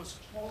brooch was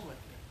taller,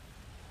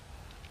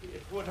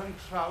 it would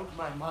uncloud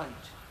my mind.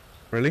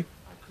 Really?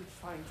 I could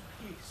find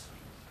peace.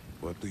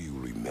 What do you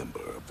remember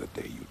of the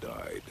day you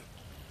died?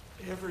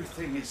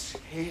 Everything is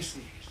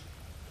hazy.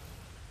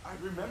 I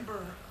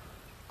remember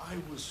I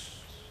was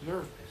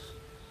nervous.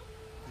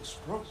 This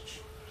brooch.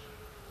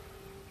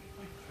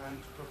 I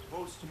planned to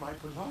propose to my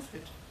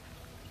beloved.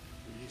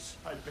 Please,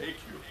 I beg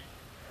you,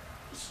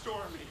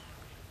 restore me.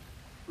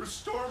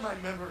 Restore my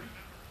memory.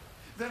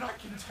 Then I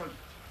can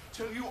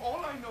tell you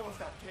all I know of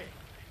that day.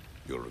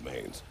 Your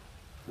remains,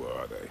 where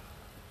are they?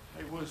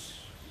 I was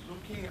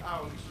looking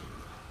out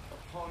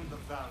upon the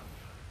valley.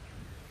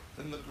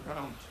 Then the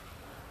ground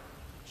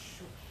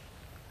shook.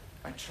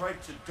 I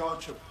tried to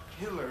dodge a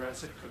pillar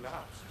as it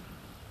collapsed.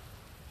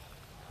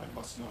 I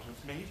must not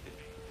have made it.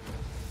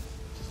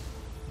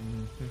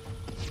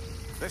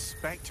 This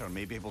spectre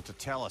may be able to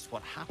tell us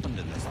what happened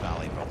in this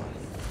valley, brother.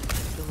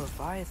 The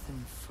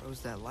Leviathan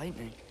froze that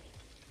lightning.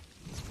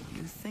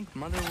 You think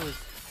Mother was,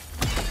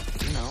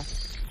 you know,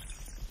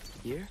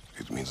 here?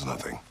 It means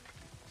nothing.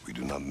 We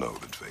do not know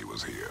that Faye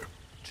was here.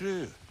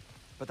 True,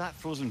 but that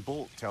frozen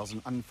bolt tells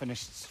an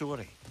unfinished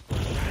story.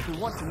 If we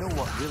want to know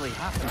what really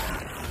happened,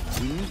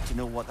 we need to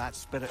know what that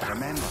spirit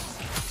remembers.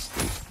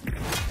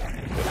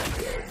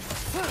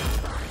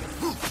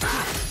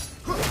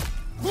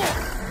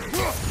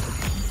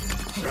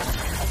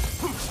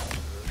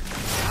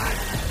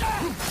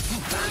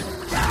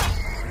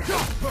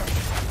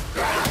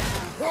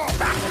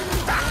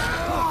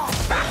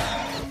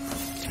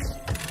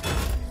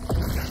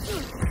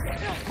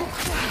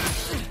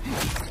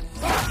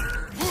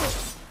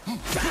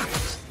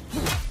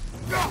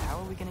 How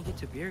are we gonna get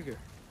to Birger?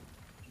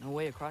 No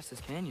way across this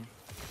canyon.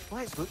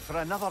 Let's look for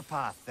another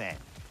path then.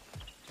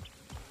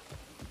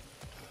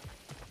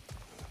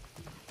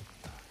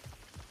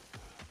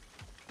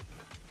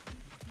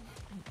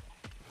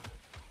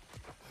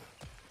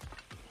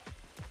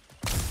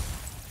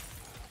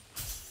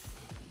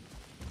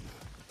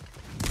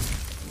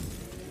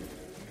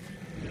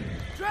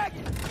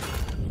 Dragon!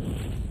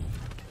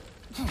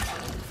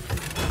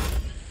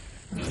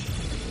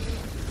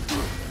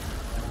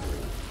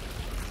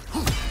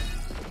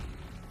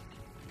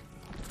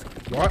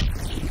 What?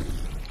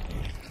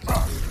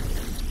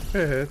 ¿Qué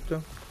es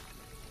esto?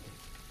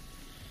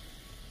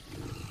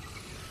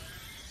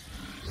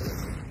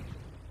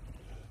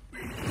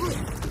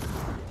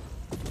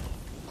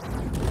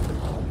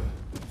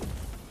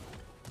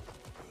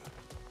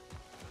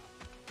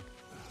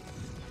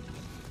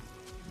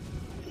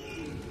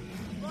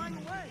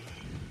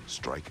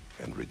 Strike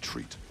and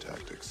retreat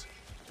tactics.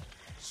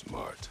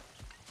 Smart.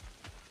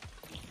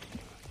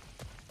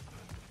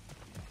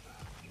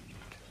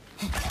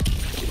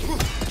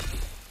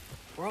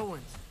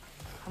 Whirlwinds.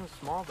 Kind of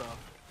small though.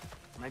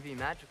 Might be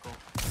magical.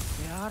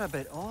 They are a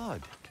bit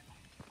odd.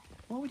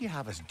 What would you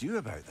have us do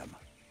about them?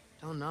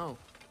 Don't know.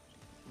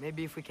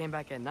 Maybe if we came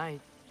back at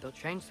night, they'll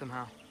change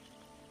somehow.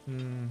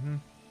 Mm-hmm.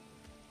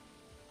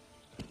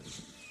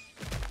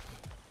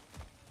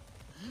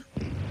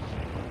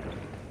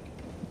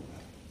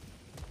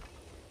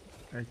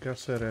 Hay que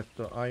hacer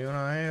esto. Hay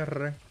una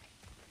R.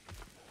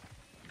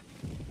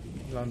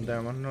 Las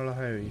demás no las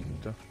he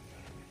visto.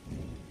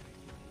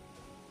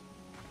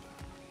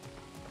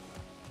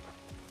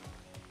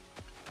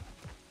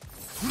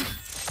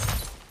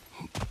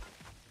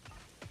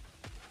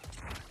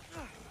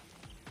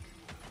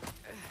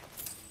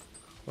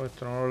 Pues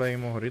esto no lo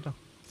leímos ahorita.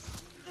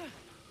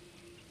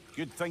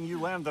 Good thing you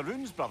learned the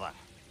runes, brother.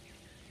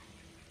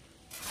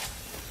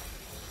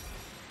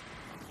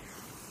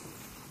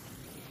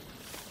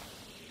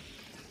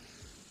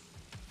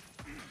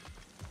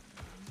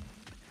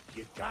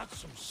 You got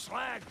some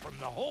slag from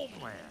the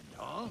homeland,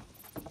 huh?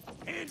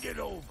 Hand it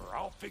over.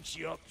 I'll fix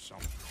you up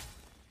something.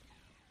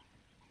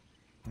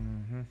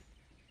 Mm-hmm.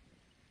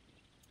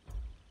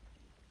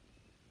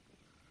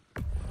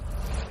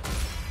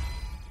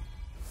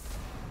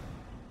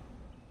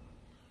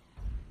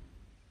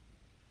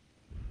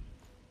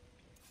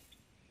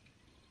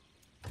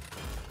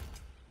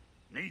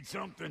 Need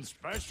something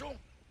special?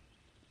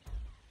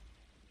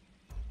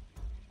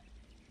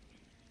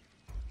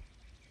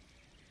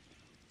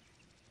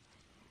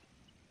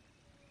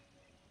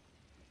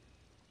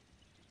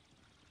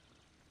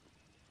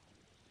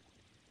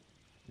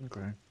 Ok.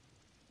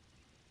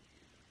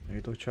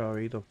 Necesito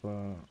chavitos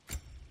para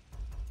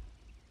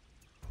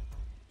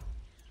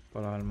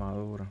las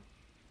armaduras.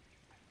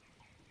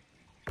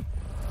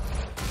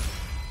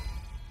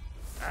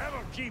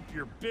 That'll keep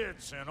your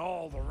bits in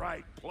all the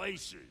right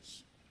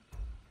places.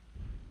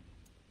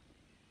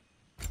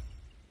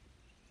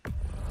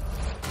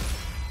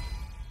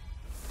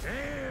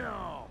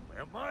 Damn!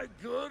 Am I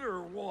good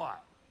or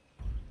what?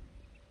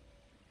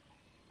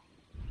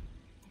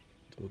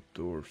 Estos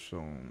tours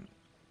son...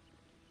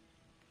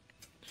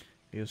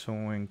 Ellos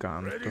son un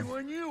encanto. Ready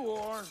when you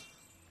are.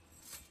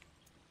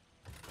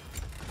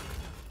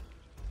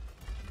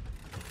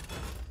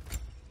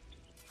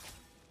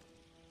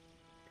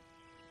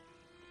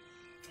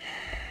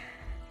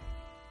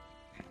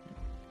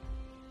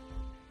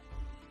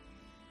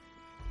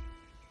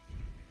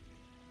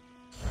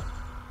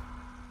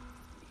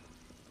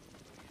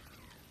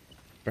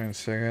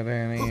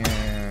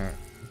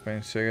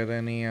 Pensé que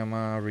tenía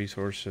más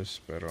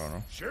resources, pero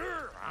no.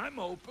 Sure, I'm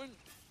open.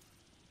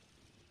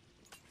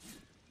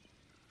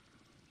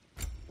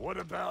 What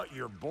about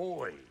your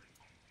boy?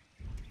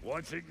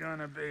 What's it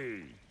gonna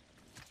be?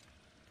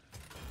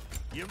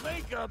 You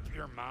make up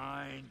your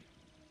mind.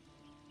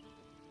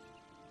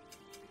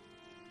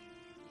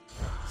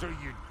 So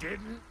you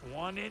didn't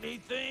want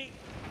anything?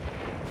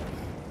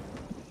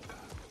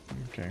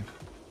 Okay.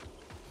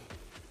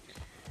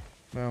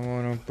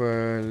 Vámonos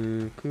para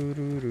el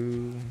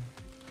cururú.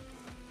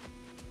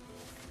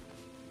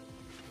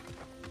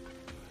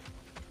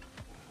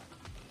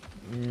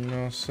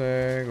 No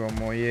sé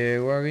cómo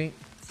llego aquí.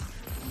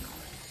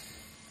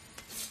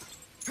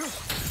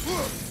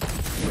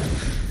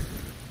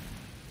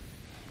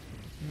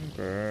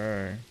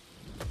 Okay.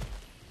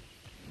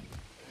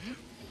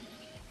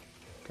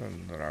 Está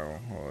el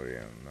dragón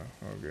jodiendo.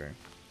 Okay.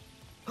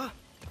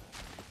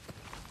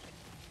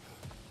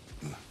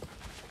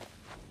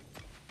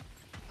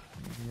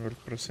 Tengo el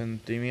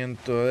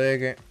presentimiento de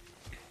que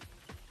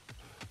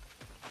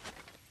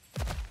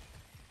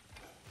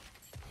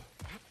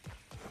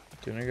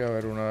tiene que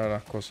haber una de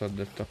las cosas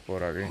de estas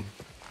por aquí.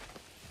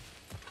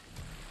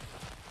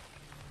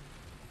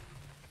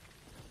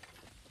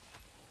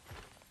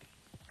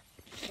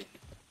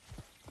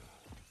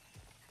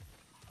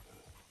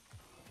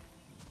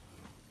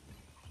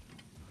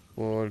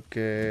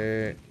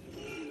 Porque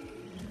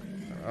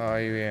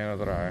ahí viene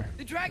otra vez.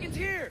 The dragon's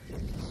here.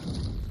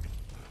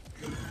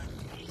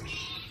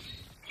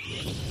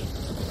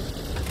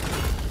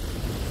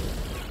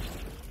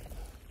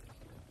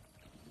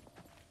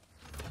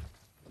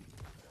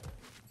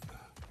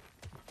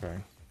 Okay.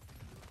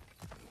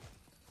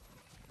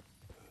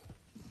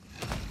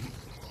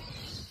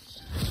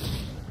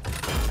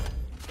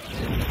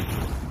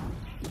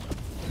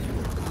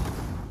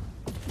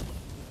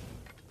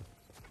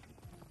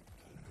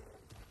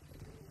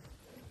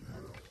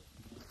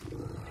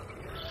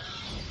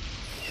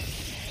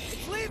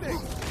 It's leaving.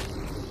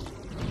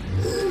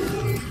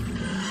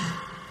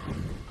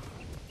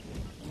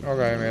 Ok,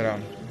 mira.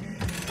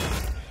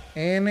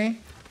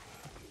 N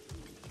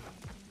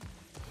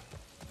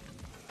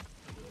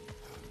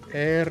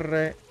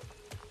R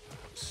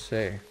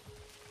C.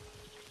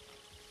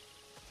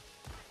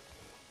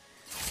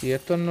 Y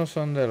estos no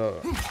son de los...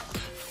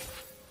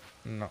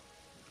 No.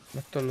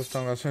 Estos los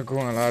tengo que hacer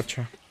con el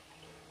hacha.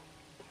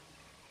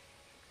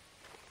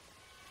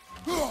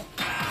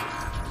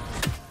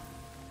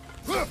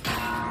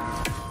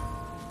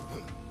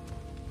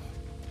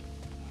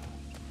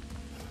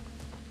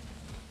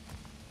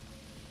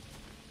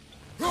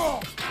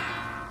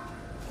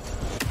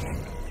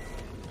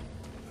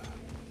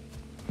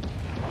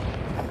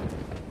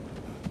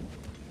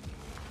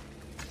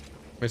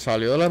 Me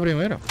salió de la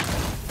primera.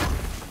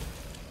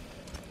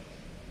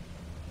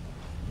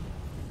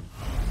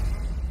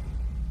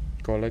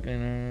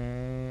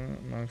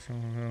 Collecting máximo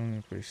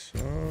un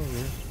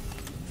episodio.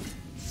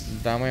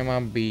 Dame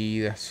más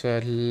vida, esa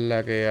es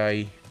la que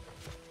hay.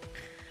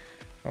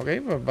 Ok,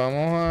 pues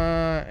vamos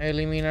a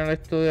eliminar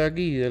esto de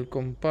aquí, del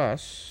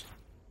compás.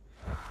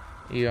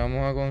 Y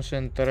vamos a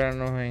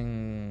concentrarnos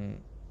en...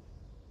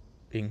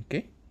 ¿En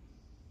qué?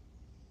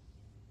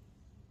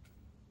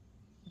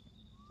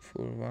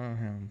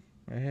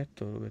 Es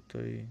esto lo que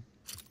estoy...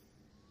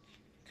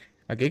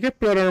 Aquí hay que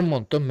explorar un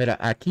montón. Mira,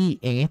 aquí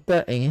en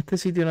este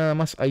sitio nada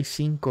más hay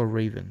 5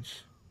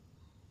 ravens.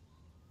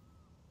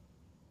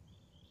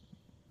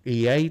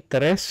 Y hay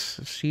 3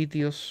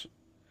 sitios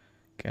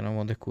que no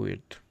hemos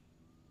descubierto.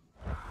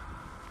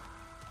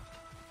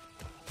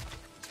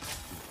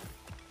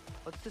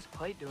 What's this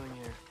pipe doing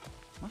here?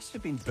 Must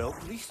have been built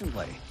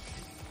recently.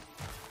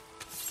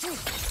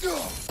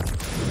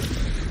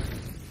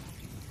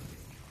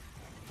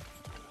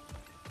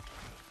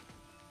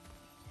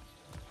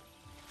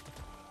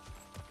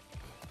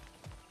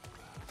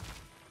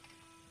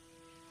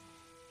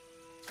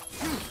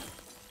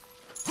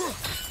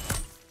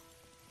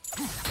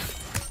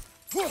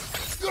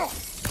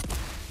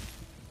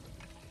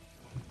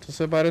 Esto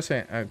se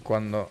parece a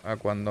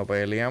cuando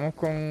peleamos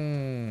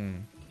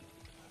con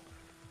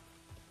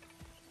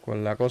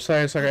la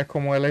cosa esa que es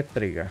como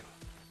eléctrica.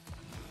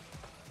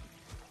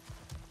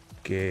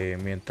 Que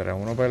mientras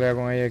uno pelea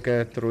con ella hay que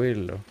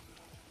destruirlo.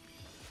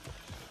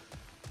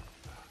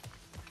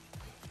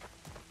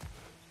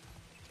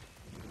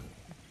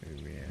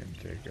 Bien,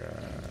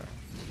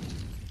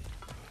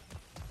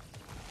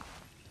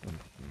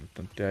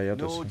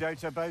 No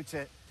doubt about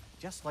it.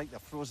 Just like the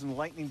frozen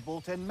lightning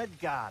bolt in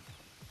Midgard.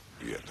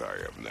 Yet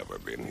I have never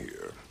been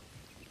here.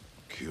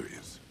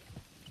 Curious.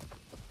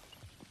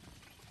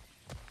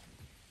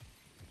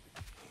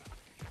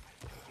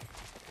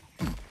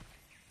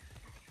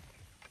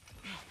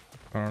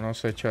 Bueno, no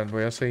sé, chat,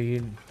 voy a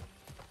seguir.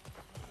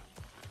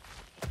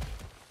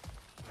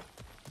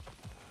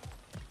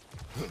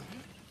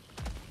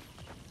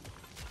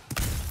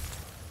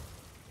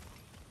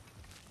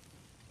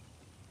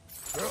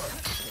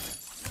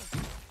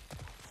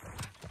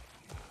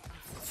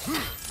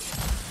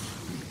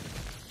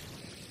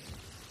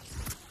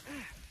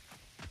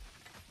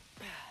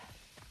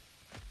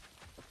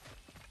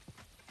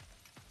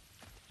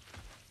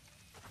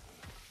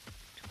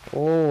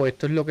 Oh,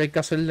 esto es lo que hay que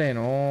hacer de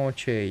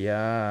noche,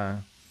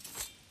 ya.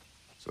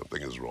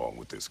 Something is wrong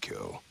with this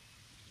kill.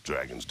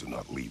 Dragons do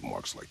not leave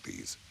marks like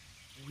these.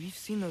 We've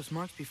seen those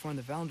marks before in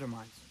the Valender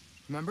mines.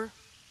 Remember?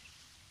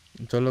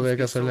 Esto es lo que hay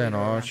que hacer de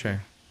noche. I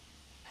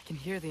can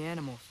hear the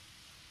animals.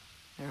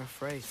 They're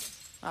afraid.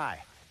 Aye.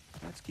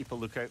 Let's keep a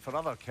lookout for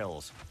other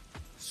kills.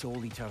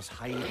 Soul Eaters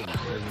hiding in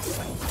plain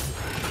sight.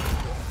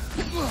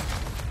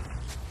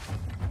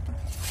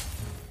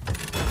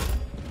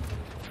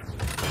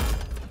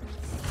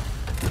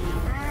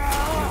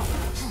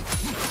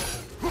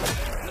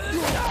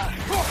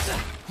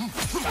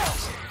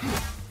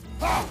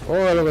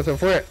 Oh, lo que se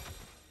fue.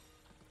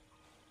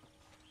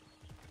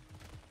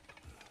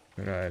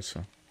 Mira eso.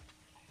 Hay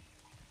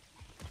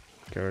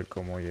que ver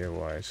cómo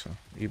llego a eso.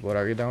 Y por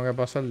aquí tengo que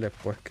pasar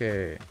después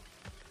que...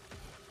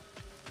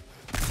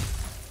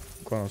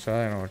 Cuando sea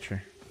de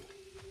noche.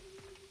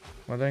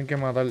 Voy a tener que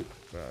matar...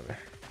 Espérate.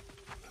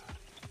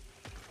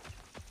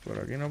 Por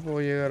aquí no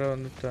puedo llegar a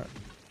donde está...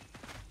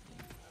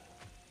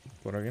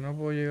 Por aquí no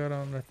puedo llegar a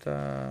donde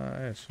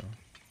está eso.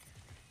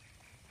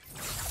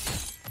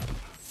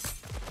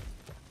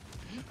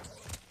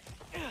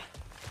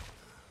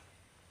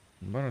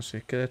 Bueno, si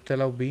es que de este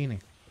lado vine.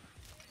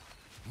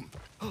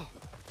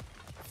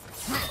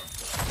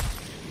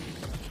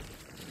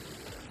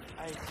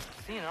 I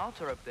see an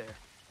altar up there.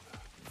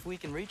 If we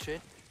can reach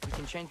it, we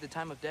can change the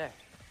time of day.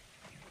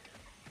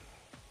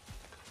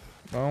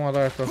 Vamos a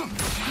matar esto.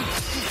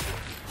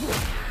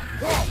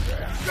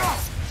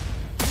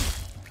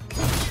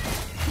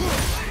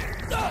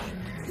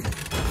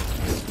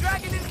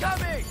 Dragon is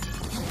coming!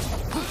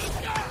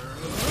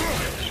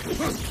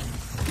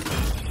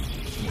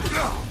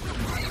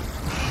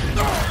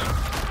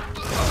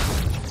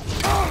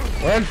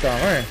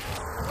 Suéltame.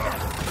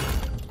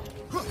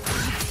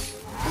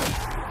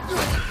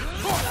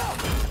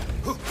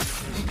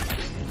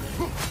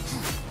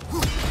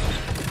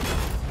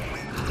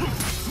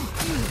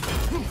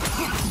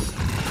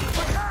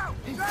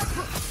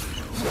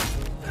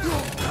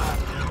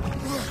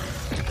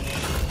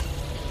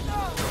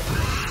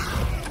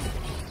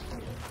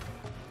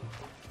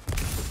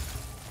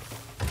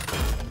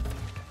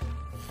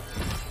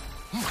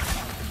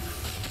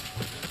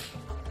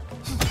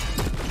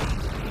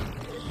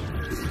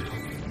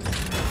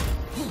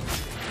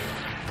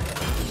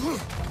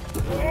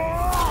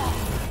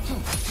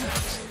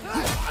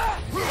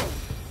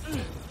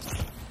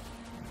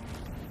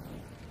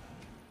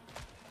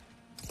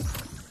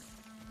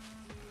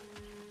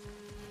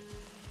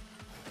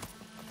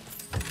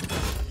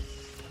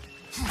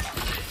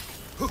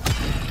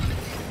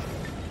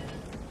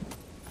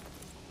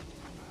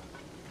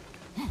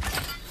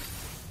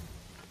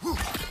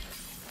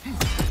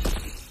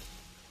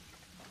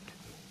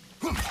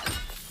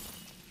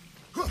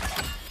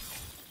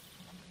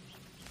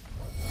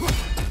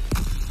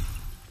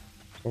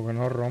 Porque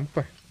no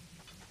rompe.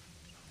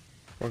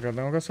 Porque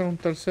tengo que hacer un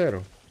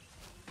tercero.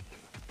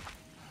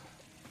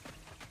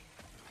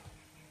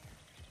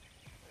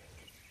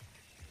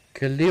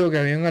 Que él dijo que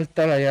había un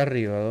altar allá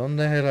arriba.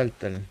 ¿Dónde es el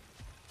altar?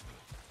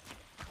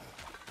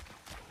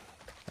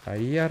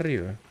 Ahí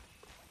arriba.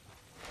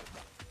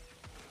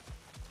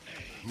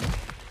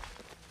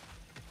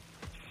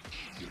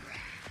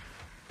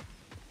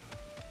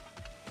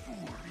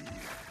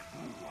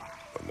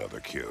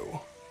 Another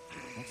kill.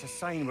 It's a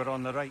sign we're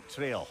on the right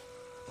trail.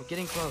 We're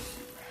getting close.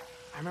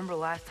 I remember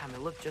last time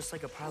it looked just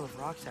like a pile of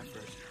rocks at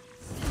first.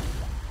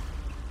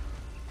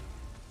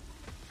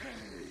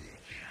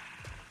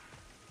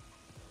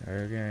 Hay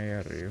alguien ahí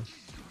arriba.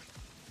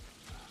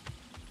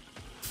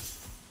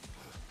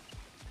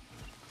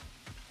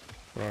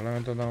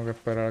 Probablemente tengo que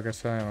esperar a que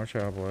sea de noche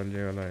para poder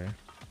llegar ahí.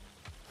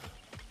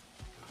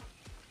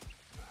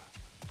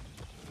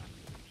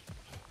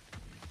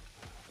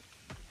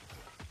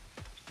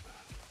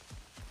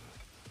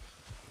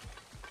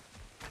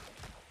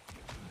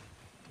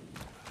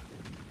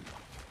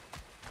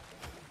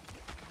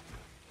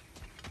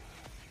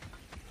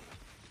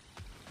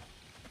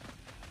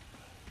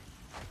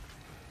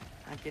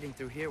 Not getting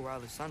through here while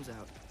the sun's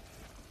out.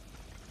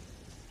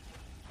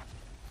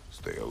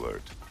 Stay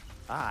alert.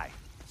 Aye.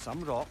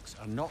 Some rocks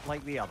are not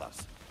like the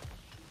others.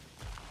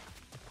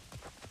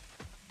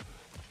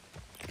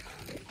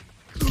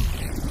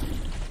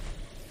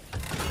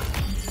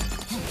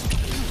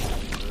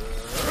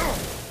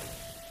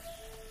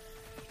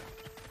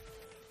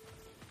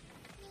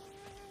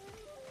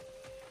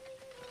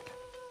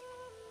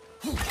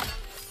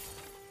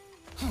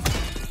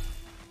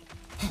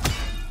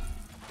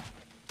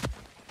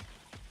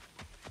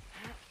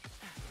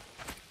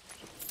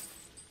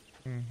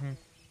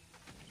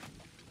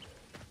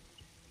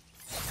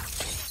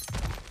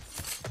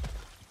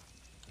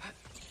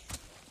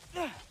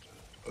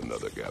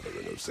 Another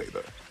gathering of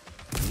Sather.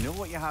 You know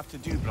what you have to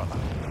do, brother?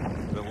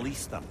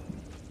 Release them.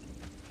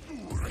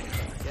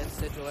 Guess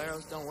sigil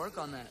arrows don't work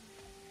on that.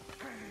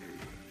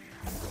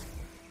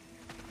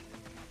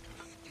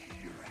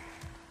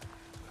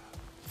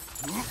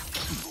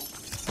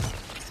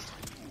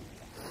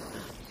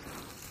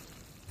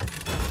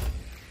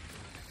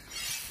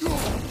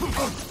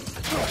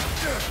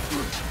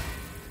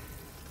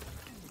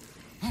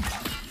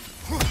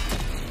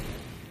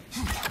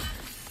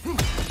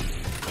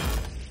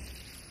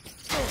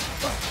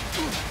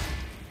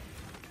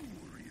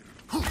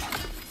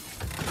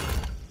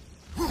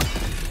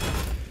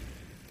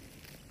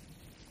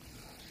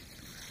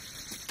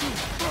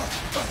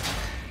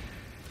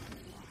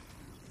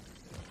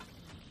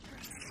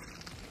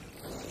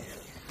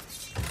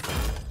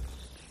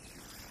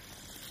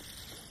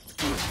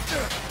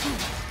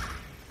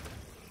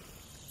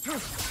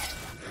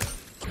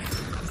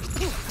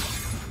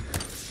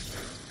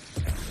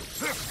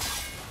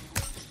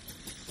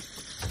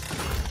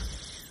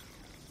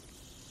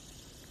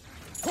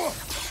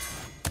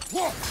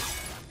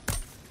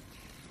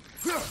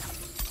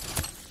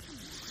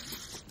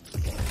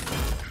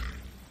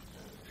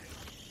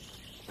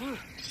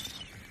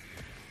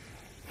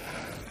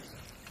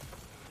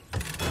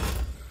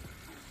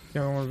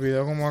 Ya me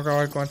olvidó cómo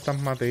acabar con estas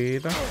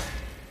matitas.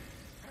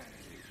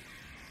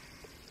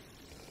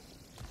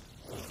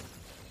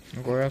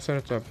 No voy a hacer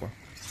esto después.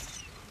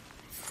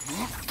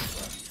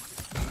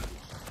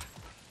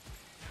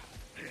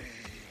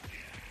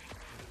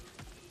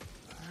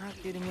 I'm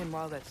not getting in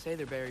while that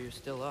Sather barrier's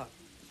still up.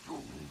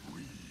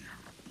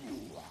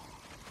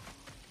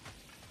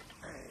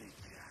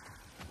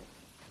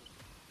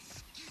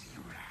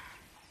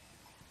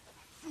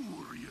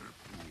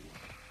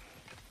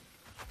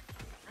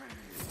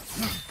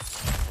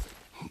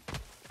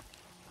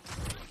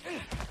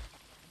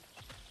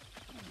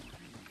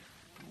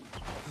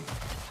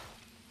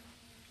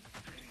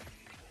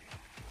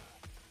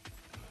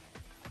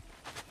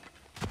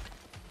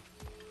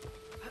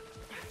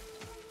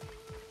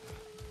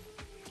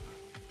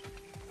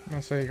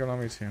 No sé con la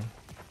misión.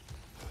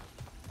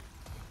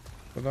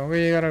 Pero tengo que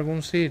llegar a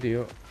algún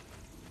sitio.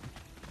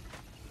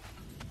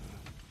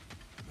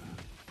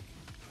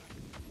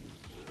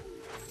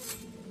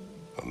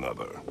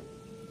 Another.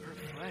 Her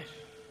flesh.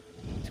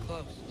 It's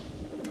close.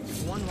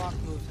 If one rock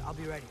moves, I'll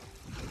be ready.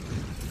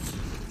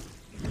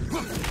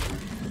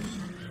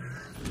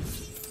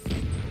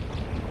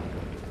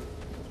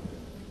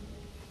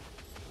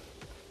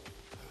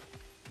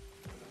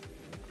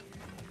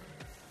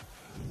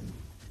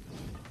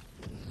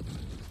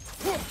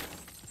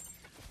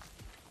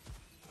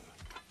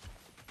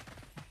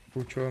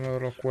 Escucho uno de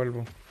los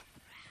cuervos.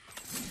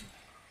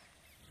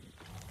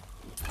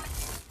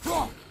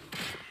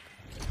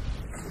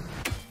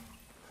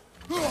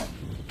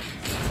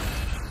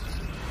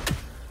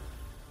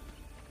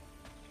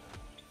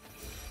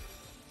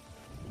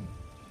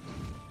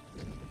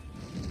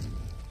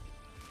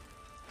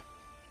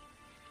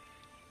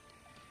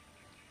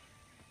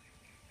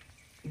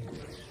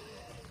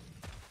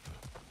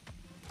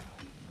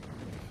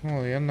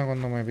 Jodiendo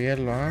cuando me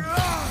pierdo, ¿eh?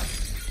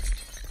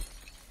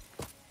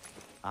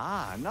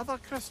 Ah, another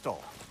crystal.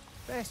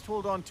 Best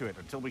hold on to it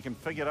until we can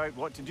figure out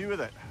what to do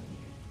with it.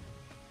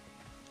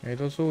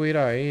 Necesito subir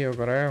ahí, yo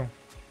creo.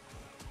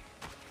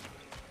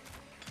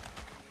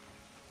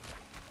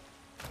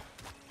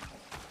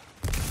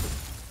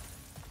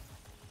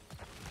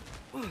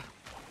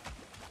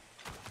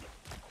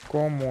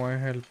 ¿Cómo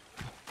es el...?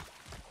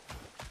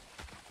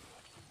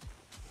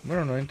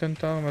 Bueno, no he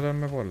intentado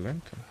meterme por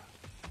dentro.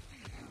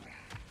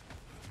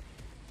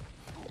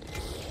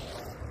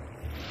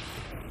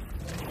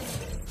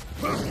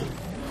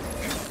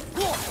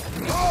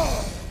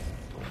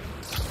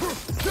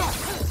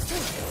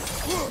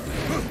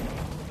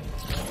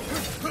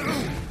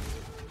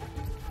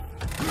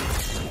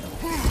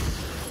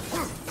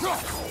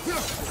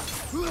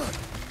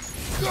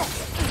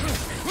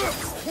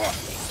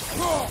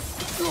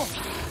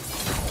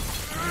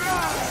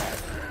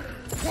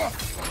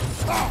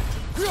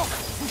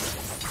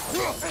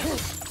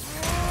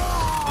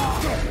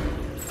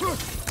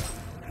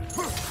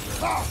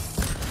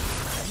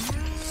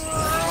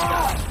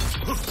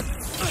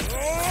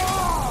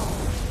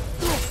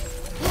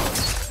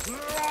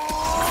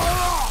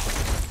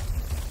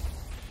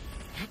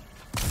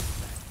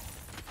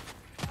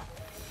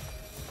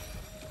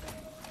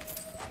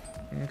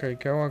 Ok,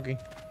 ¿qué hago aquí?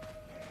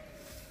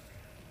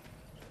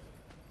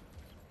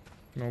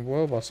 No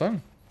puedo pasar.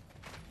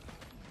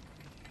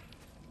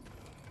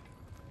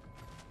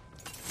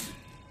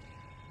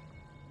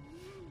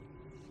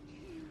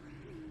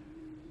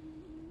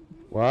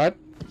 What?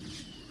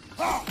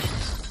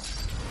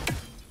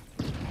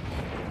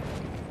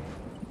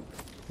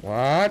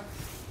 What?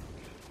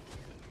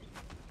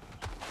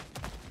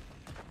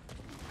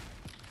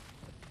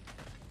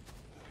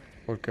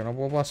 ¿Por qué no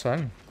puedo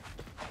pasar?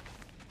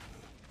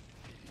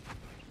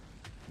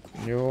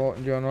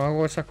 Yo no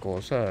hago esas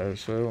cosas.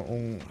 Eso es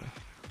un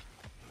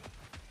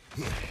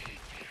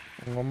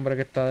hombre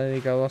que está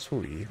dedicado a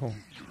su hijo.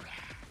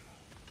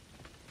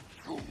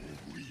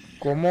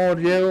 ¿Cómo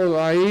llego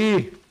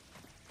ahí?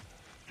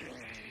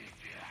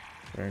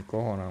 Qué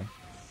cojonado.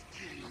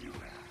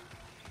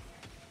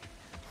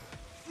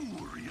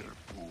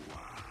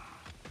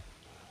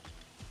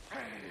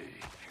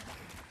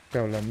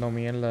 Estoy hablando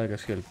mierda de que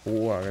si el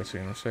púa, que si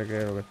no sé qué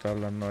es lo que está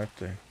hablando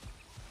este.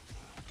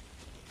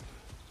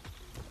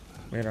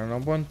 Mira,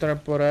 no puedo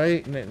entrar por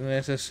ahí.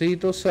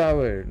 Necesito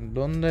saber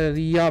dónde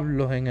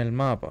diablos en el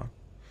mapa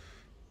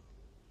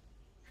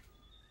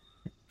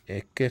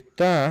es que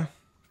está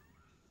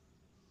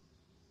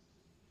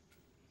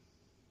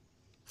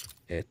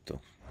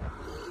esto.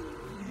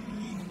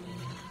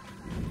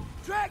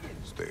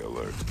 Stay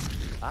alert.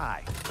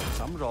 Aye,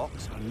 some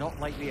rocks are not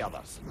like the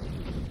others.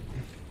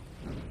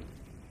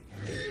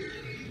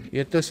 Y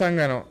este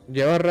zángano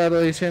lleva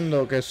rato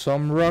diciendo que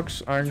some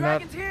rocks are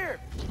not.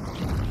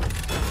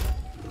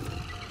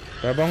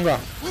 Te ponga.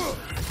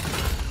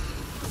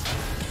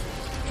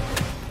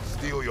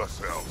 Steel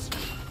yourselves.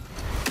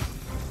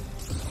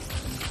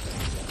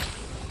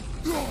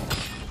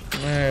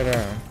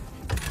 Mira.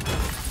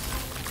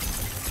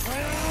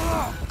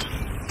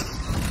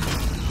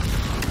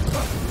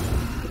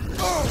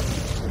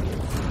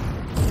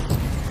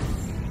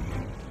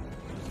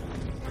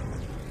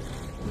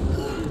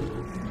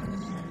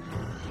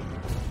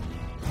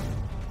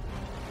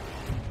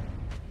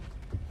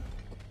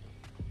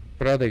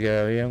 Espérate que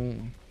había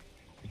un...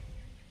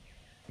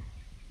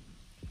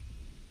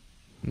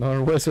 No, el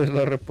hueso es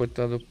la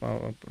respuesta a tu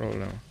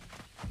problema.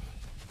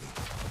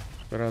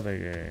 Espérate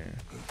que...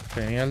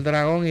 Tenía el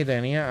dragón y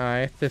tenía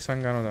a este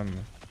zángano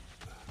también.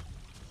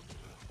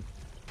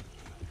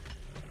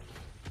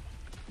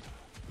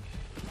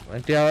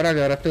 Vente ahora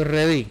que ahora estoy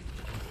ready.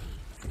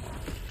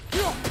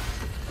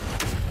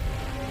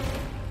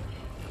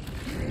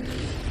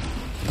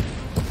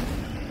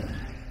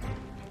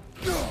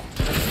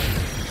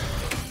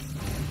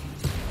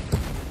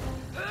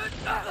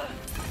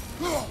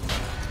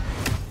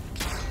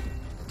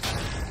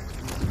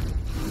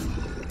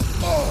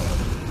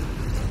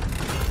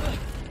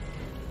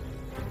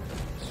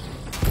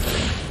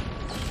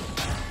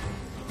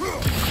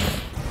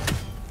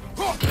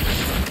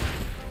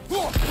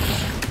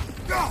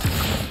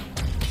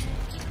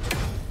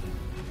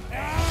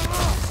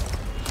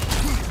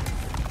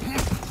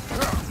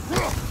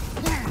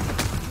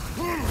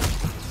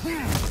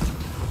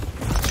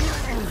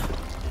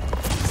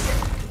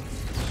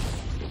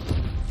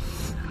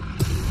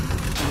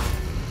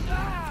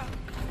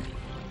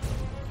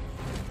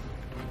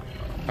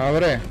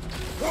 Abre.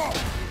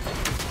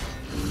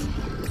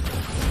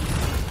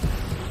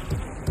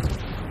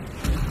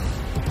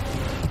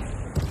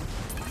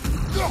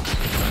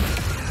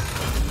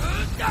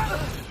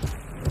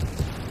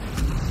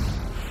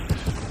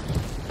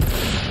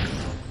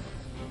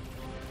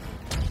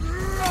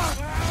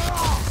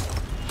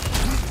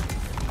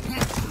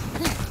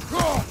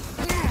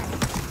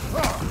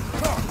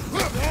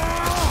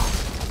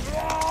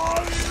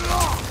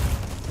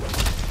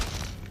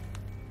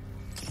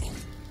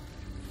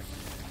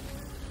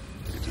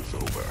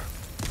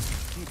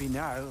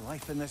 Now,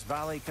 life in this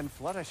valley can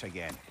flourish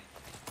again.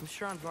 I'm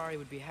sure Andvari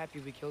would be happy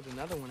if we killed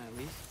another one at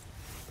least.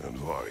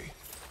 Andvari,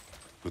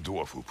 the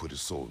dwarf who put his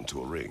soul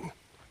into a ring.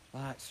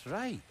 That's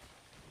right.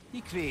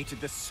 He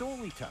created the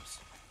Soul Eaters.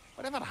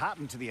 Whatever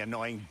happened to the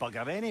annoying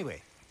bugger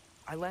anyway?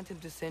 I lent him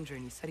to Sindri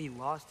and he said he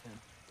lost him.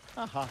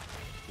 Ajá.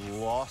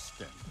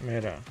 Lost him.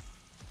 Mira.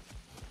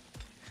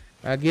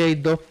 Aquí hay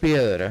dos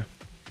piedras,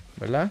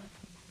 ¿verdad?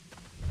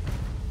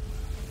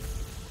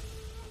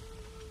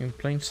 In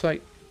plain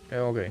sight.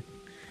 Ok.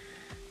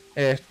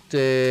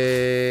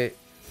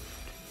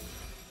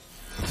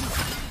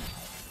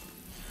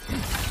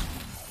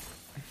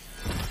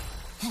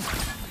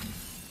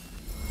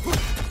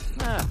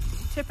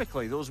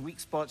 Typically those weak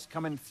spots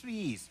come in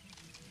threes.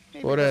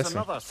 Maybe Por there's eso.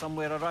 another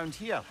somewhere around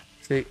here.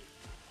 Sí.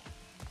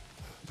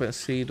 Pues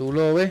si tú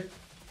lo ves,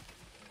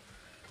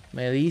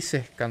 me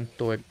dices,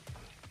 canto.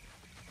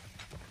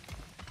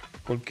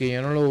 Porque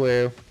yo no lo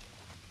veo.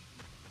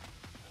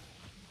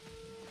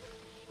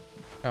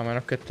 A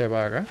menos que esté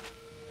para acá.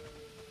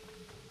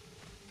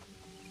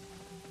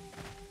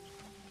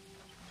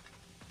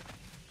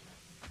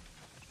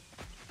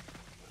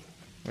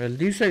 Él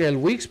dice que el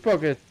weak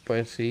spot,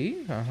 pues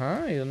sí,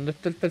 ajá. ¿Y dónde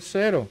está el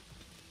tercero?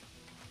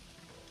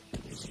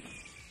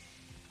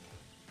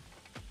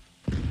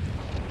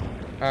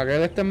 Acá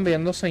le están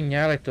viendo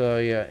señales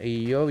todavía.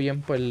 Y yo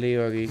bien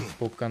perdido aquí,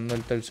 buscando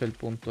el tercer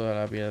punto de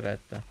la piedra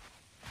esta.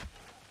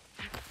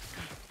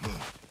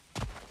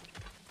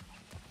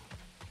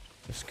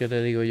 Es que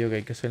te digo yo que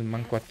hay que ser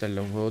manco hasta en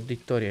los juegos de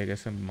historia, hay que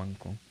ser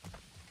manco.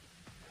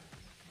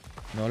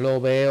 No lo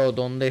veo,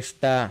 ¿dónde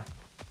está?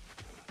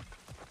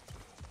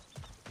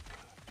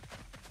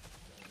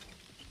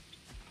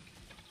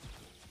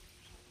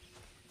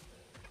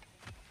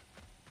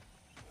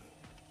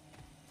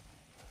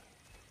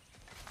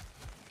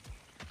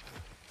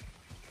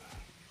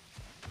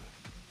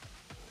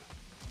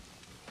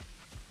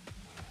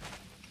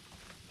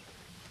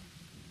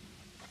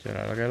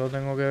 ¿Será que lo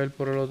tengo que ver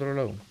por el otro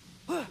lado?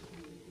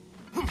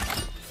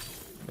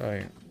 Está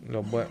bien,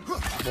 voy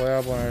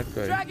a poner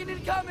esto ahí. Dragon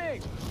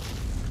incoming!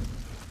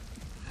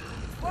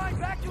 Flying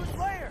back to his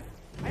lair.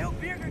 I hope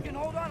Birger can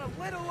hold on a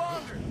little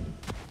longer.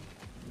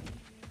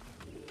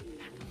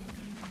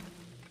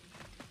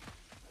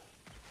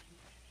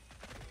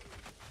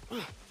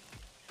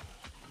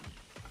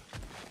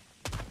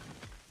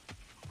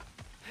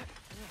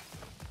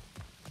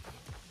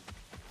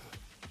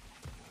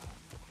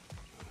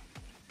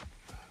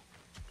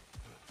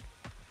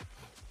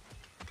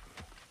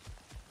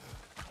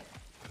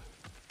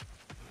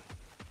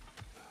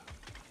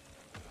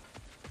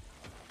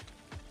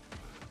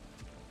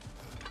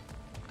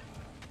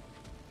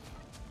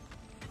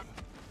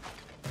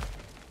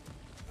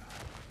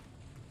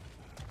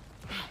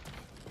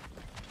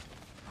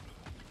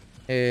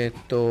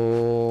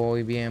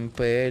 Estoy bien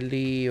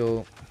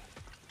perdido.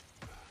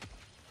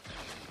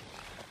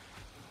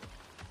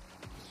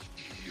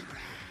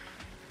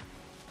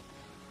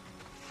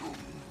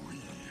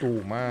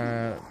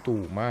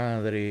 Tu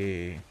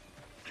madre.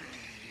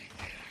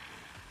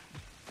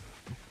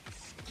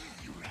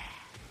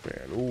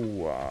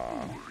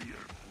 Pelúa.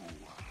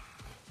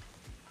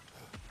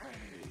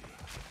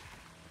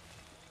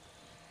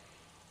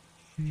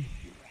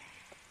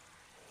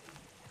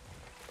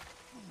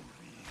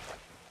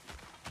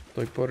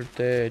 Estoy por el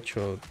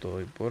techo,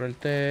 estoy por el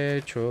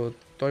techo,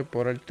 estoy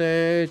por el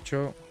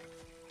techo.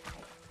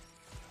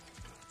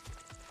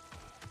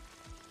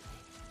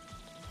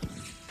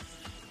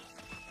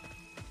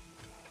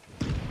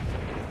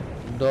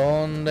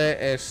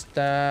 ¿Dónde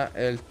está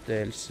el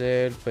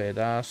tercer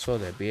pedazo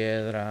de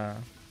piedra?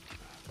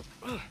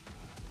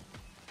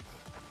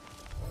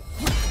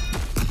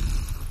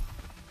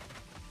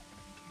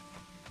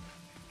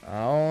 ¿A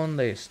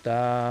dónde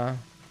está?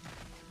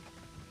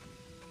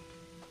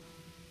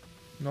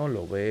 No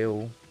lo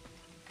veo.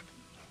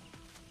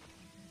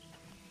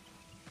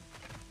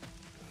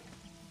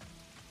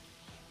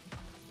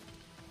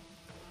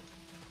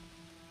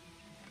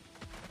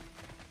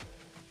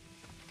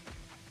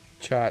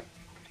 Chat.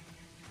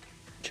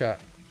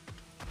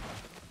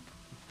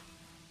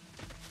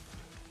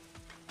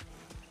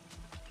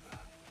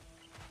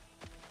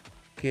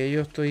 Que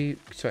yo estoy...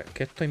 O sea,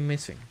 ¿qué estoy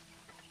missing?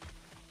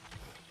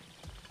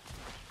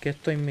 ¿Qué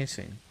estoy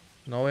missing?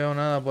 No veo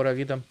nada por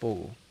aquí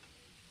tampoco.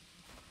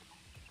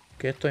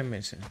 ¿Qué estoy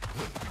missing?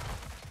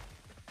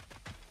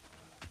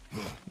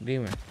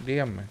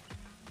 Díganme.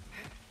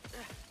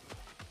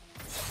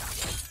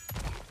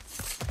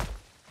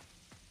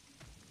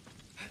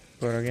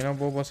 Por aquí no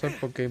puedo pasar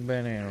porque hay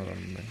veneno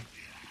también.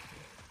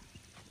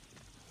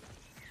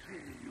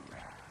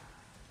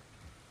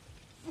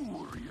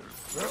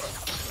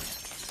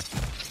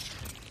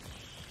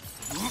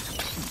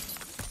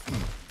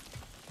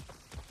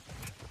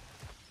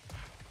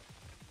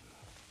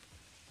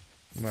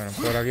 Bueno,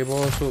 por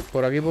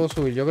aquí puedo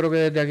subir. Yo creo que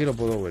desde aquí lo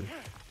puedo ver.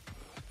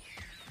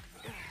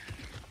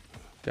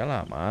 Ya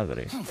la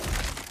madre.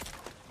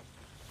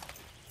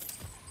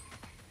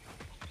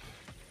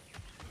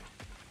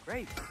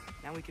 Great.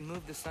 Now we can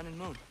move the sun and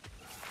moon.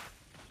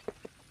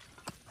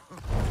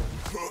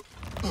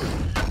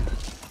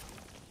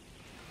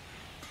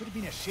 Would have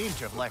been a shame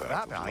to have left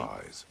that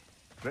behind.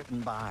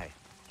 Written by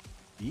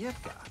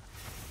Yevka.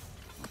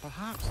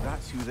 Perhaps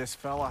that's who this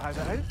fella has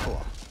it out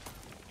for.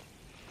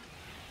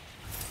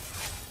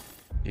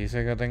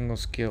 Dice que tengo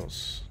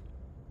skills.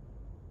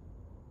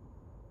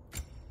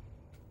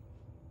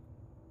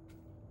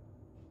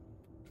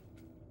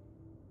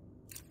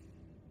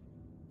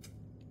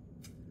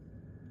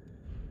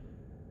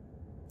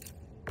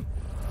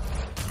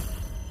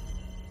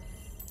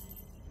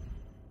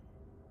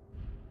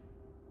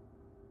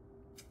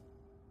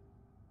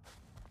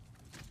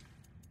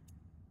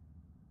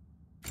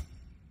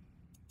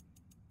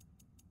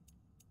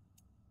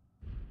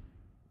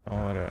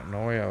 Ahora,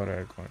 no voy a abrir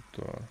el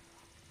conector.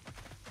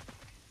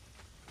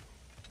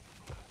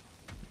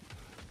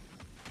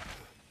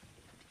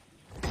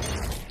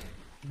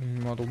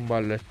 Vamos a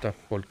tumbarle estas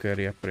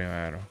porquerías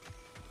primero.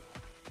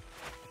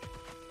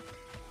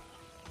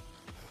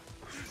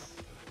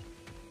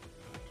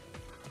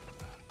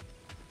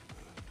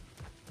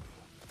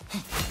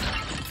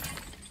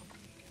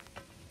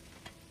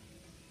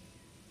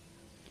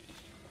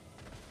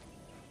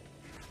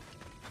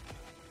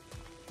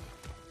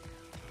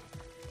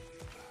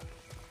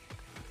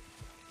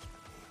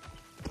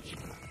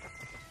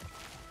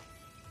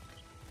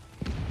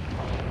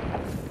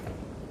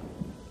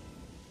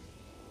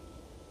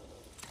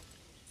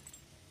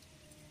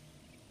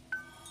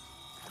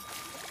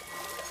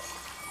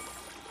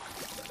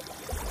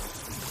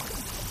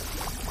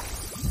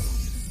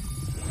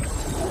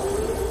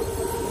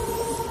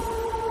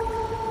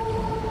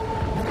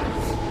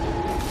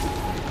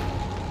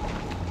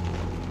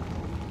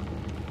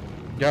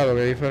 Ya, lo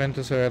que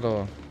diferente se ve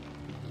todo.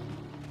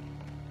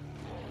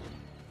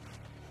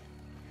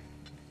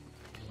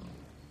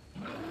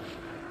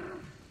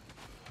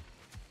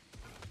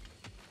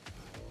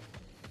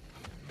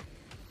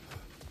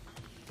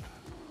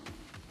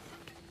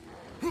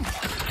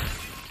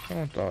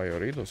 ¿Cómo estaba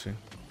llorito, sí?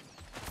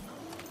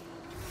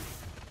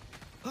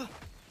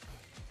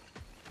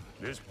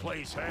 This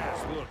place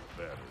has looked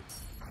better.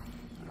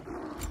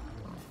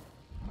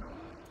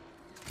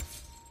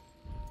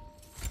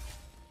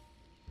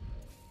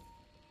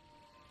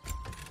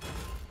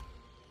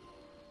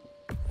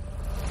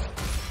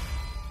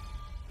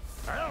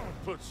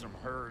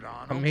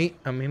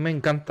 A mí me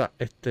encanta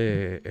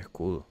este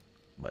escudo,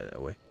 by the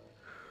way.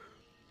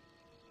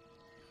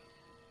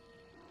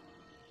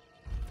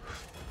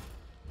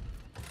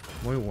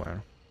 Muy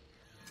bueno.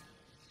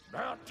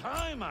 About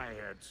time I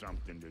had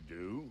something to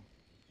do.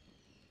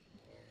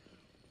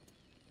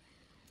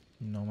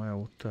 No me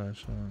gusta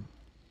eso.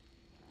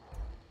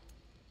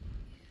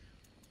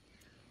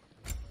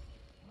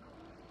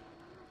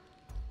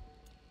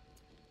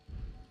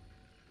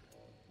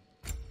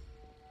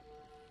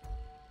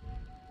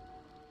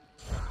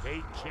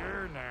 Take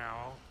care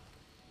now.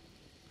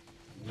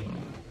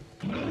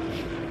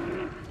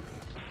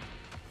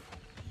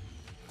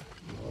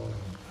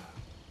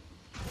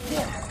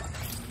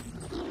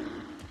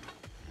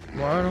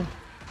 Bueno,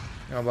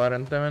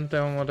 aparentemente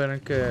vamos a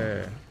tener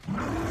que...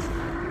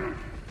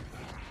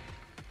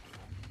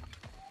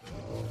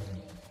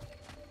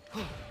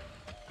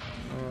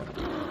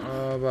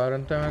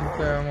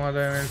 Aparentemente vamos a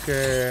tener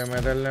que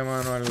meterle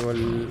mano al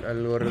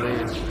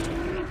gordito.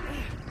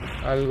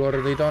 Al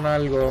gordito en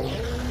algo.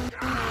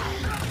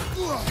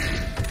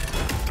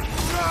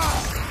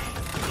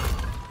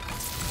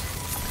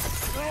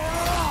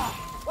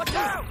 Watch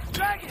out!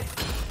 Dragon!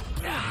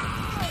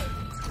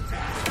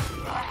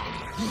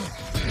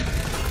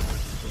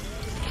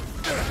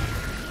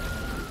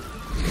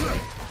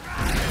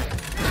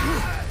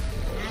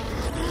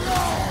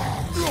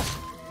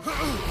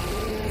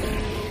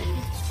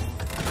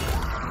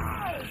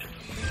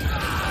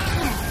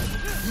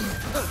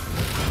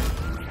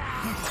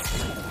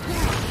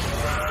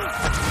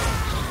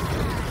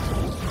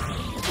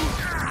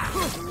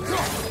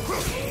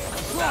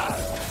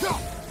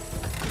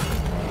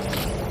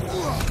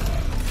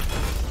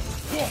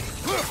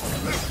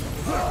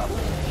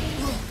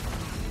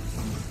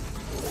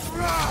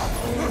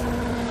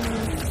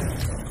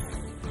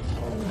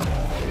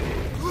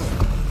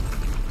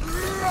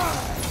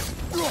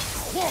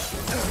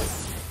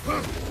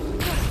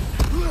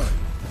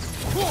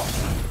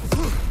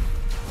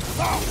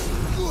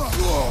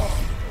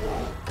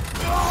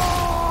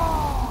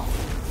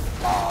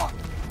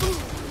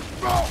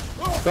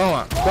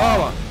 Toma,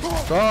 toma,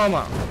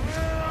 toma.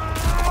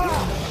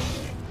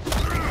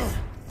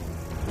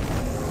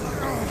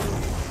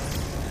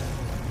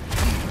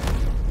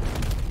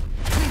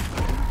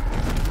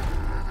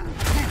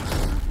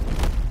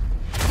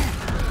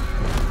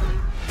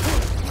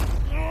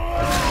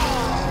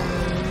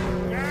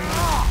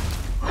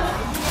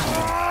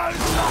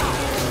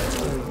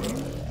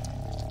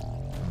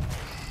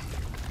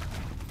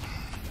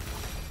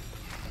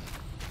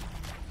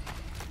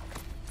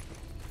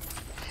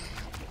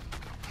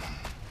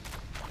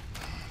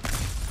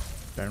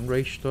 Está en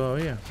rage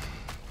todavía.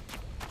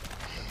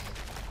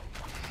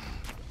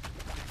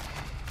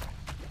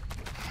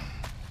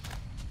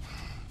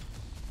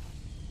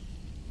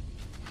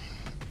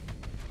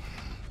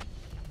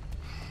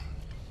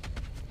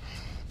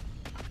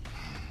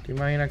 ¿Te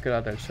imaginas que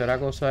la tercera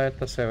cosa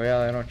esta se vea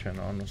de noche?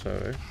 No, no se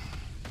ve.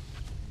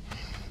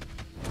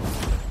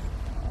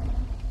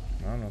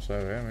 No, no se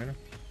ve, mira.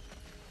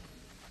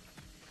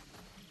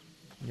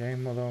 Ya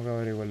mismo tengo que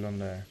averiguar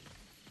dónde es.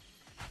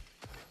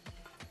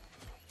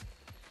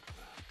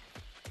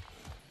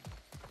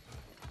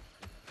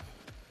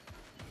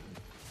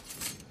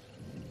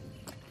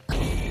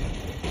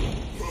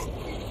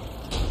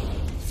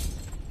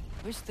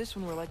 Wish this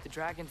one were like the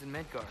dragons in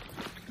Midgard.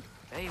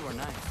 They were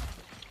nice.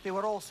 They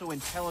were also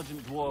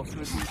intelligent dwarves who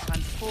had been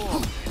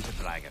transformed into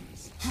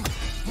dragons.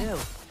 Ew.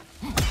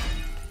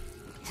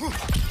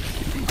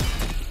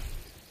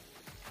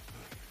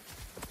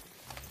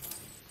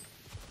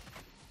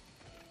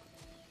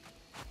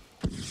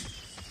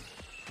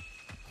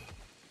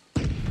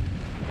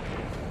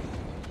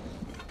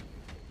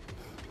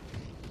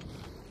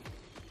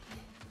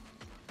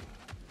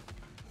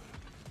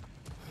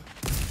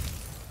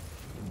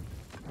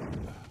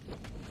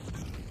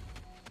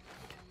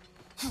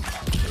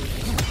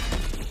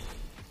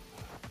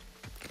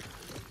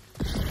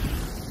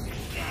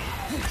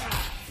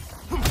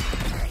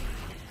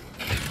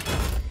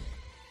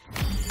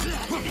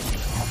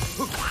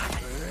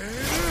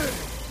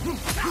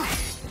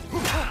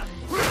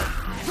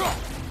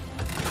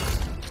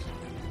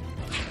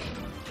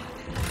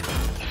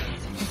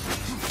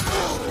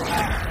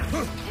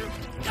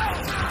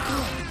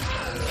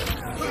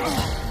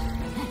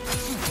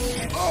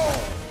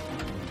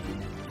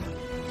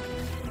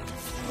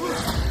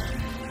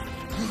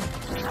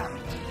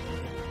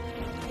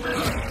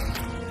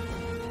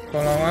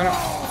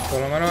 Por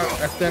lo menos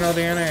este no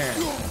tiene.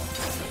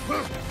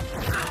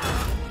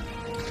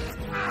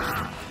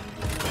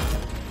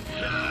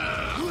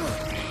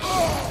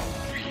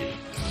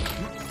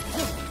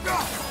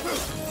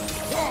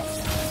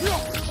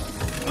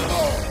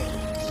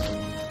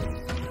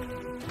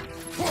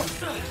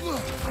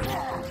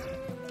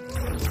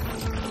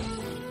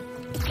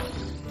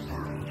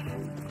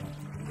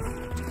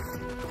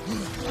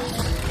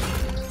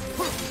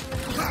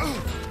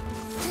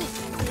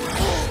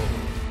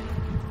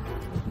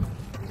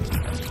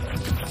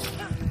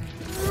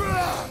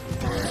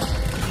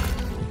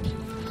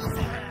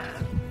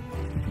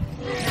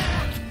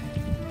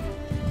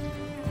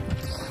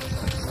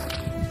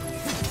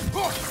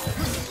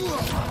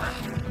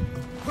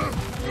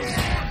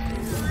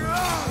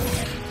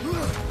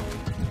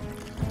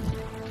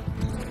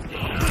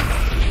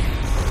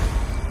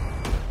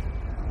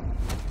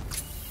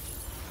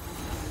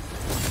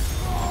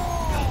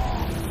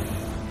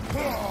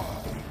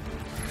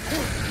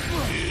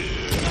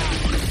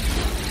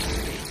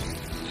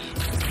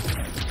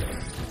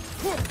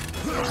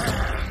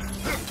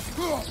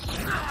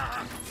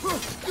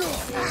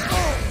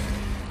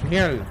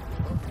 Mierda.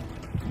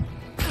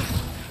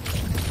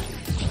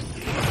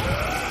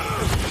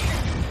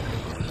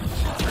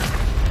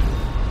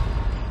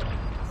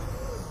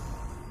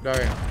 Está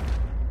bien.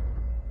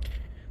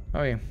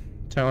 Está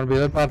bien. Se me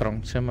olvidó el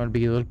patrón. Se me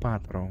olvidó el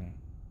patrón.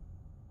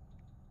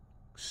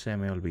 Se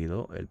me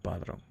olvidó el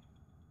patrón.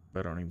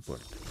 Pero no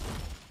importa.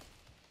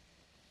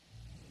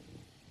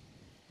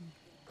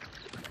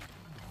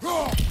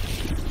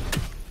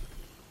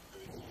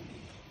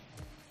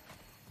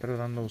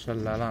 Tratando de usar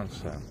la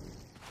lanza.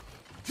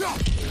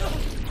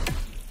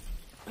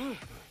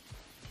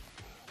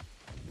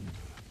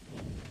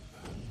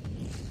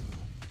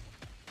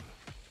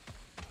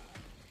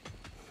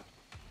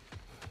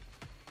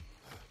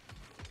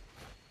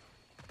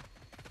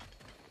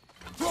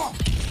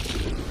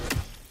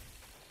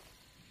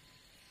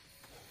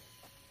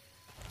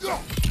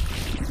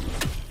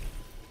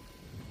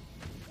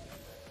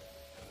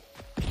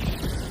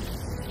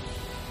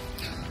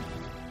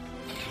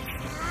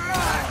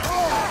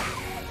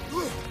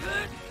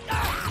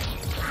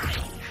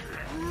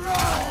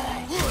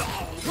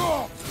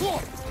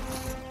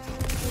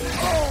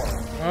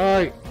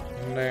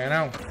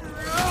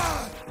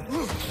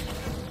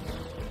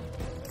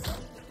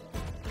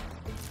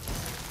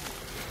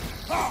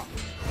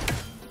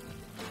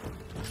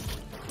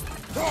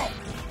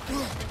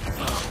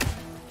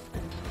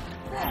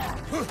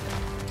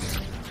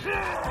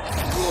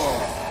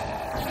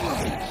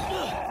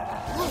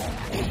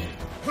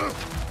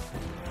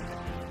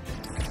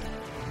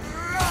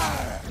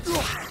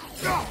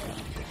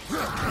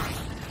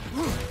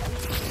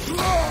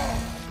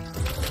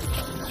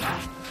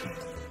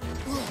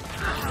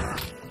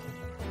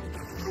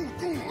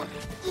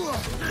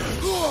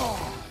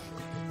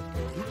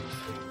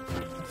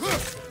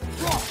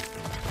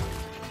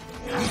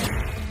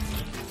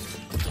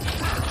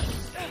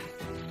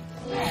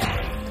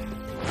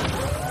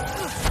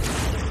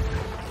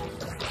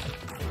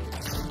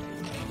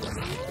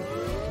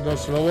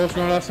 Los lobos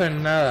no le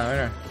hacen nada,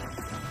 mira.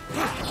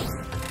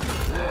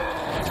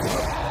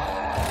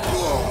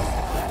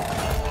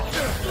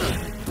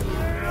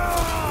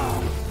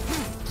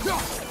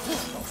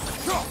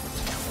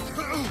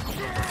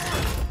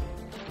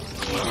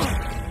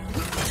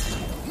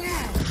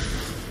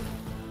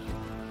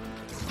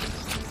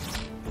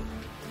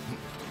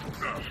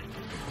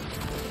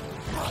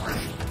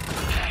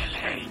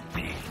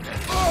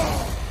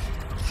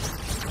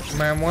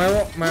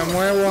 Me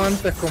muevo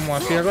antes como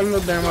hacía con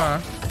los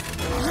demás.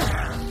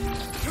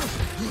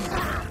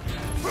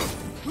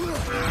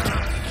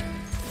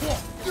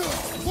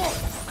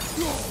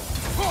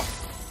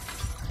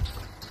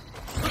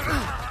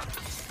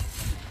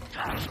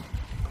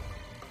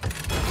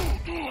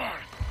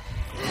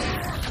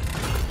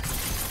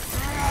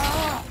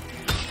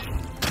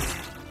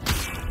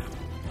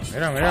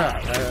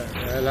 Mira,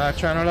 el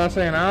hacha no le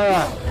hace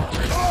nada.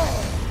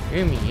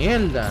 ¡Qué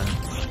mierda!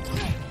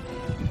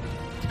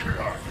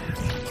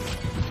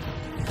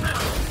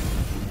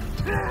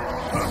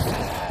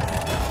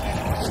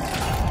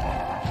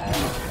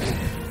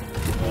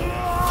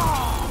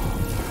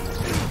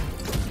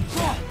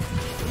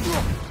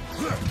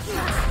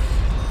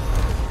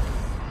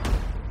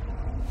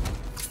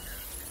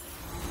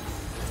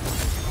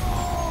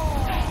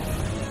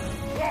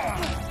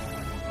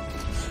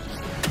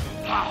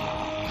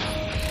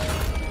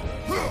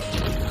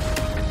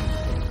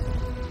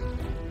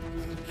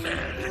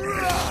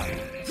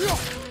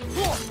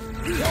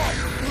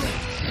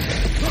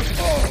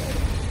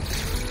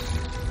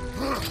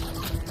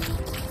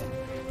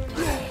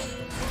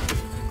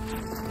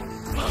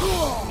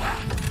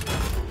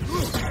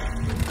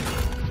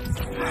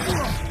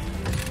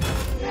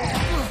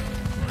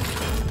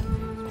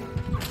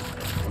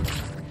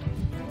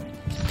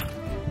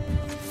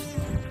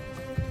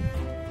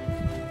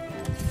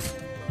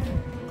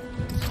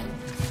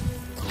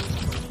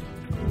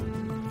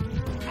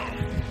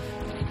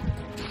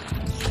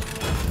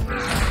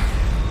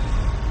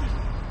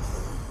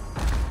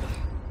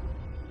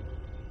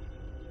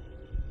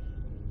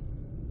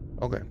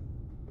 Ok.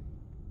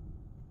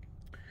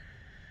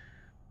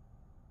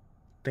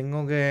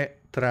 Tengo que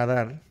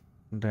tratar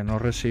de no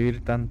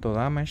recibir tanto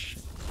damage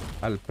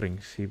al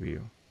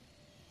principio.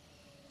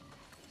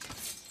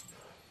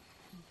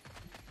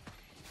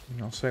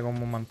 No sé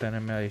cómo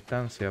mantenerme a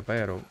distancia,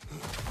 pero...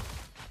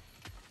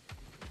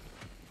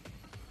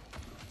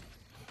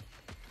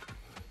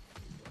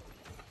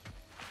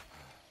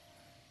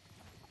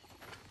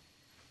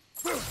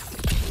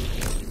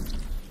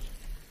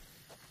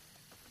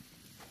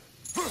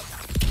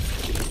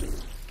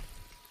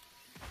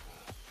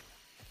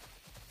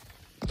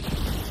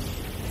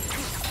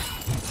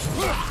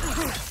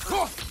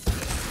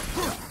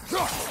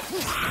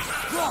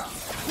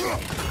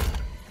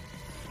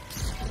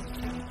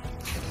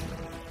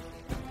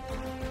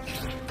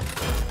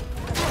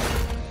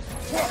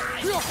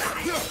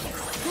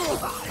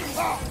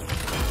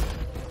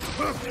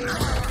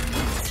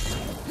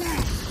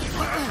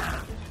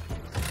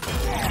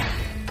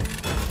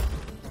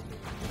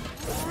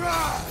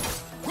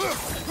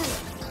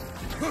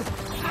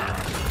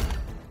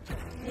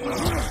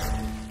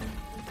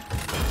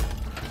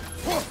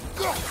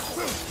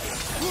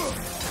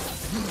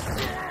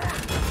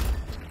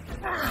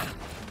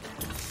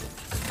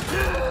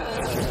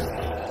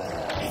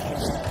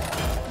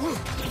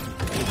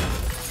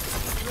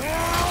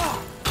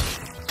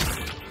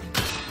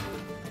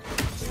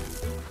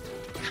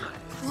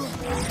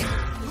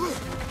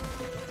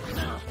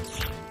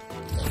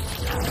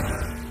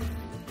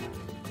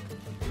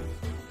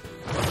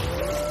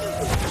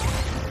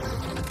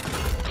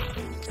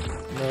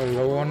 Los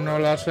lobos no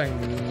le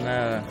hacen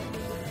nada.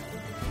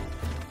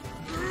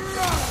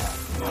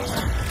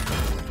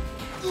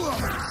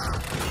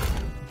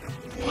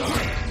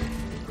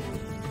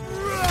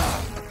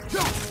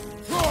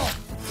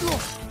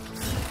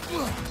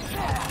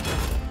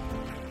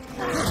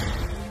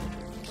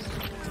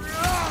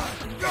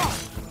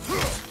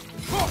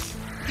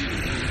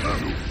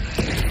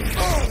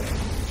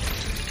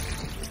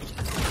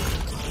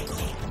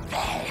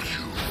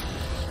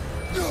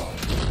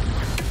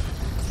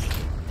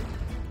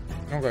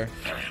 Ok,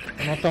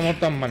 no estamos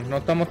tan mal, no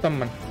estamos tan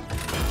mal.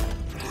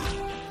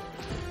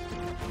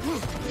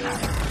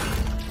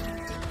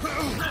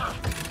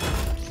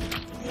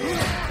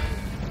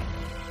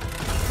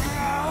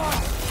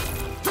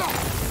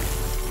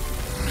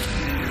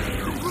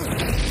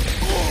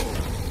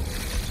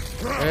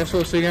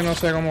 Eso sí que no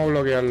sé cómo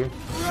bloquearlo.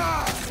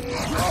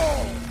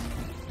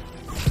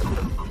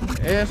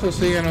 Eso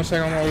sí que no sé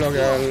cómo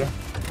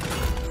bloquearlo.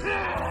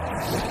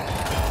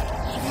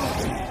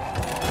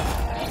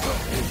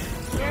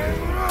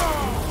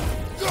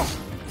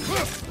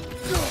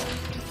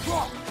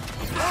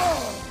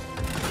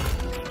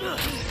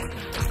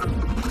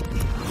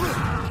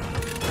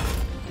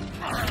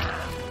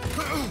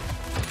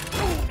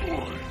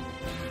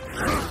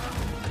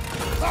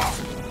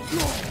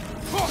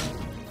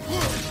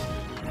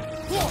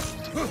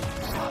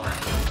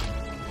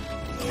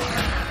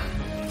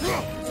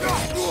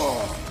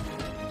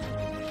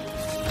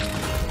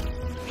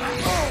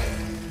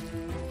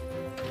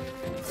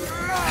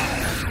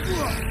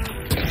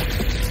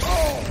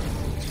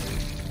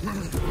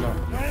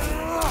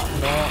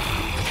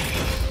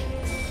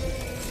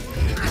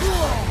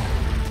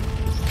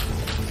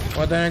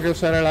 tener que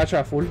usar el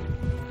hacha full.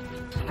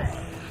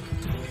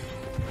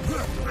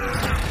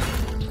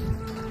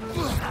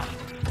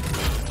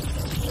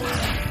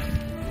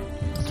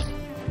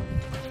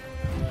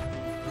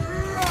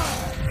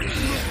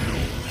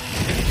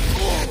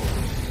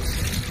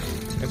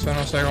 Eso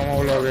no sé cómo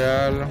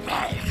bloquearlo.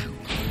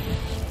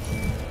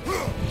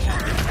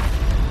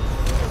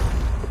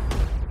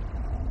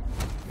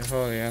 Qué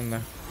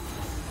jodienda.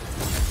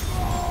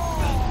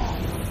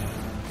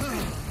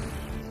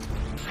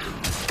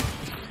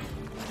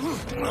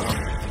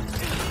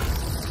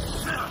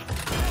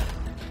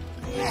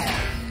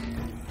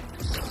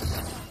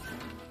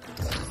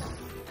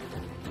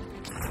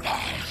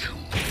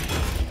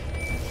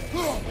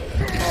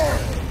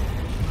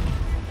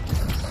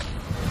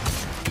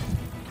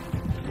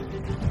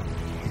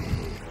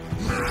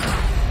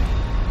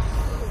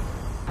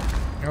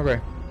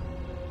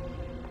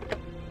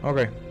 Ok.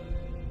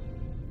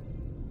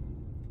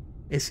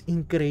 Es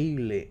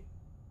increíble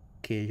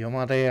que yo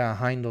maté a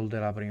Heimdall de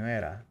la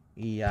primera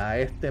y a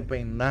este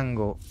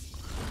pendango.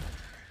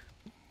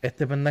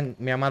 Este pendango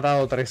me ha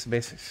matado 3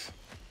 veces.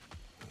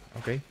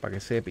 Ok, para que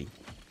sepi.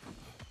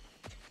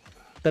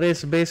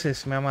 3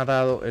 veces me ha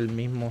matado el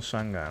mismo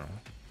zángano.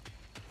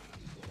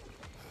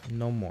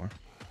 No more.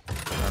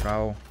 Se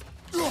acabó.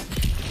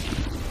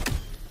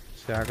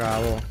 Se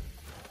acabó.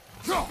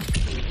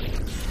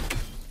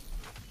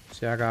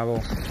 Se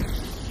acabó.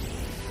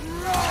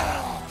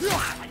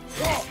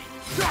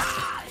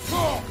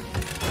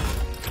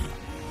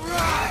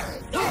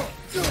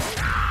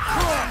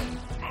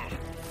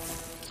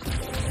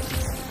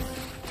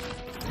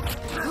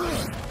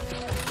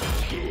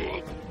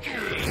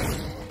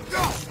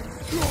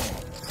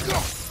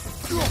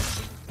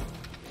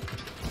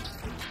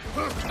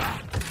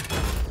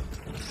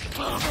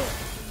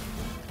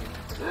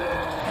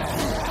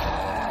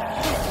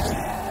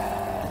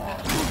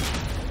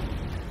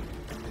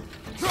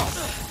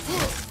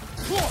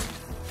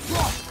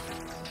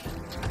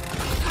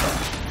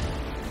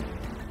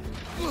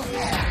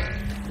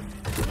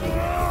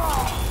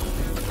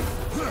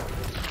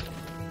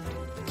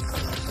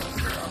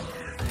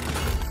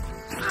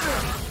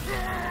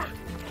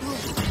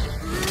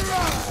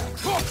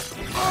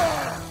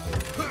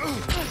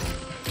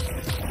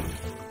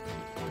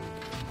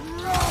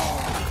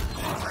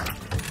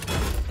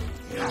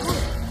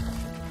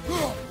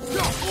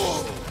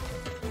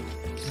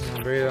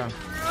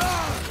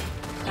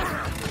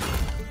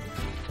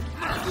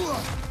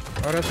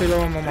 Ahora sí lo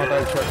vamos a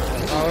matar, chat.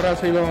 Ahora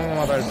sí lo vamos a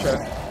matar,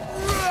 chat.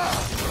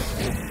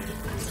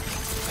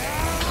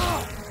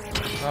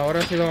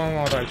 Ahora sí lo vamos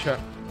a matar, chat.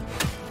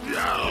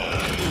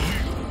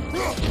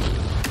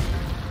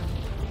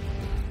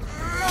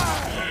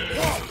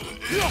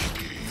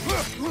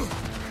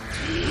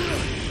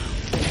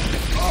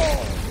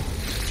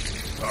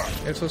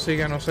 Eso sí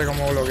que no sé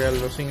cómo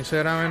bloquearlo.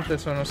 Sinceramente,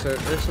 eso no sé.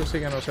 Eso sí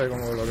que no sé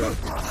cómo bloquearlo.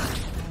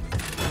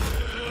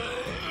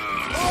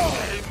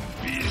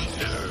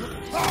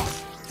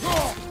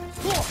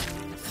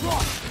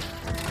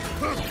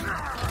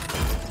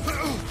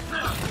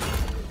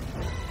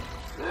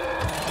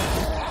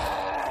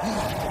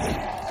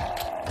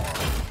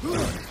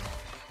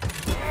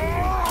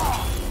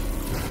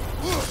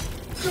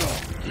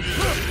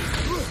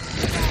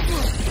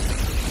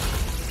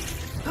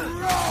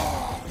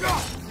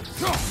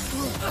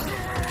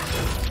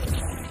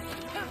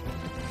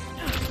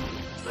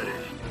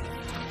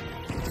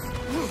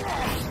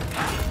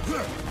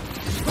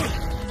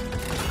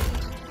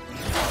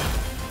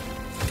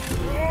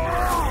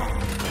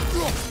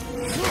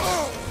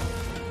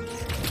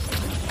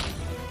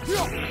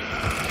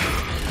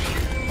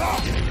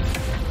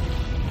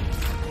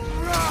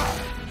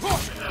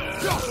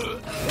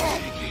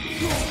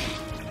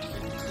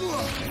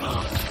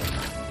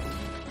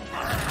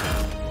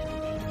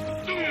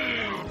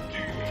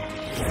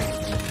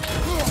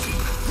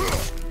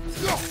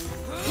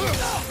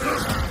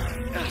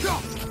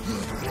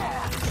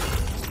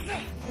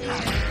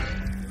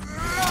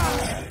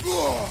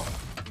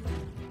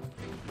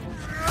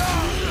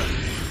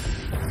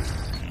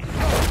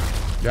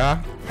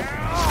 Ya.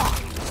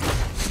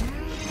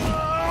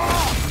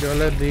 Yo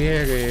les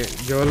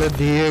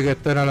dije que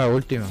esta era la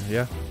última,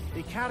 ya.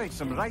 They carried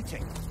some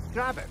writing.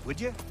 Grab it, would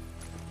you?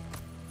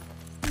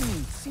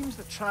 Seems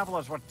the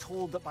travelers were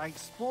told that by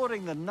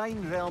exploring the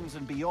 9 realms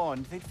and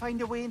beyond, they'd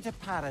find a way into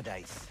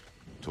paradise.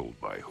 Told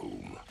by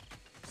whom?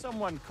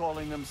 Someone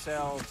calling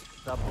themselves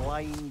the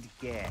Blind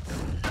Guest.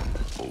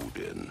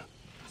 Odin.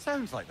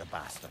 Sounds like the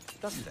bastard,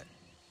 doesn't it?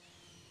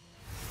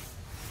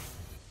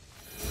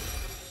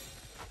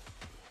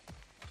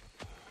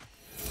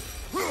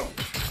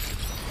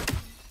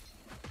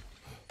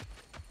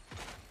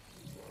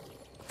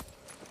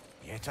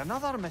 Yet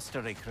another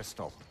mystery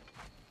crystal.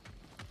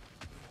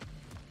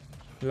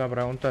 La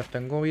pregunta es,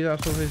 ¿tengo vida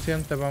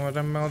suficiente para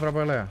meterme en otra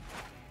pelea?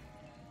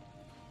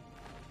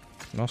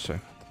 No sé.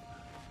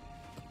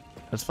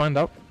 Let's find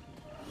out.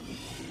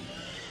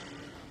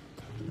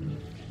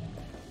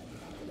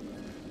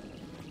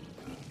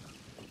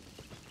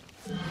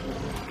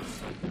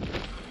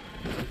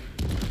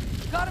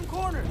 Got him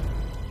cornered.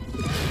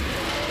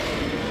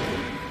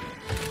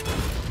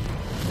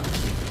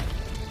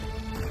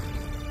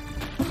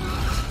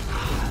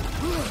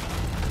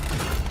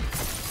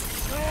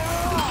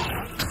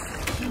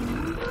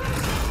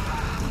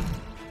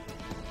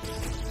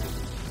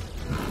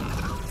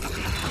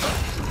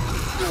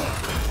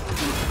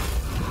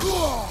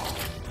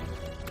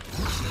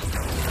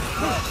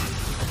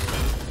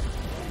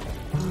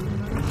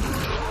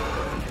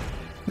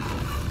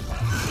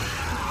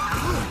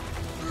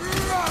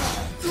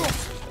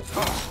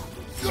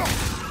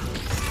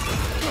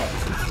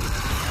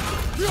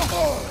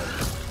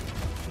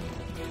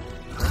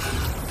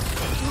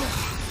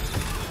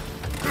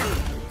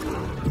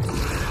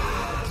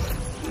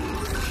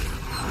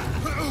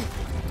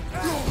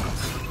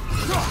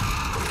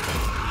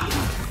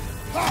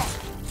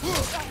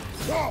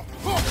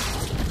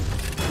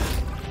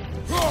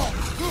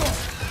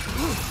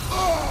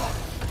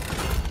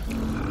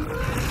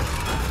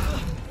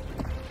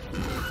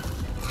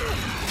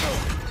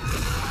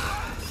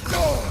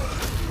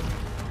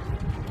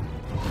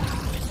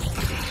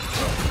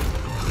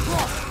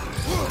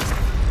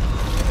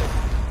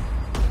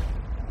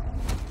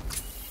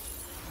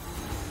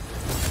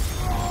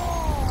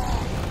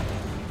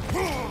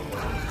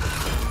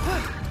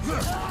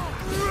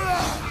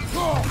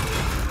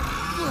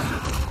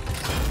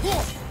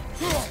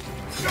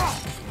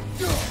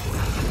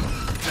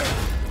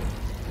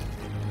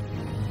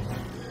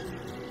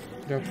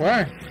 ¿Qué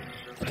fue?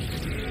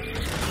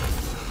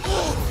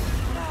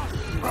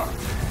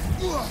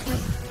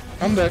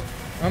 I'm dead.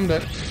 I'm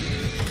dead.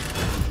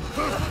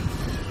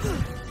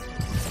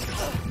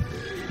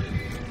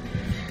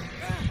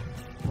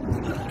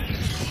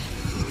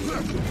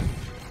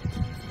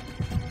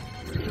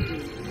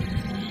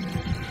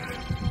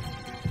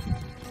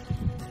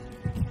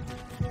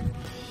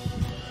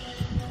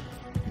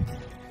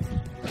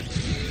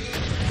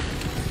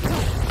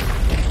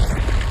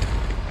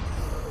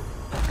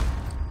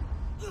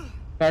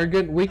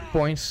 Target weak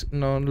points.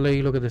 No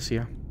leí lo que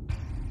decía.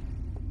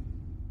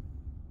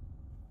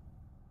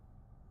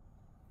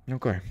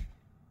 Ok.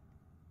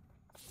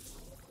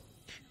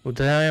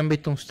 Ustedes habían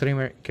visto un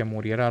streamer que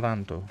muriera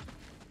tanto.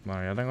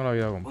 Bueno, ya tengo la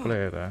vida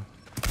completa.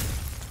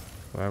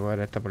 Voy a coger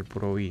esta por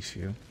puro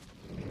vicio.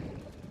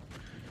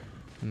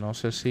 No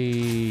sé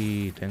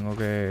si tengo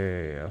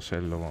que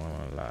hacerlo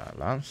con la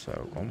lanza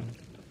o cómo.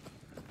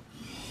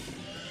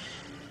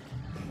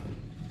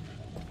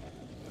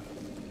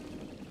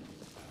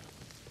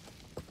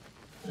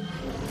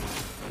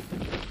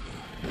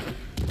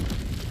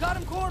 Got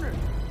him cornered.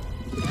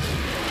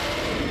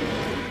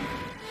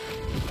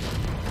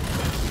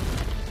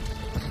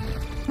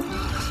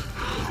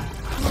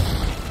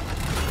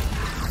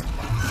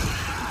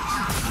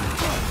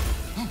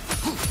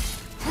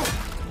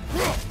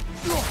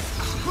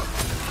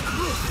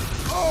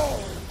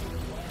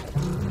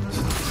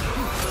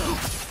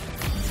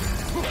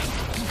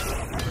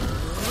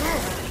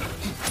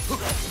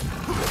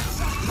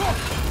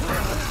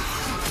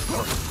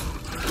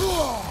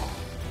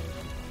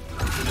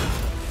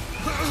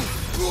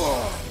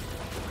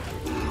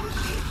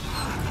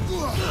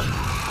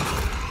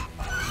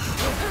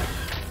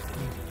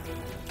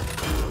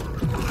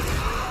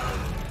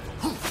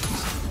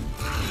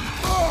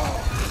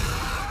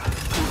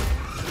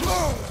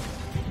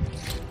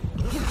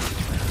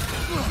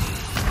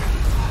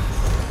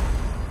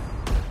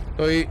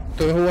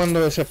 Estoy jugando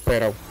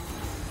desesperado.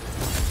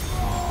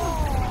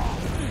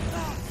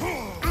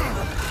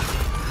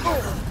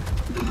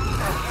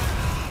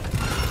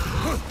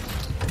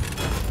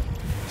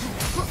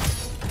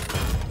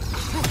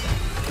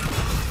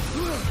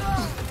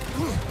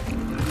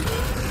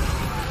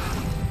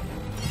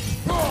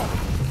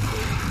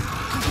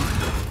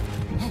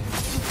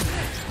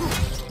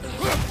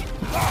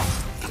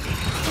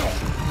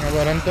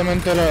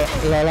 Aparentemente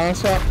la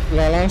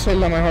lanza es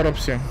la mejor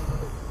opción.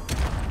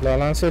 La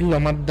lanza es lo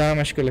más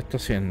damage que le está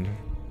haciendo.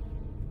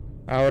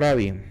 Ahora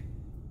bien,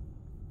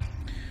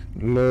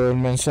 el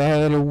mensaje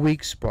de los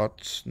weak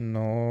spots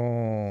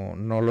no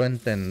lo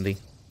entendí.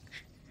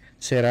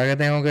 ¿Será que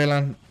tengo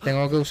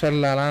que usar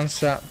la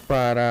lanza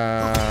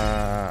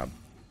para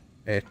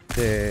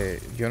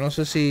yo no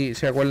sé si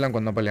se acuerdan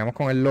cuando peleamos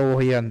con el lobo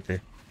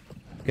gigante,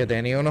 que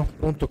tenía unos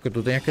puntos que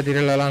tú tenías que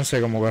tirar la lanza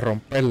y como que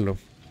romperlo?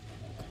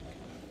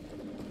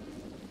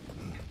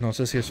 No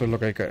sé si eso es lo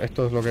que hay que,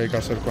 esto es lo que hay que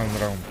hacer con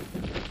Dragon.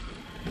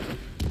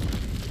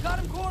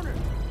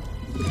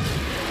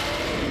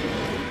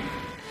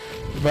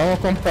 Vamos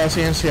con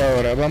paciencia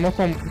ahora, vamos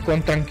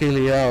con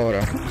tranquilidad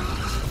ahora.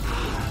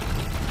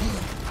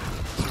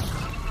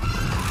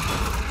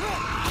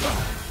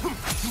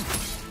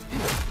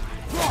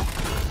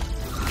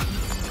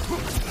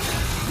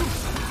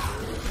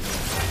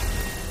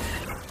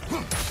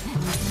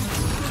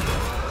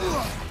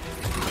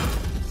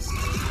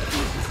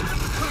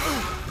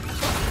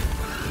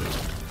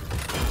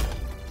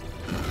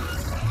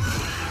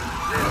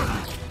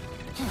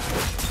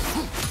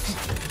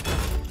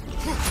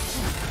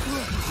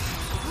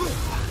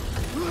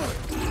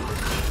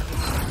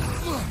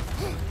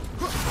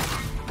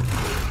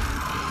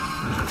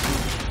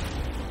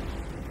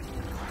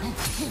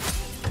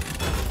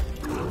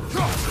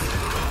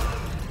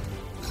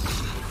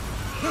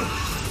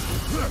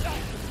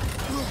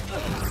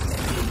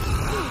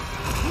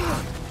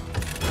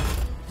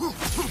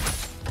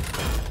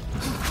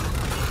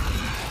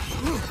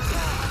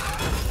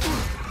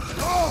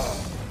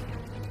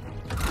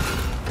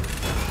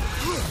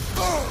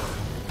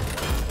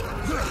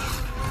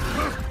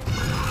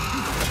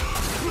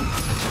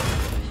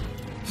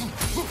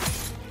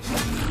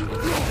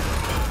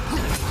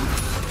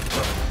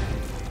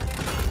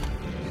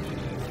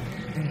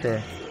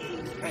 Okay.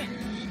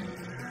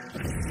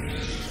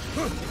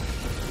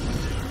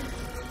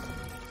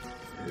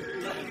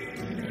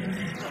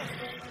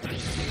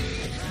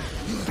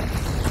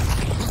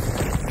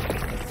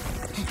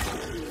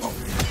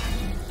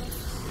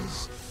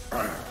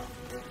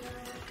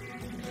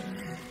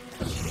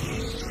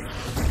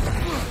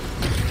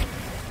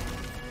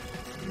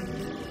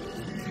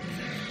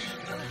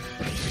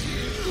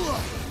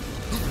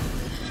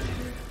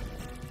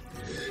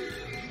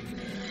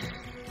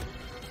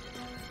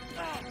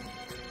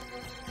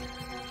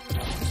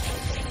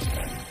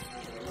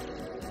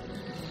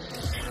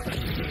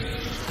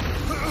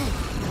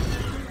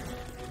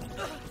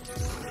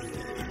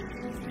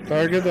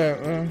 Target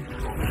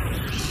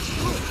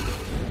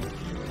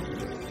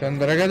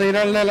tendré que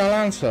tirarle la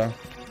lanza.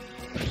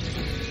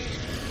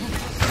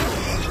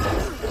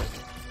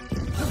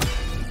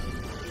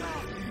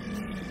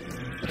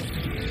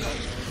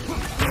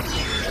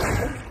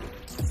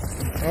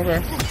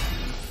 Okay.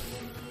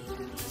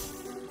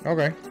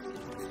 Okay.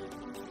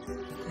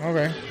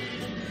 Okay.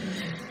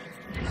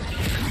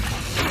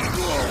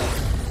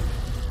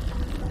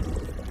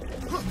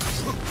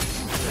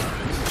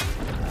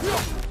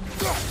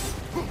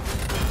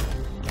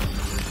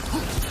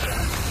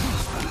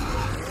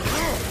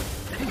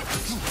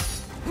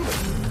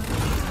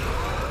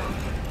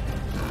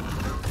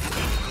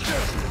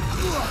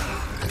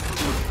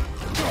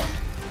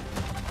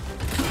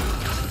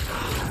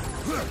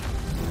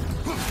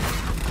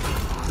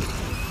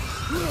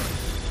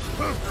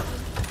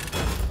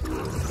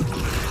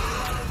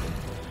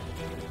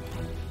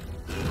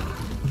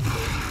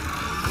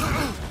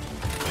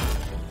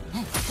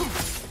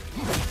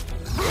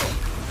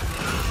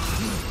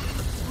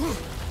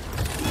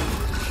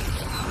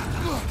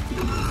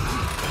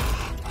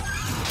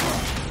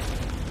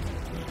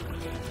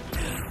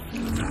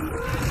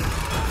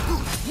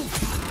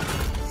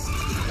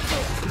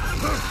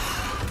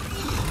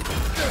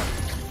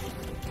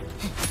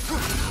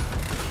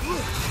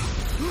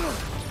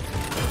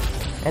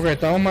 Ok,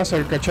 estamos más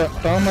cerca,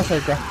 estamos más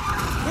cerca.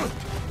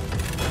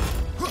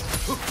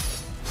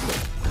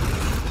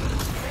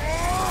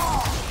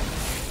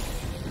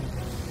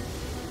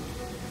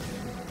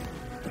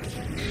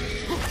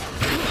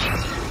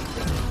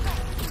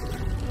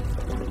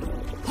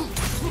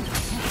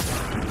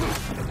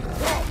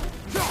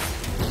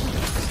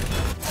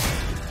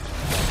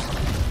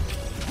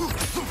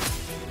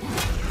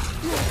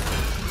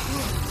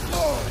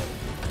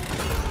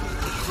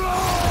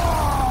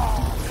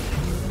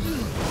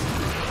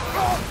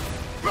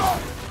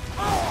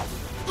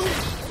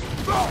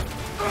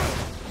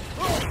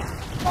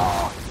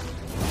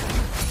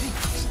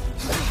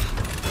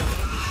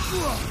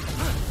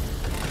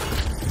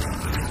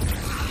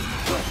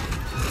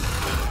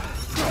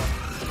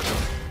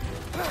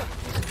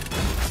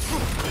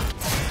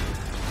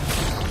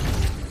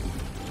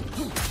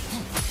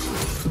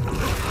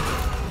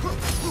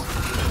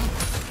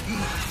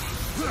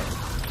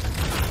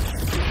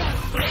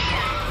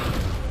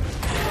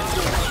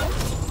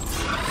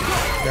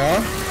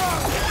 ¿Ya?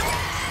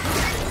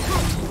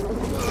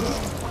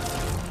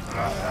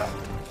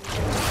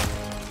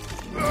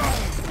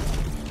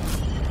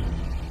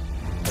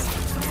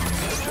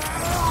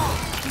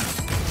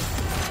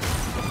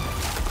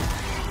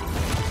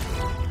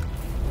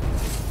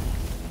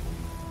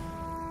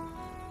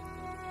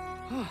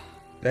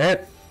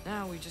 Dead.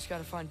 Now we just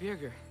gotta find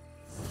Birger.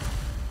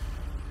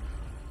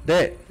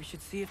 Dead. We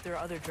should see if there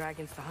are other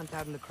dragons to hunt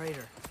out in the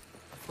crater.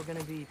 If we're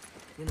gonna be,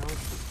 you know,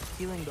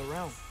 healing the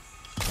realm.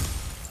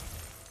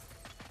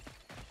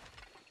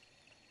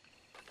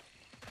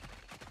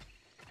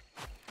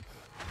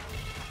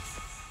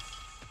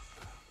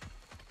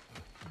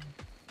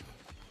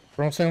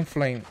 Frozen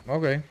Flame.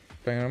 Ok.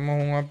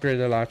 Tenemos un upgrade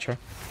del hacha.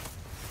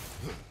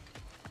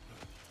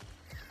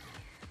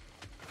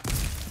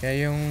 Y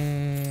hay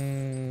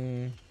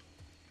un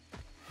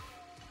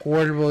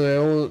cuervo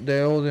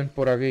de Odin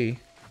por aquí.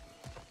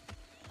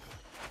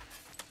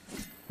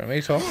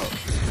 Permiso.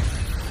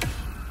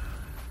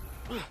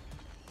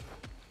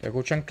 Te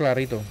escuchan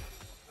clarito.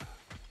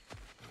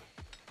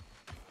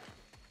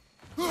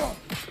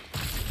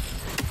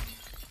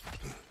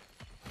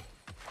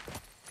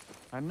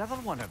 Another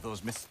one of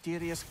those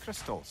mysterious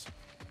crystals.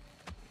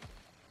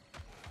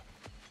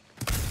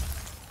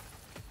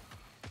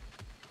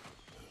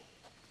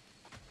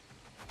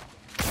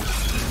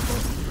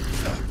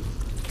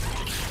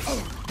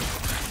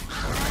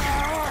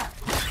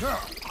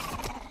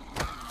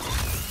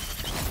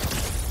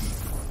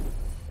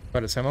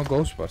 Parecemos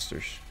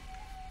Ghostbusters.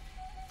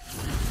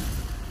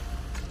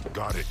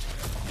 Got it.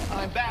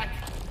 I'm back.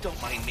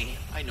 Don't mind me.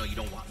 I know you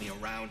don't want me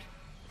around.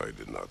 I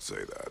did not say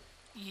that.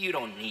 You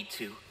don't need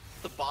to.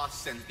 The boss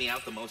sends me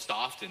out the most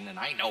often, and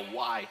I know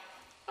why.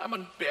 I'm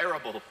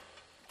unbearable.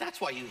 That's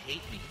why you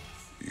hate me.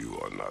 You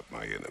are not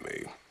my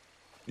enemy.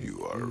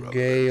 You are irrelevant.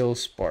 Gale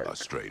Spark. A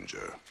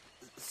stranger.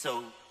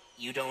 So,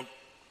 you don't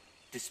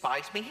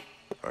despise me?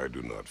 I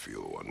do not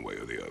feel one way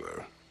or the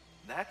other.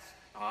 That's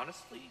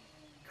honestly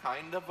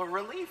kind of a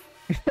relief.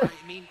 I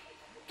mean,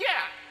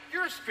 yeah,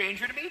 You're a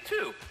stranger to me,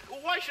 too.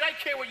 Why should I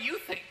care what you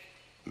think?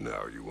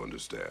 Now you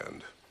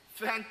understand.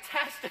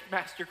 Fantastic,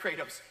 Master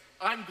Kratos.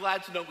 I'm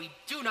glad to know we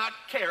do not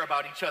care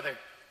about each other.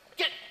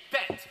 Get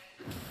bent!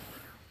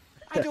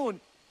 I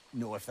don't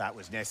know if that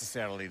was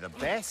necessarily the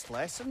best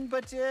lesson,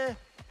 but,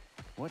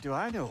 what do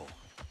I know?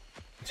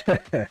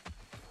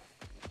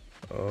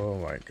 Oh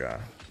my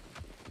god.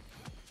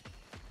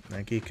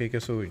 Aquí que hay que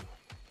subir.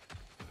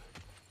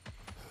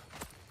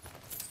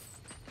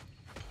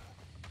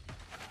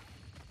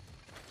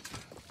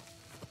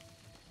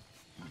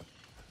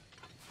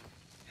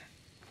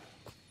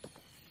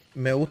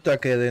 Me gusta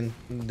que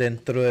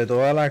dentro de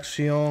toda la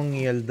acción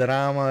y el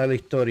drama de la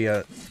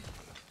historia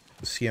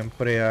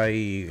siempre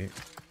hay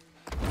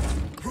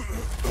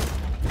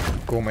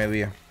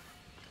comedia.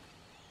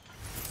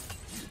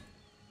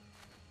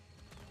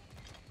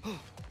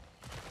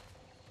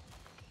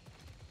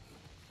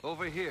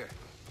 Over here.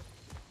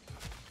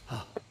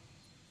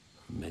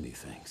 Many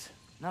thanks.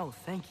 No,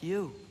 thank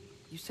you.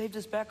 You saved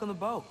us back on the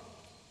boat.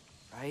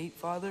 Right,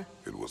 Father?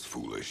 It was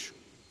foolish.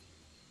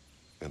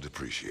 And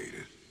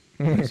appreciated.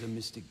 There's a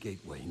mystic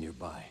gateway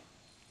nearby,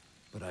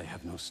 but I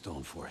have no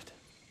stone for it.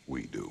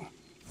 We do.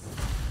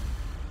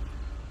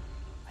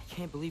 I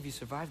can't believe you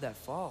survived that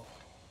fall.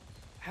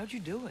 How'd you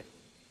do it?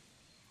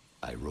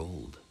 I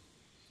rolled.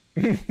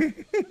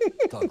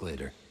 Talk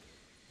later.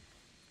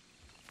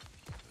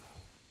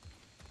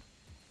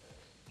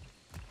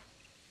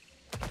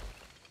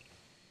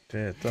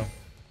 Esto.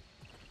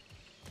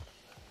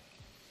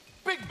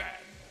 Big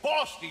man,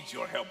 boss needs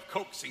your help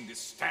coaxing this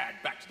stag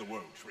back to the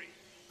world tree.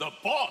 The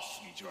boss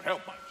needs your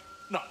help, mind you.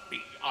 Not me,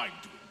 I'm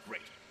doing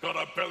great. Got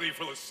a belly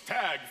full of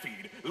stag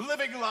feed,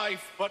 living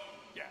life, but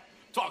yeah,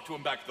 talk to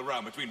him back at the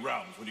round between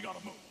rounds when you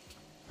gotta move.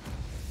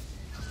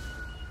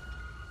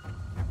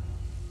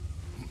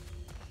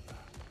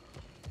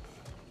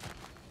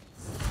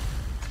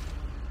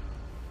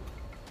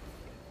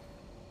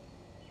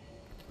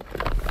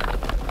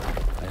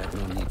 I have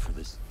no need for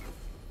this.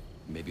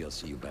 Maybe I'll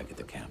see you back at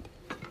the camp.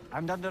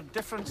 And under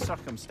different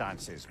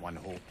circumstances, one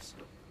hopes.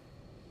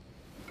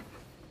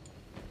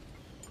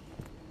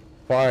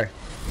 Fire.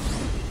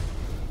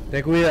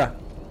 Te cuida.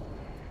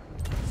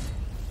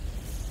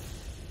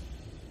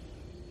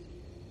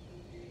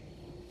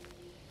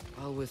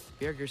 Well, with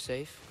Birger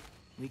safe,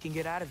 we can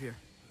get out of here.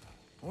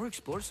 Or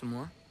explore some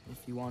more,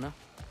 if you wanna.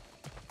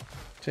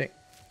 Sí.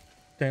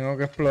 Tengo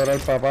que explorar,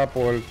 papá,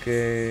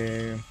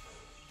 porque...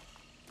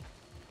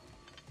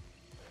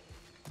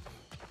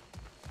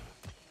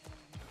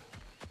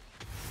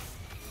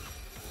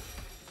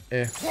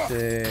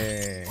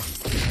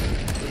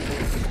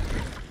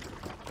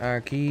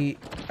 Aquí...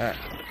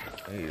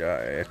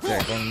 mira,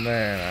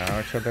 condena,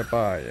 échate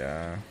para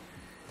allá.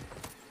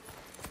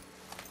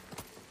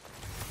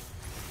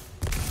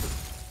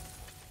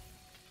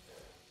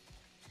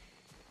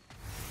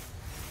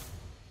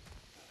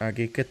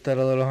 Aquí es que está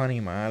lo de los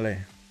animales.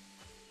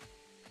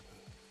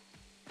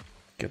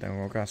 ¿Qué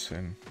tengo que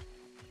hacer?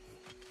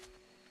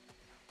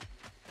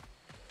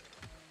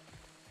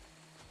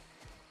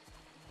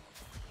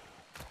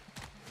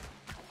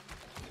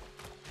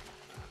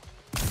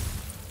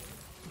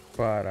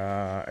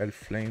 Para el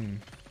flame.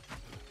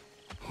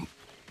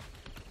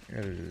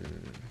 El...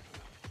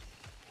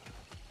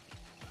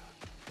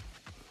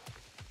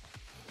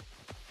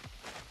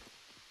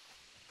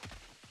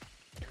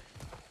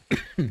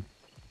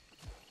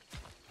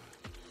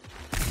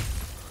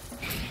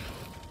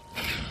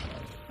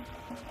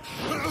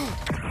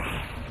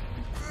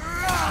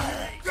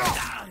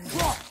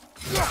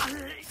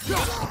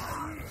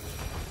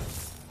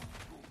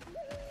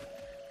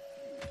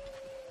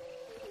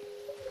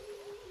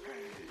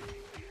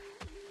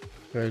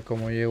 A ver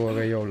cómo llego a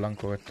aquello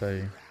blanco que está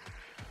ahí.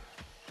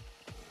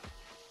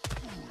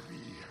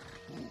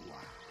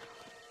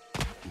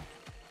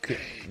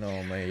 Que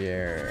no me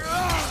llegue.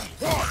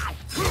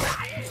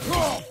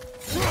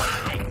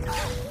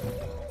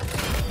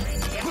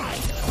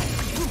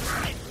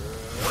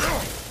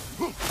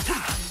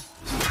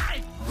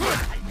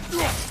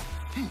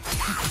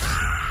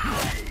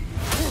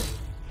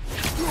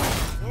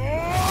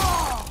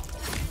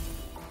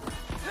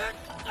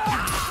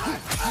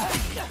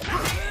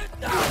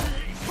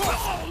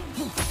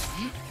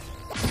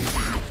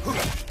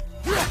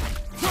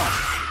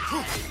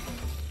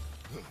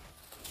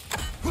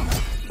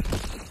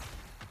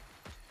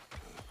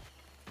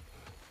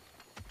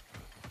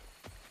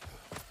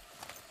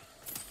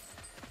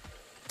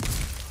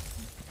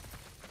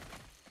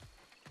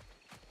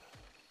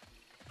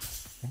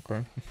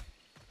 Okay.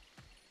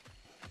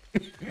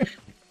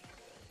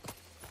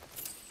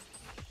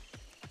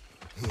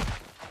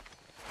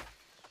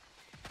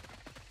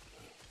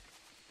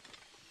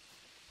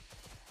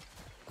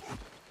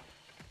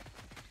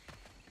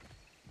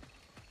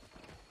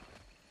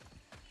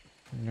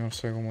 No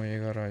sé cómo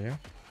llegar allá.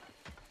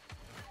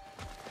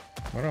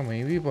 Bueno,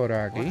 maybe por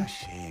aquí. What a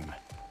shame.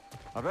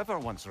 A river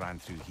once ran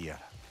through here,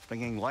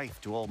 bringing life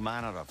to all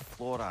manner of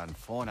flora and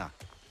fauna.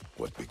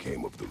 What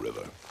became of the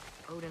river?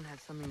 Odin had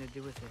something to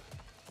do with it,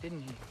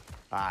 didn't he?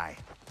 Aye.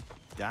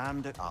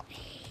 Dammed it up.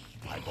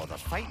 Why bother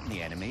fighting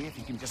the enemy if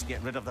you can just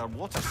get rid of their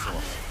water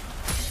source?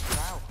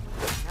 Wow,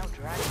 now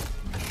dragon.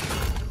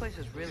 This place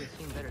has really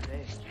seen better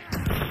days.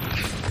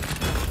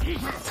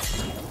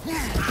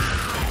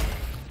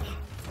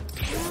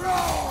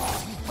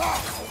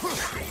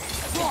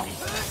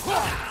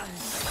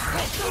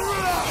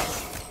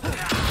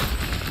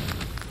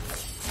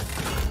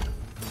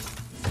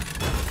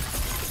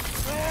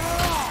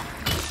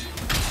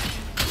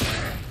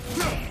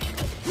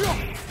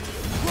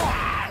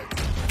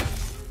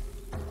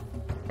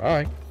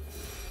 Bye.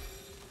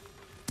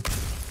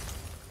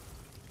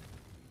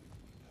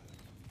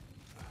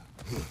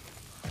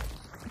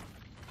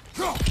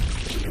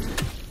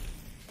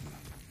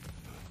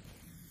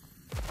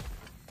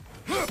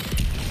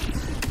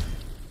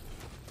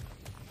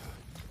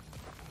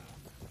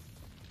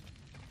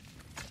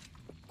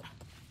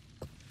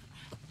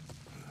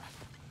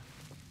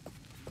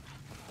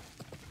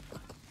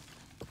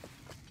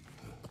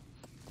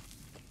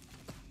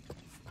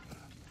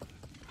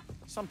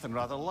 Something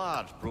rather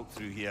large broke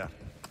through here.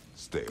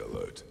 Stay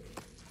alert.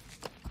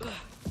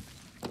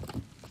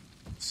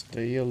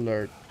 Stay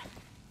alert,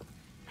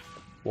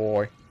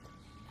 boy.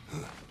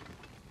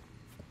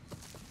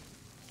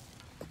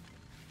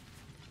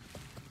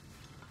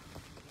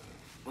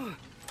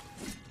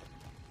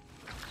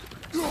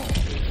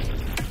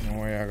 No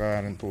voy a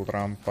caer en tu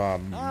trampa,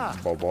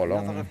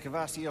 bobolón. Another of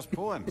Kvasir's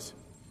poems.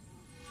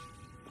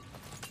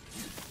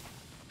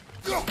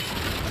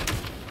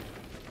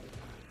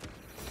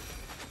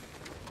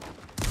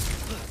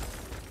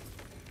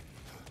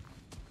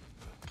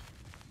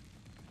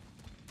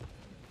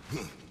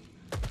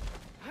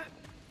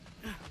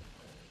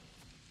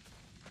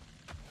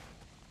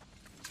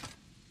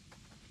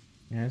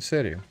 ¿En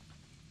serio?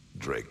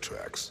 Drake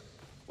tracks.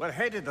 We're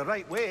headed the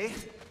right way.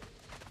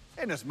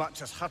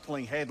 Inasmuch as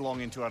hurtling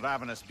headlong into a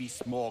ravenous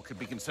beast maw could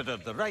be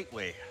considered the right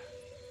way.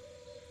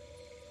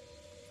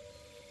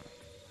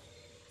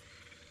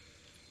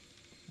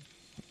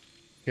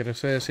 Quiere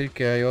decir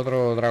que hay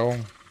otro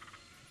dragón.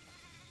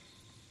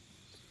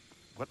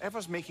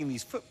 Whatever's making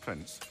these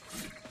footprints,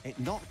 it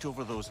knocked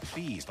over those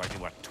trees like they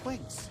were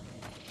twigs.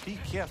 Be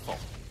careful.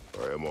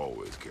 I am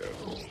always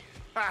careful.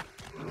 Ha!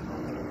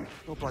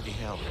 Oh, bloody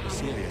hell. Be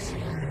serious.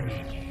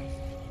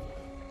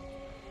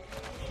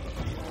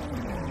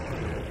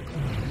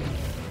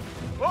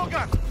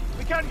 Olga!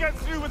 We can't get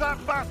through with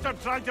that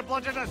bastard trying to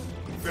bludgeon us!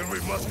 Then we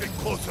must get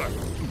closer.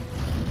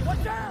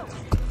 Watch out!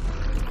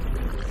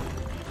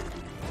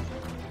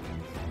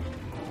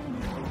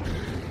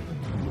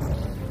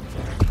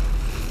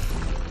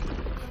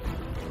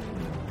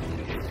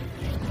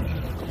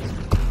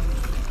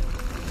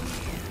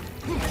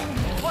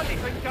 Bloody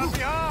thing can't be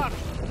hard!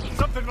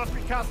 Something must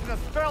be casting a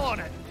spell on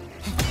it!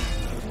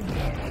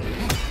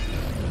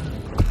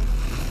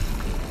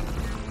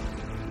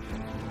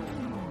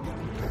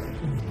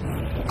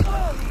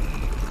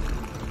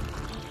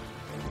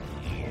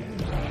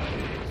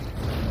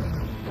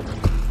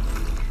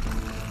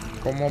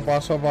 ¿Cómo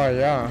paso para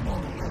allá?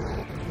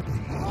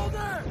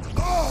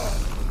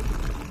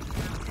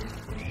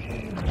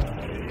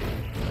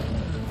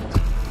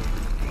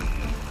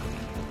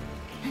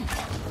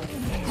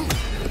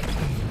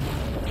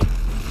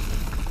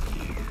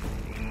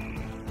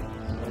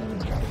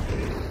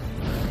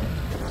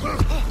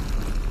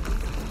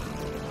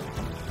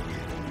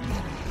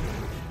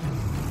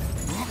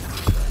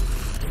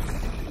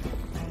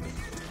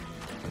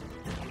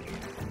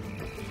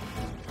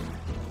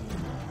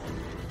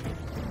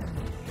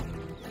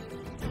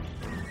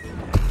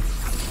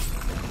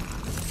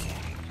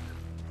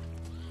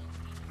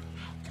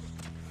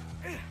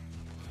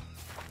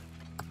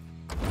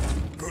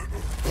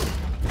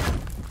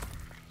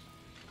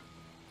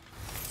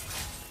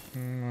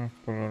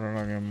 Por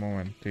ahora aquí un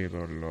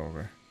momentito,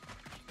 loco.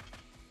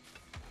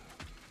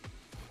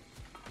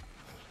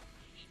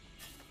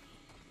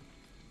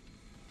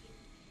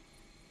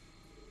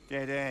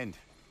 Dead end.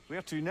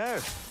 Where to now?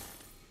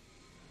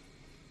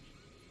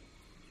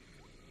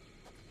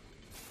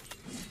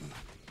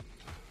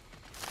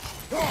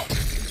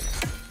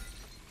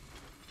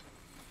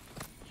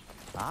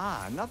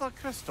 Ah, another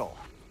crystal.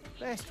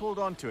 Best hold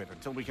on to it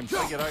until we can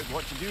figure out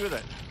what to do with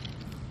it.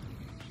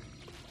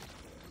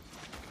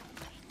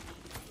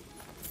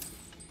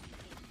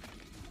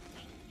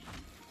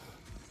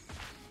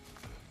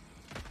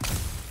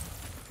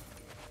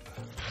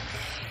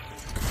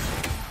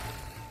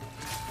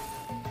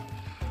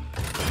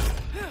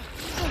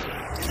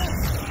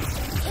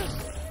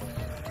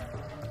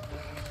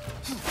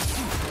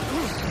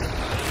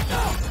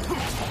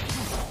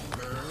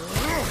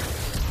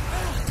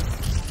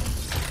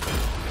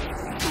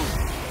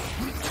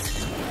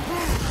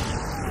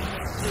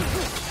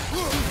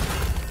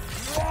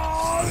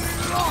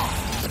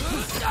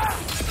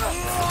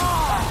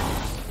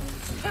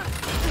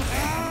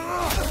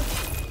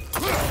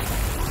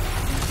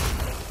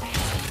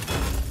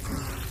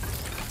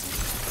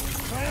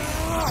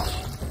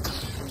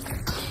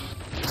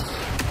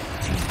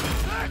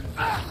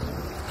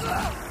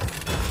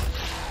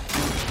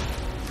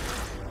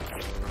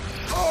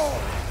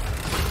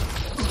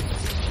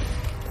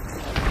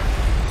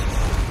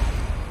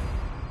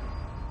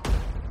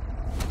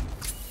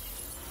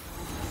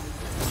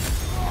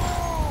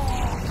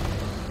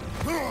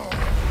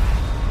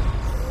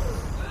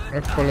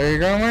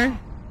 Explícame.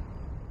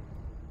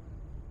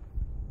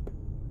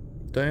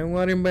 Estoy en un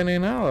área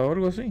envenenada o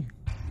algo así.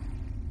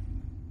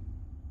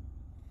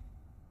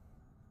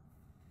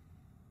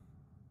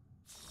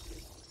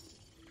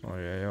 Oh,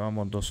 ya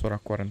llevamos 2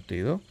 horas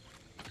 42.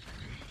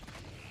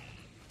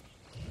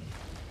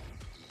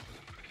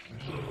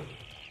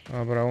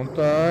 La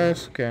pregunta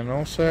es que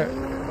no sé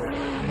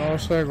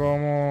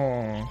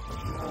cómo.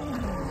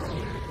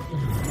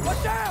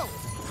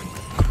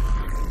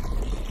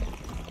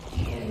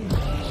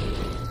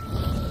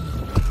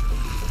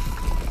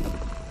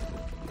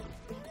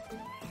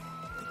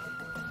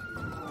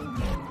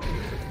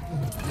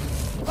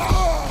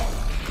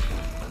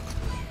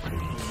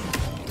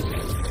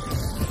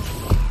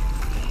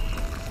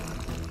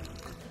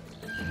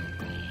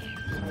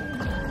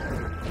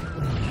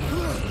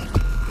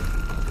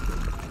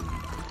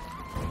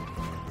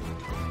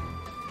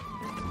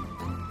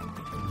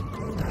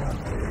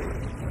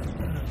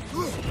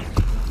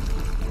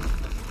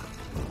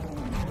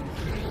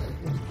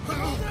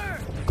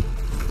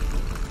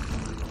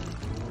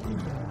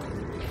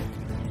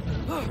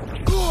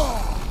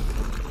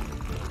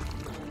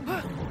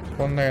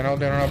 Condenado,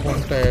 tiene una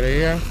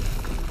puntería.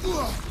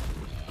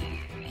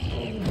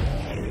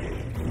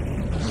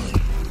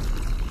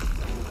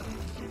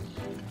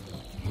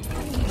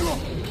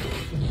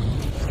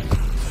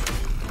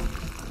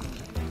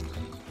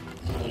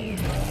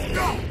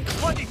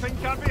 What do you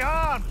think can't be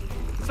harmed?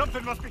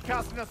 Something must be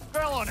casting a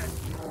spell on it.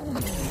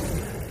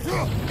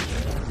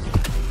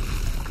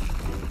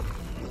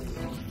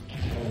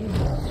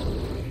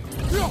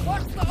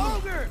 Watch the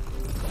ogre!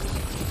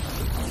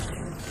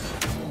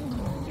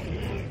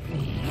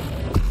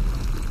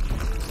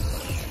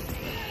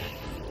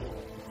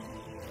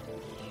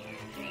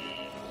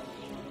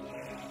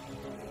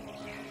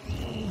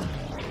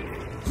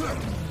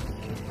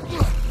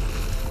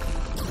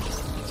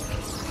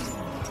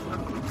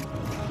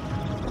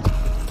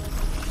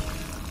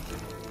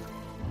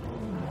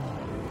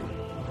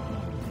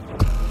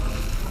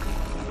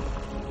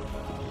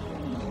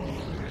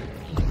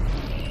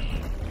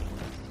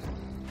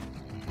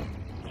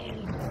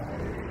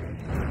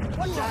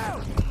 Watch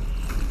out!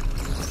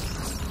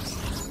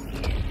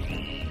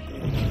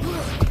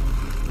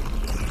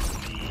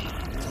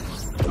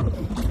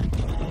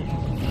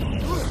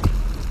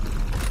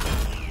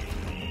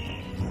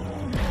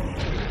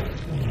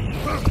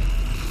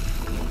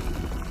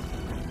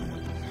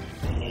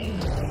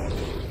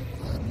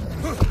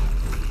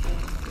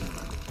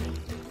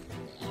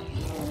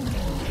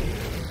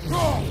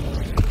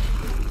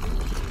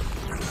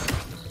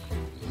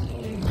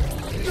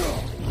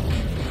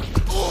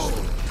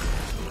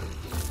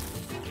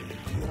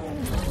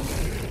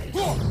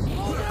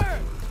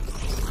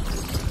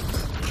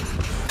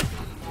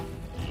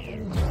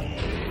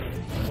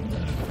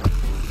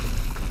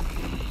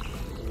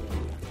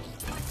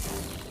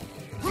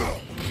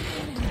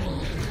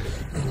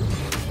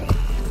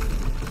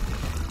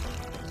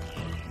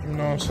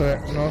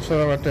 No sé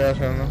lo que estoy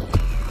haciendo.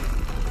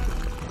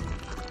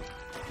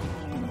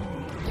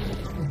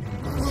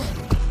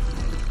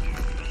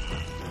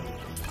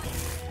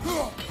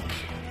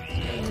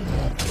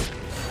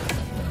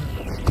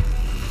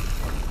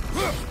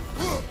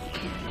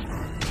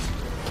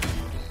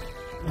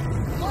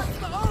 Watch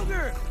the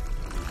ogre!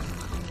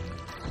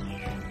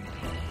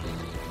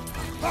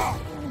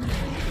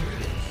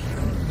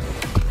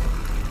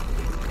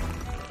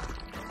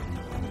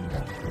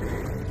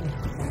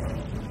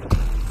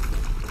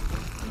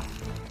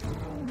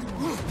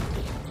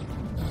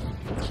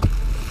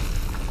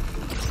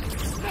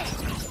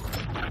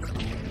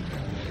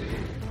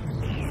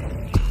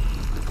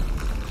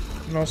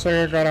 No sé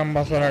qué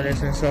caramba hacer aquí,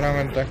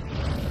 sinceramente.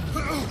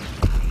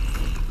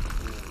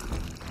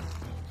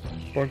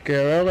 Porque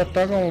veo que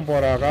está como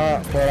por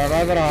acá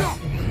atrás.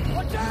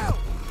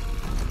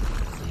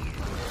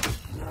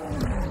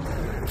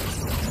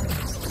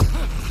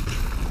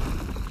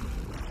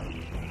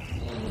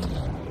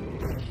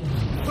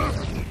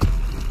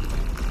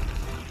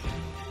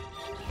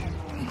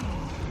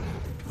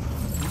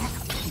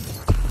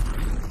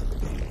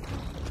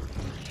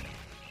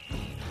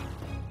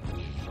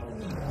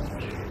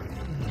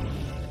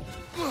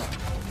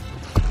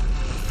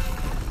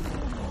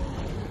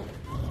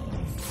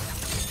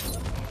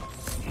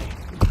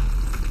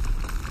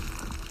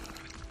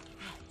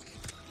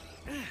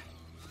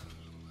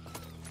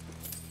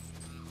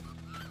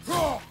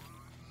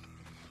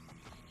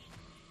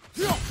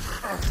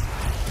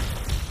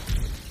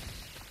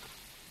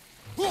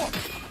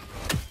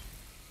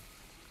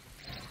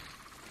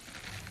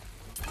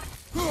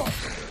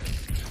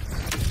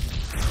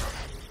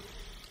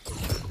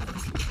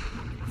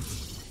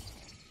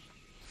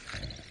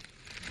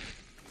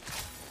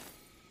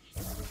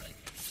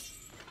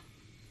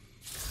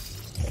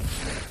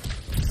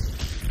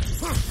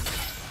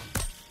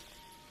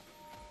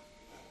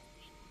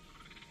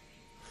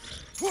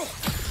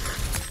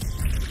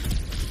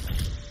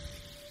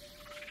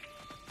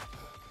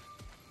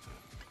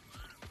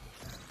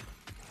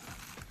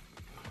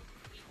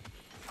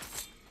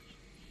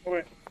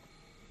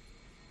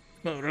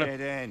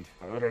 Dead end.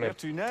 Where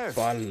to now?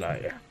 Espalda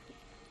ya.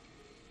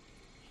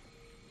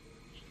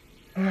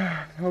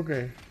 Ok.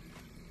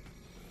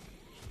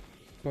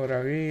 Por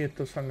aquí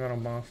estos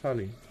zánganos van a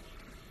salir.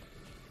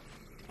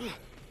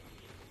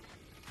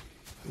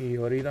 Y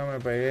ahorita me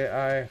pegué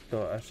a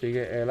esto, así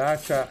que el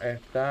hacha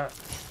está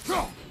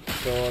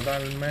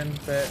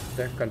totalmente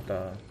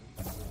descartada.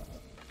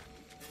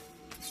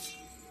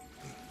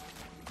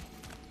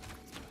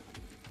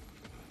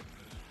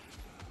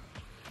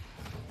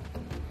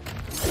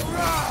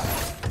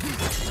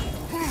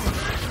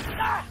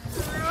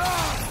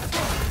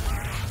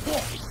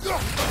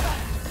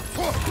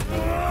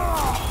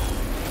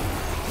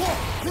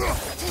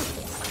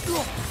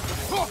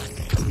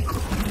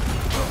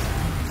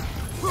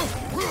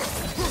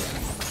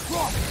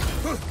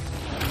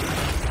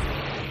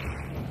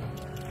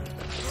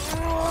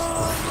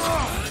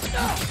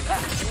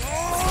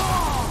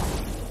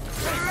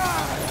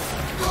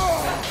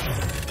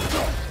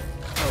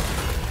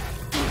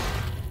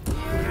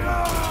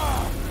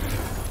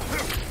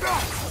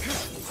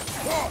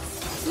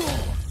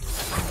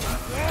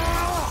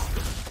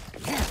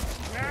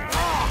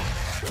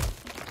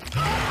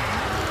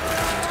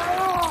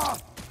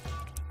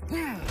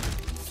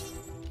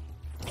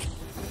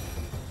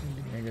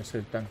 Tiene que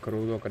ser tan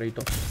crudo,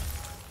 Crédito.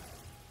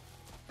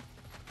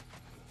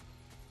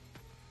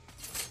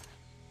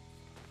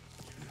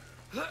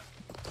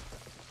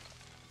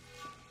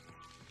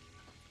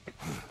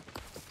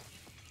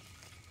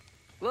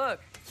 Look,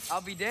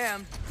 I'll be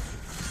damned.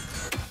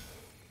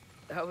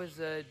 That was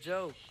a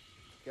joke,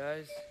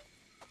 guys.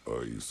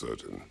 Are you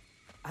certain?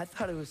 I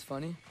thought it was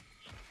funny.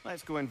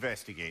 Let's go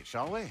investigate,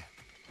 shall we?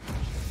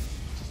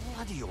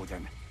 Bloody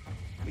Odin.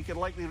 We could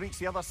likely reach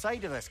the other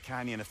side of this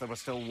canyon if there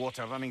was still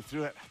water running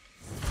through it.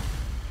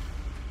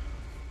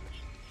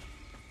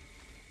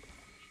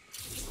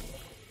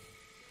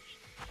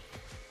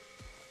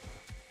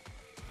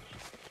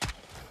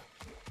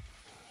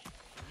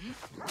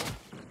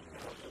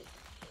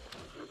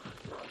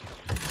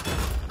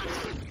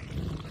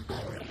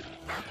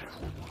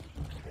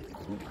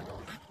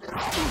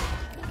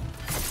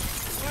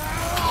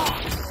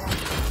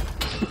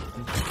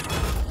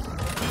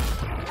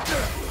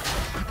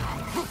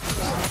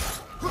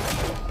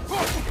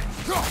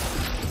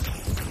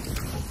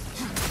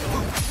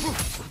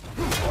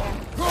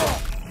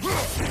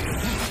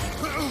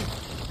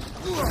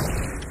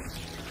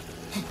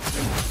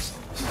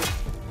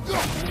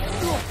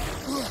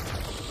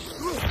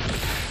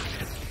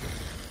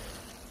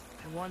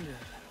 I wonder,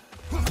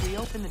 if we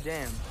open the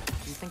dam,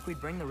 do you think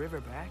we'd bring the river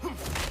back?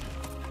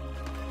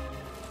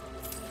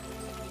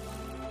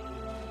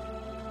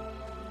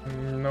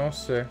 No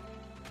sé.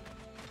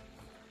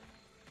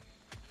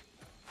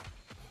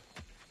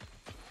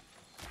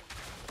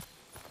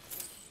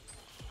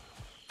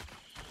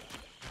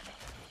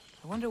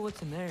 I wonder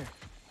what's in there.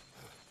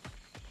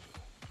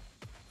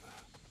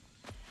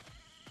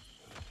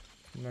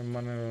 No hay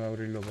manera de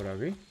abrirlo por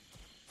aquí.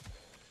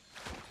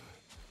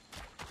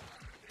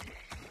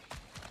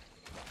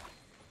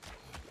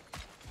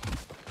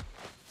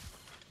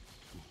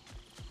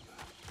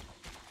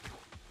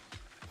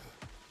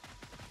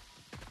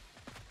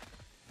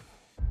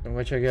 Tengo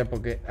que chequear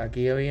porque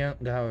aquí había...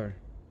 Déjame ver.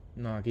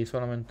 No, aquí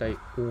solamente hay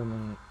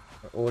uno.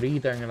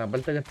 Ahorita, en la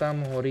parte que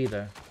estábamos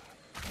ahorita.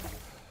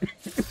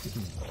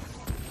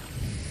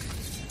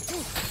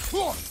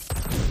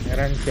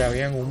 Eran que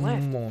habían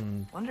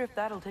un Wonder if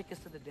that'll take us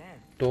to the dam.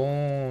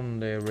 montón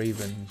de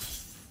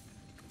ravens.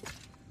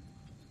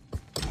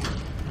 The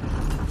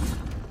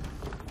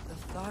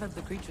thought of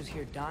the creatures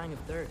here dying of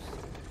thirst.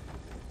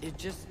 It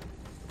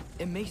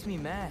makes me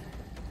mad.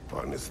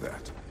 Harness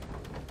that.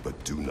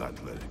 But do not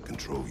let it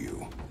control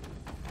you.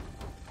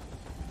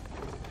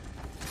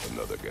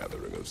 Another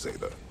gathering of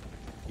Zeta.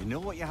 You know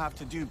what you have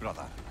to do,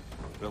 brother.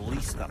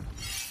 Release them.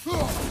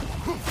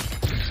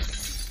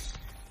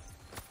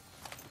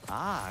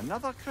 Ah,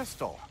 another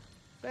crystal.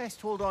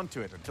 Best hold on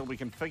to it until we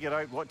can figure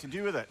out what to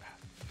do with it.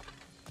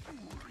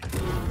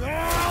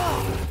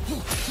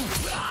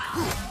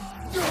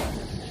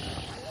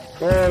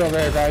 Todo lo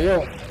que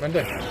cayó.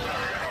 Vente.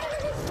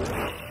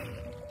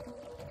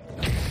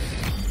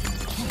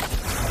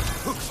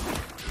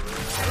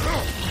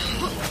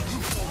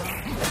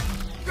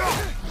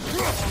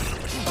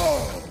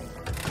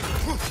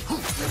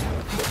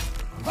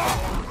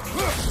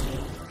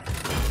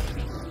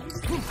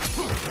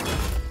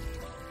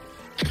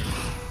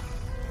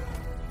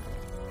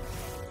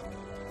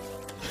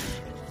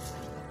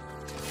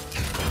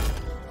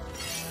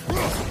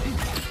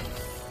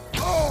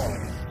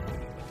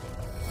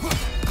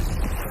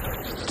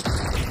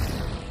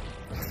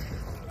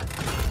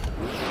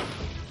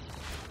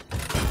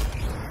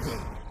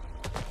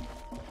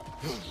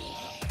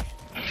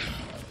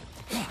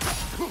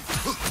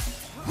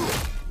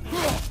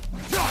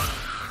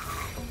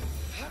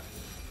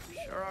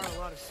 Sure are a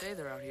lot of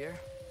Sather out here.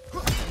 I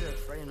wonder if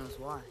Freya knows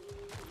why.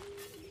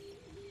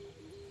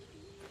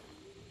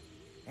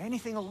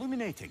 Anything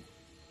illuminating?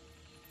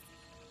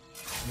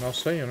 No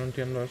sé, yo no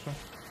entiendo eso.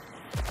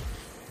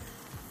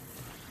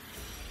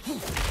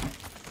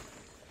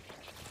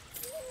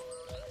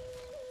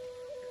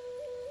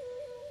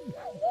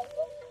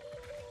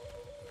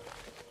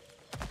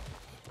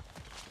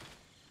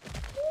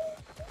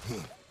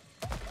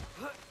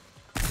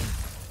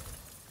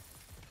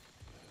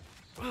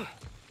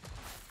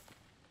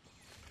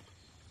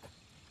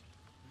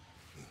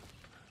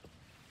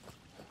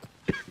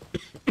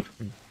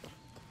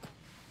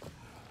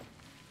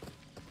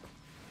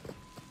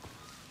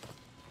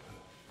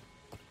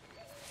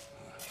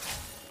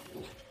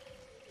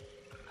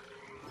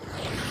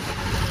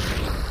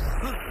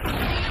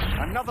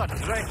 Another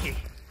Trekkie!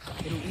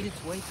 It'll eat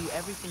its way through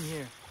everything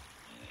here.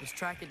 Let's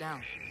track it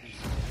down.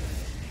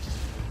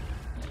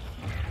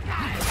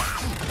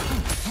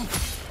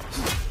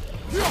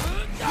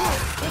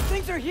 Those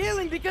things are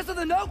healing because of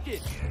the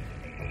Nokids!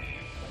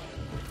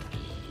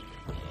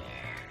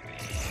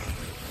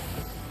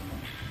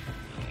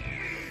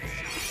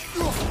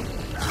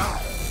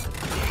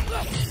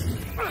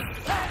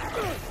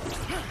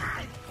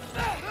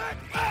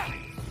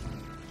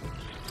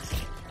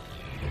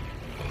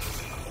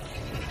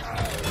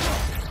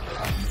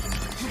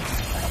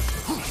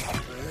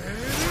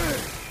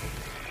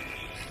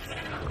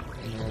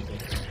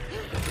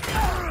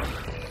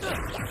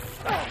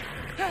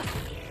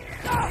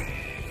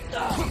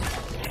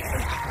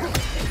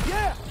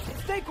 Yeah!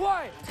 Stay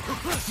quiet!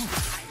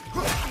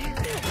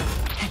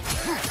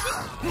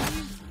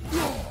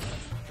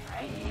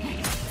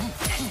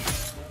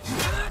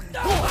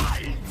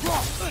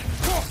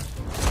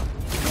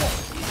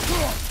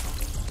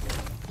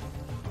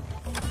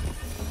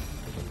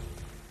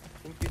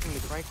 Think using the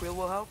crank wheel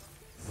will help?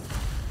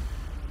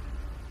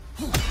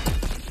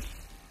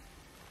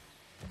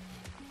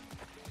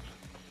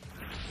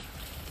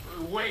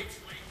 Wait!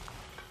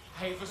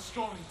 I have a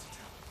story to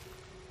tell.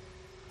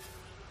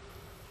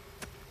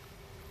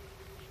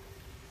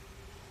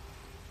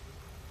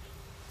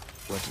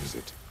 What is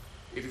it?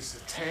 It is a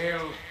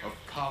tale of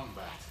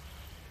combat.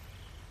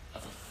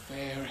 Of a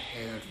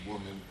fair-haired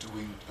woman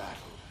doing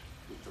battle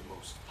with the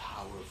most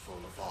powerful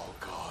of all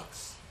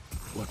gods.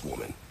 What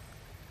woman?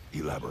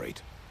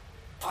 Elaborate.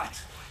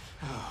 What?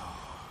 Oh,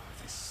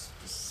 the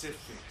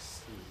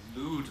specifics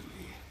elude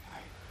me.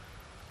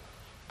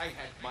 I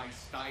had my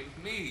side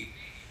of me,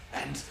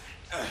 and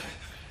I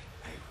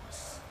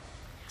was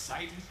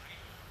excited.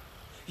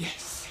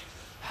 Yes,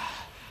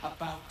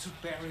 about to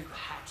bury the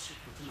hatchet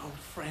with an old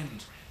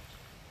friend.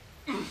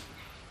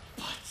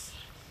 But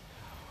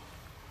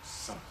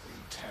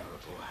something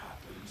terrible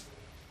happened.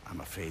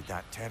 I'm afraid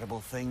that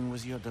terrible thing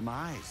was your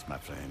demise, my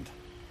friend.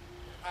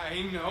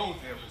 I know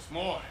there was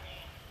more.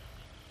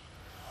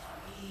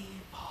 3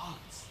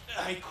 bonds.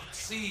 I could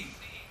see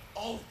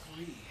all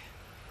 3.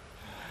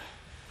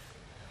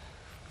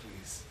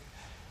 Please,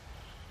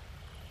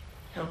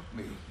 help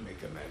me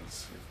make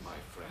amends with my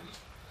friend.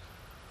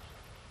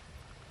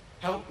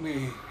 Help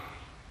me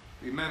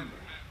remember.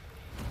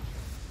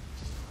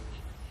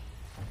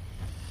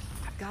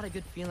 I've got a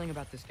good feeling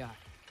about this guy.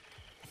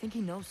 I think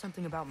he knows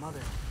something about Mother.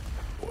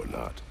 Or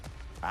not.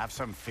 Have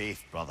some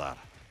faith, brother.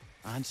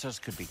 Answers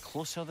could be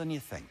closer than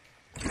you think.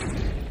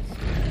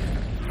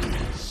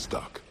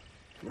 Stuck.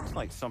 Looks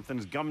like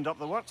something's gummed up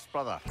the works,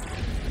 brother.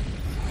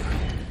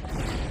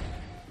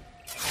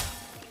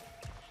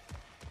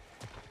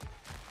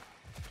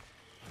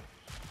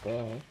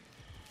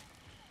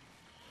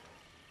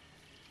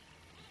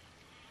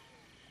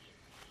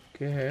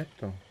 ¿Qué es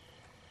esto?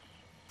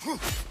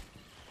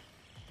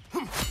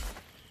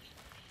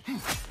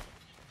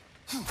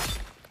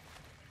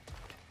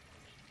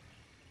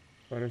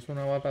 Parece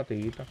una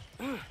batatita.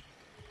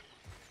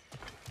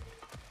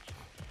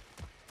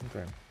 Ok.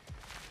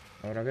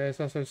 Habrá que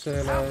deshacerse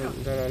de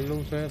las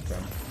luces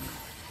estas.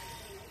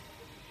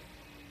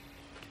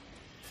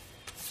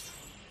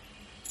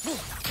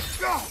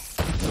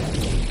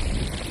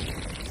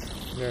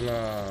 De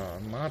la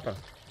mata.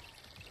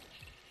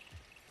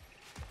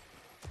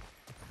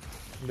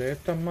 De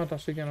estas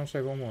matas sí que no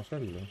sé cómo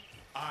hacerlo.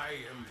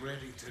 I am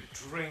ready to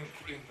drink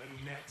in the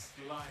next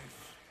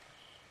life.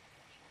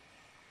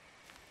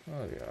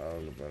 Ah,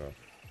 diablo, pero...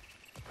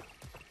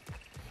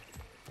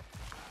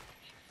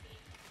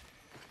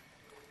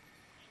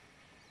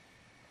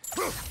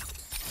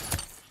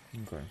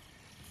 Ok.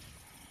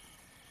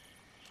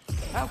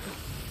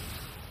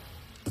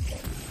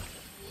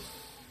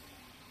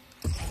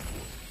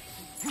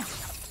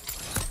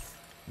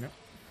 No.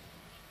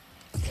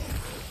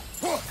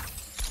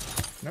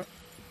 No.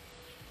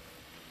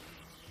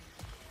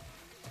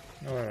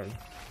 No, vale.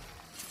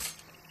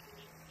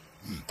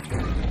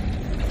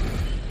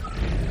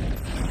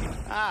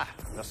 Ah,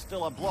 there's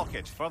still a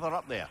blockage further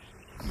up there.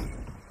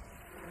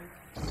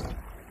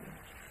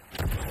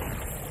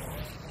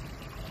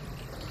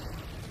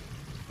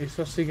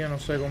 Eso sí que no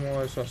sé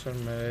cómo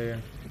deshacerme de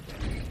ella.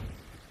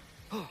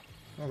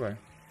 Ok.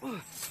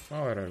 Vamos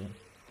a ver algo.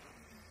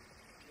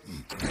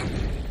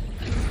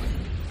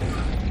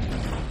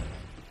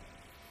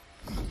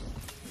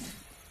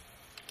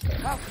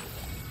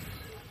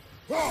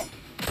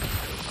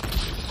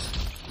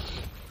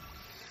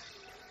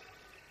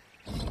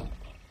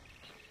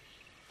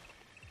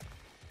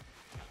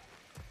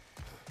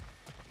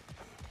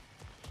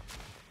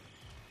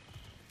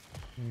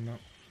 No.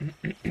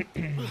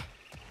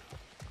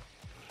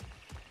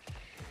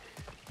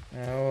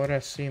 Ahora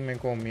sí me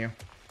comió.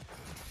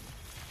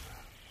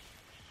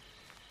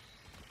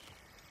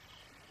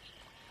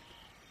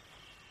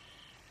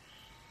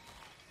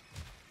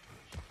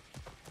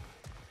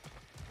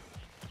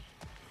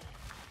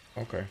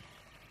 Okay.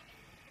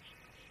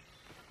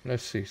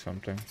 Let's see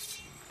something.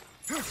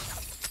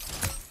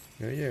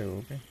 Yo llego,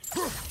 ok.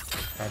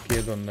 Aquí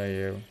es donde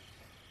llego.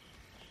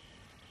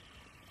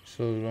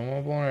 So,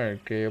 vamos a poner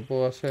que yo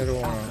puedo hacer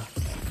una...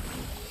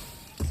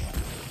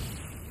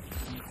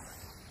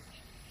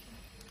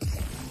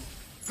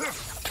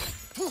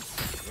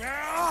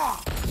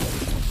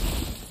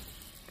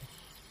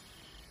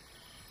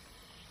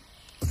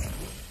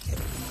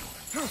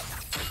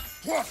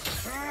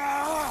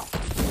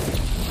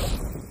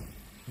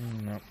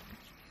 No.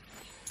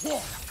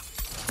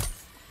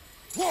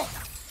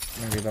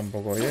 Aquí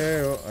tampoco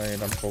llego, ahí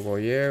tampoco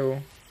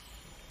llego.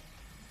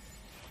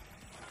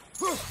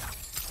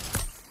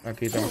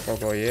 Aquí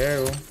tampoco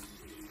llego.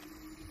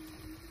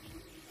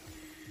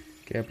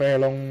 Qué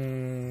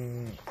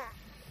pelón.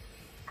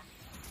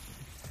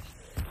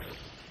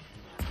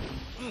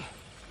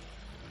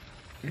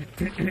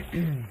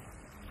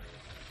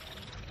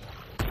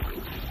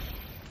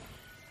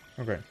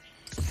 Okay.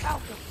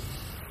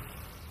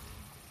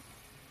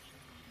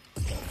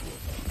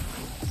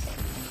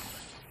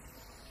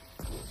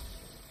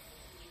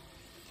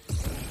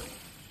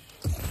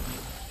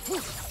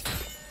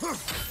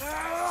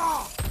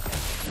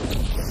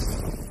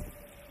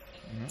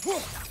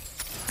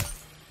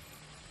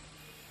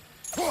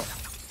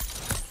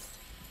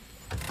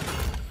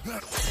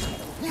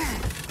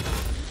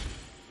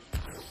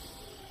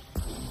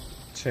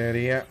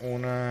 Sería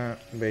una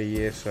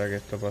belleza que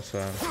esto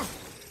pasara.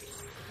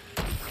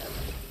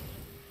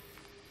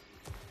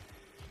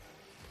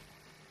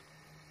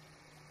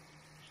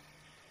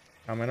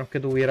 A menos que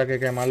tuviera que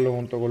quemarlo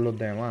junto con los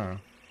demás.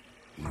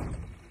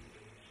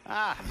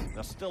 Ah,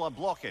 there's still a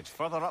blockage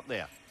further up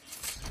there.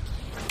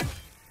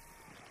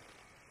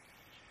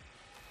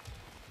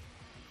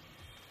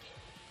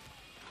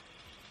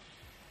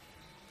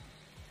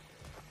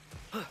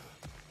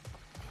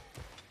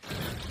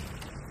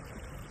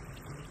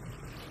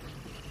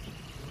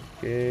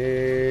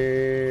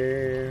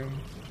 ¿Qué?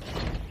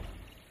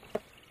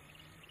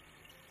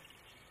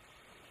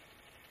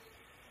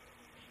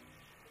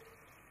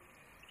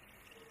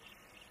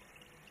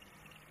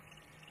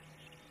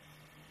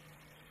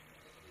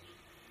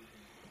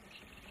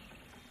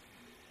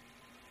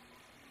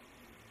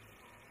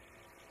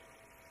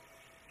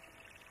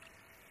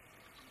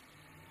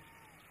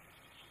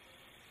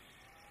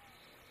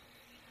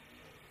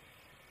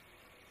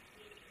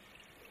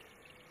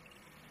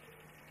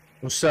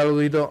 Un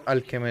saludito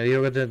al que me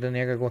dijo que te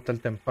tenía que acostar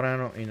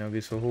temprano y no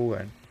quiso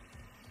jugar.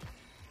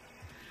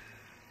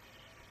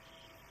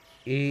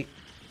 Y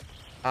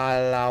a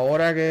la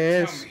hora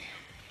que es,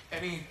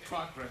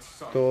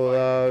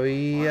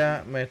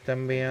 todavía me está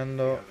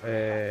enviando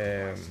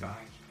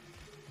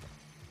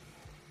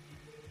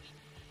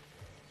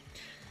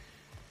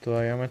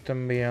todavía me está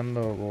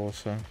enviando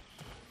cosas.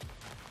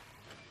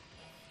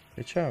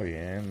 Echa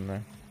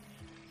bien.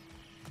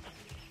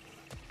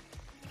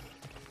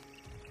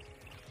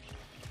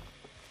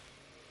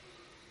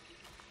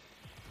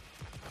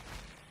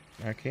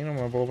 Aquí no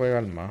me puedo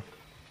pegar más.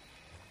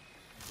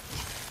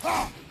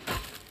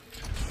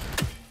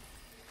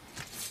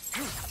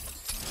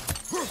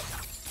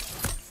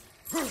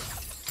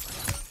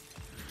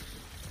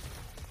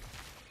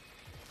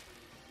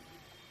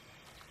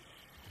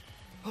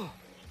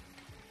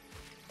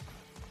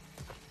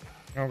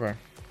 Ok.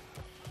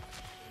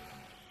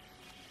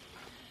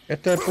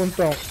 Este es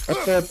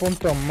el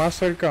punto más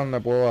cerca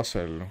donde puedo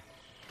hacerlo.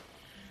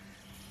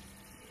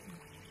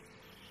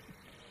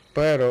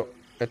 Pero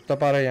esta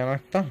pared ya no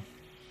está.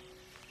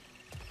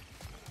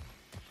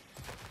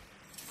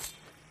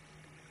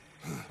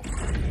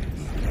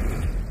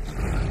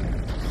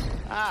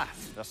 Ah,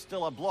 there's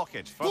still a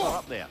blockage further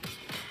up there.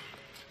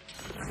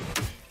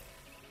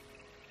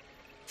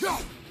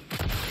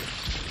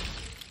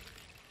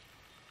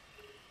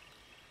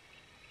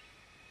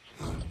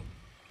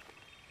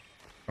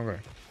 Ok.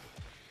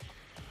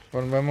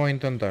 Volvemos a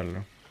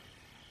intentarlo.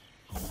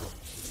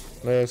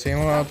 Le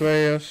decimos a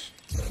Atreus.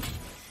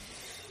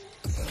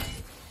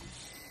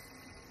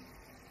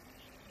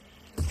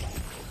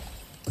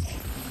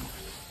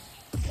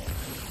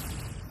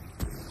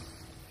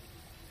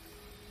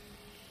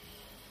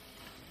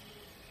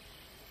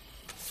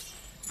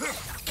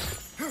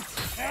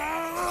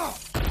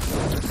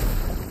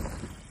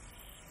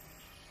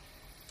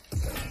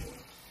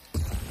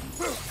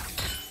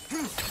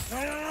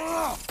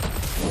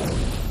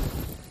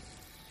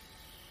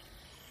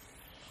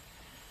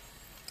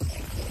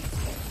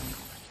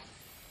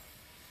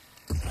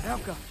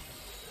 Elka.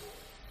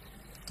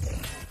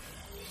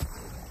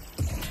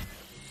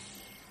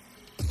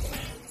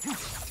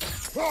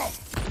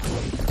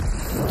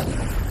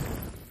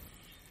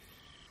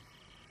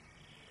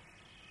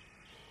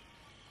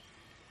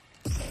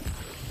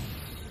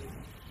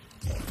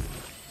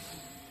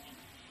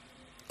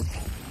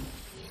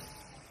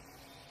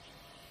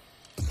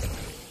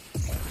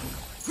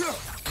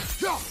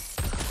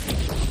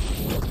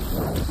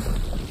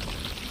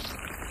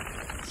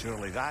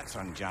 Surely that's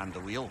unjammed the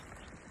wheel.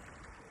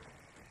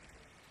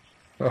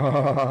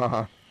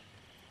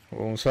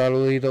 Un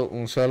saludito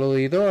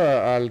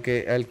al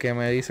que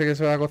me dice que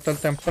se va a acostar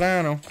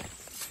temprano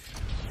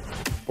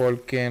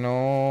porque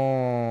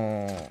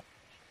no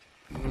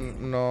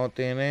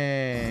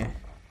tiene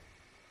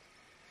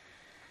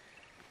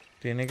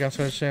que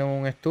hacerse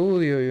un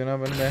estudio y una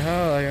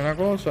pendejada y una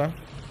cosa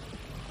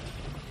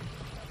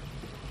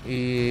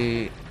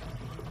y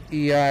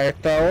a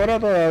esta hora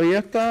todavía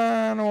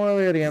está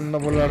noveleando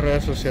por las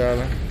redes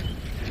sociales.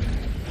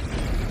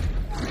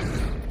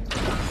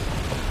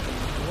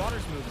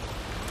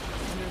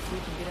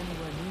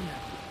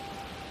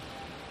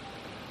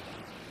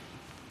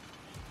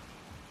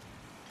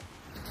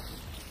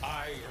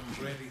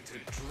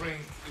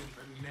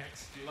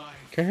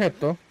 ¿Qué es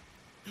esto?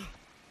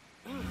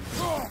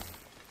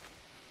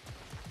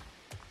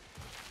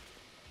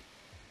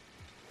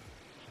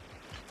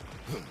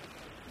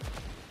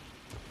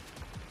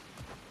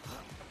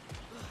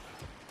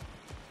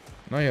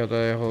 No, yo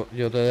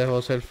te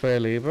dejo ser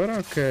feliz, pero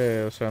es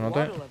que, o sea,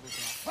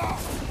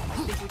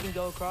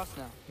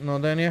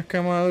 no tenías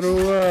que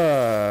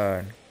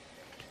madrugar.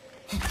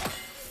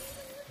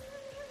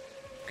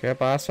 ¿Qué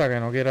pasa? Que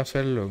no quiere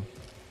hacerlo.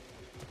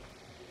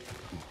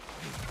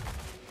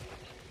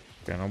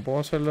 Que no puedo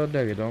hacerlo desde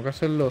aquí, tengo que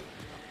hacerlo.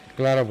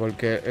 Claro,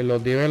 porque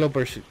los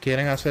developers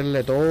quieren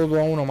hacerle todo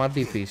a uno más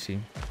difícil.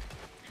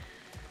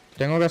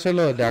 Tengo que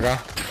hacerlo desde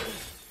acá.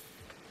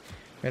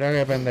 Mira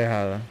qué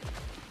pendejada.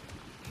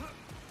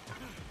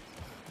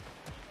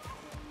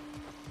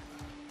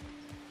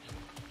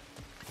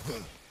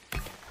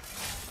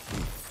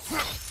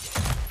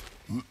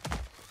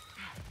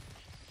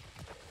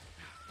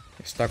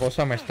 Esta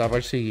cosa me está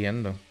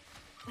persiguiendo.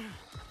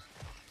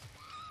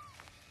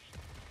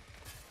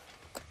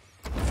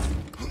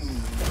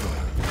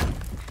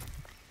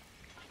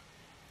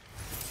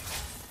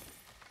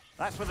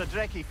 That's where the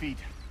Drekkie feed.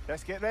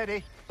 Let's get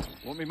ready.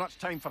 Won't be much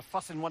time for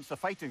fussing once the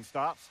fighting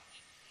starts.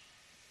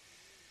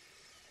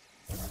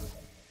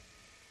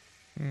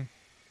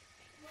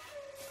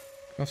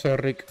 No sé,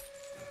 Rick.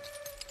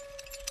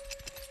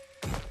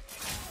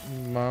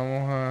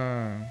 Vamos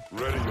a...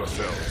 Ready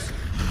yourselves.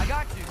 I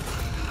got you.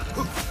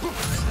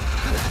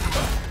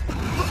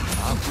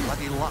 Oh,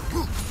 bloody luck.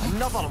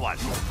 Another one.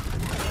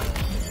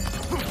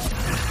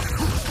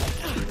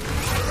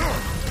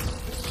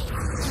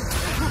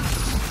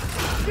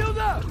 Shield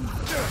up!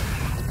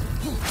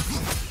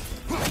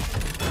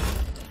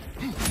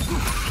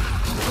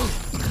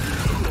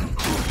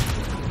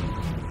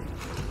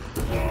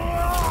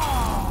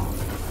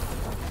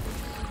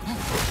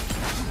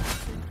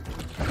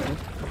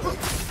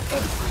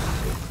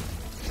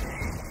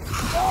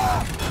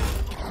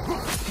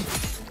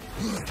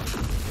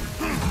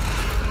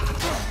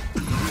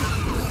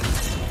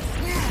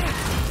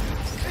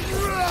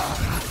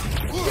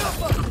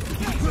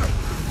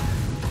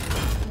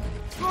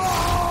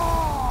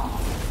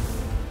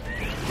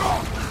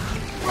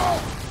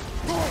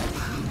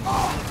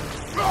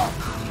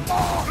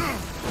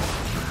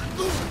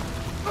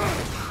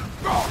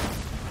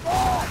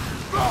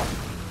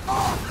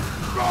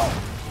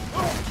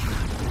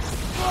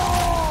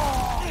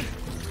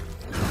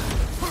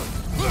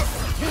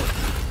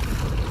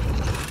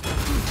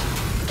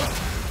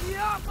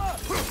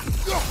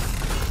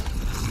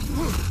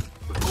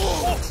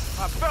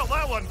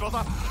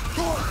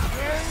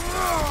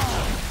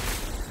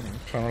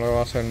 Yo no le voy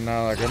a hacer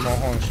nada, qué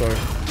mojón soy.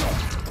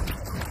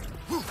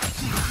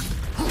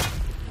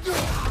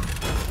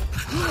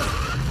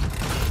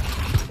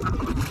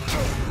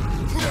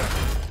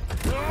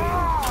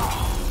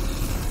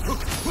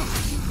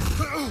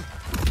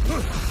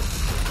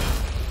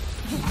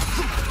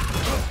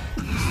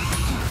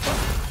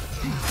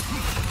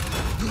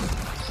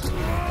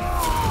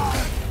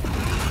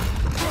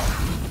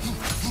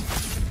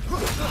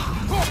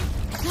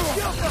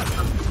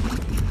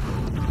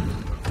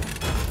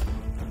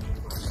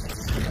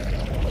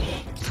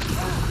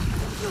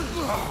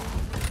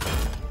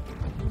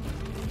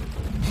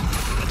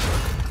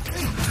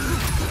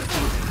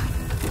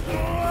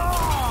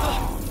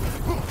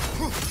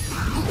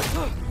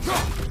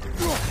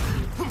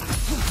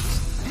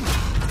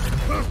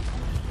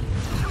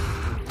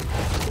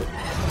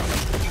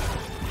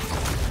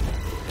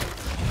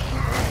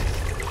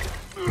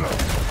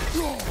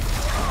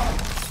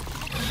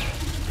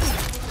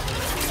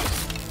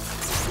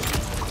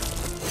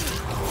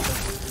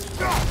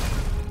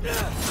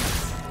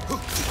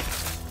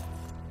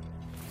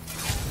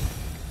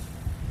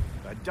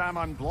 Dam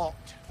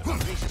unblocked. The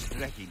racist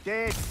Drekkie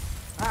dead.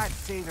 I'd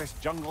say this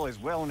jungle is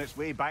well on its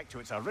way back to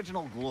its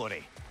original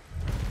glory.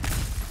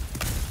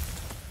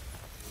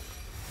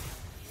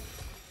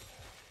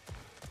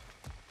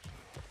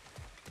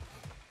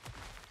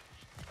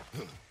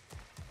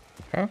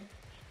 Huh?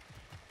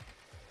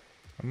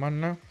 Come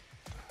on now.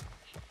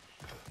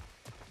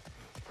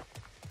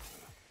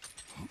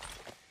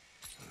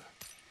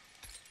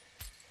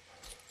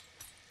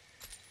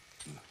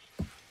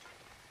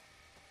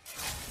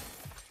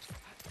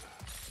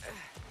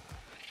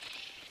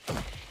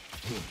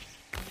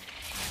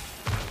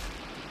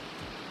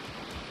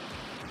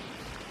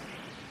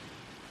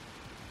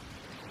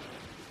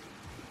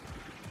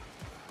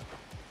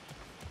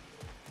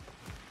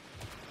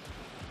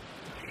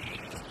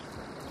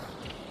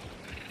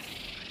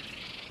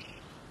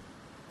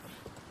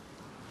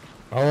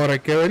 Ahora hay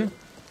que ver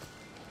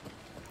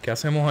qué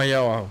hacemos allá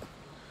abajo.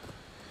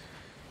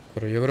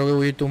 Pero yo creo que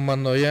voy a ir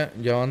tumbando ya.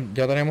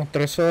 Ya tenemos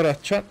 3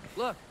 horas, chat.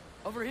 Look,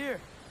 over here.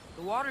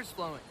 The water's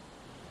flowing.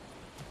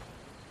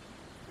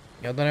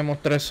 Ya tenemos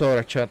 3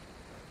 horas, chat.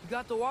 You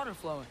got the water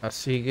flowing.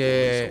 Así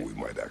que... So we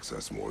might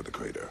access more of the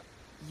crater.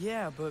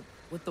 Yeah, but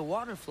with the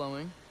water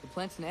flowing, the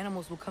plants and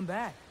animals will come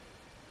back.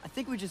 I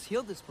think we just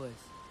healed this place.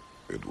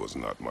 It was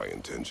not my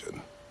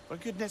intention. For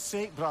goodness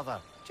sake, brother,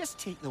 just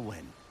take the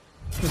win.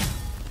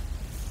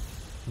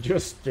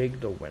 Just take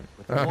the win.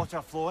 With the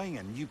water flowing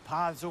and new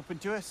paths open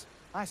to us,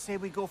 I say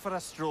we go for a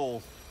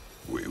stroll.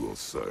 We will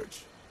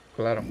search,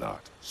 Claro.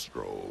 not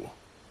stroll.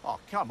 Oh,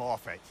 come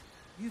off it.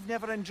 You've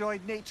never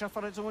enjoyed nature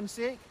for its own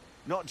sake?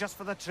 Not just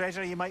for the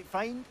treasure you might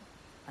find?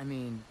 I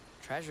mean,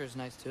 treasure's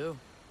nice too.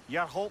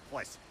 You're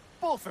hopeless.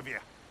 Both of you.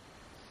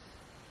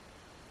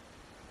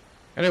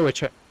 Anyway,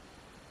 chat.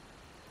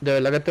 De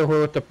verdad que este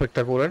juego está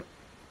espectacular.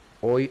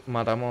 Hoy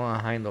matamos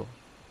a Heimdall.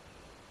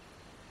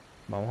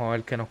 Vamos a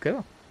ver qué nos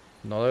queda.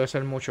 No debe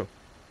ser mucho.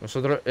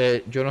 Nosotros,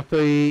 yo no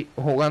estoy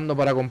jugando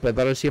para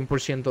completar el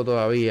 100%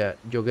 todavía.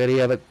 Yo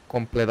quería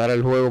completar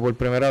el juego por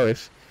primera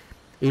vez.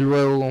 Y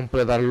luego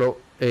completarlo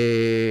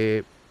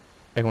en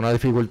una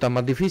dificultad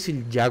más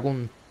difícil. Ya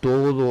con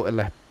todo,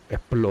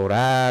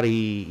 explorar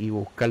y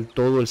buscar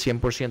todo el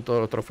 100% de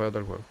los trofeos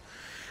del juego.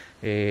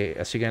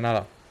 Así que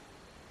nada.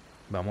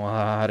 Vamos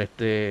a dejar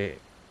este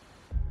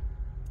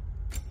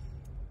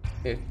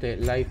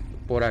live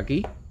por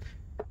aquí.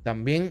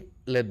 También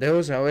les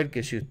dejo saber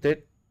que si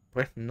usted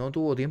pues no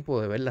tuvo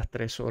tiempo de ver las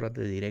 3 horas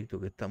de directo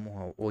que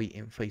estamos hoy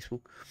en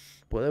Facebook,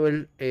 puede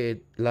ver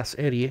la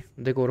serie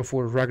de War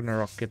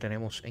Ragnarök que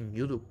tenemos en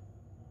YouTube.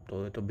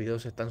 Todos estos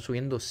videos se están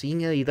subiendo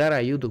sin editar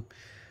a YouTube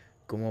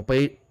como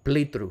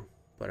playthrough,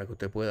 para que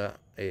usted pueda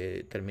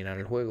terminar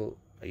el juego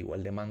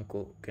igual de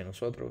manco que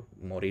nosotros,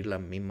 morir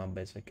las mismas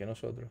veces que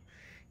nosotros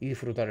y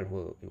disfrutar el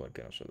juego igual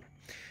que nosotros.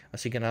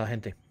 Así que nada,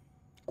 gente,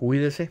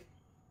 cuídese.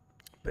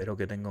 Espero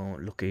que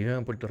tengan, los que viven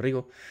en Puerto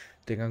Rico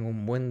tengan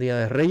un buen día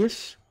de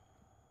Reyes.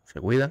 Se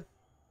cuidan.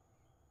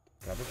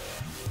 Gracias.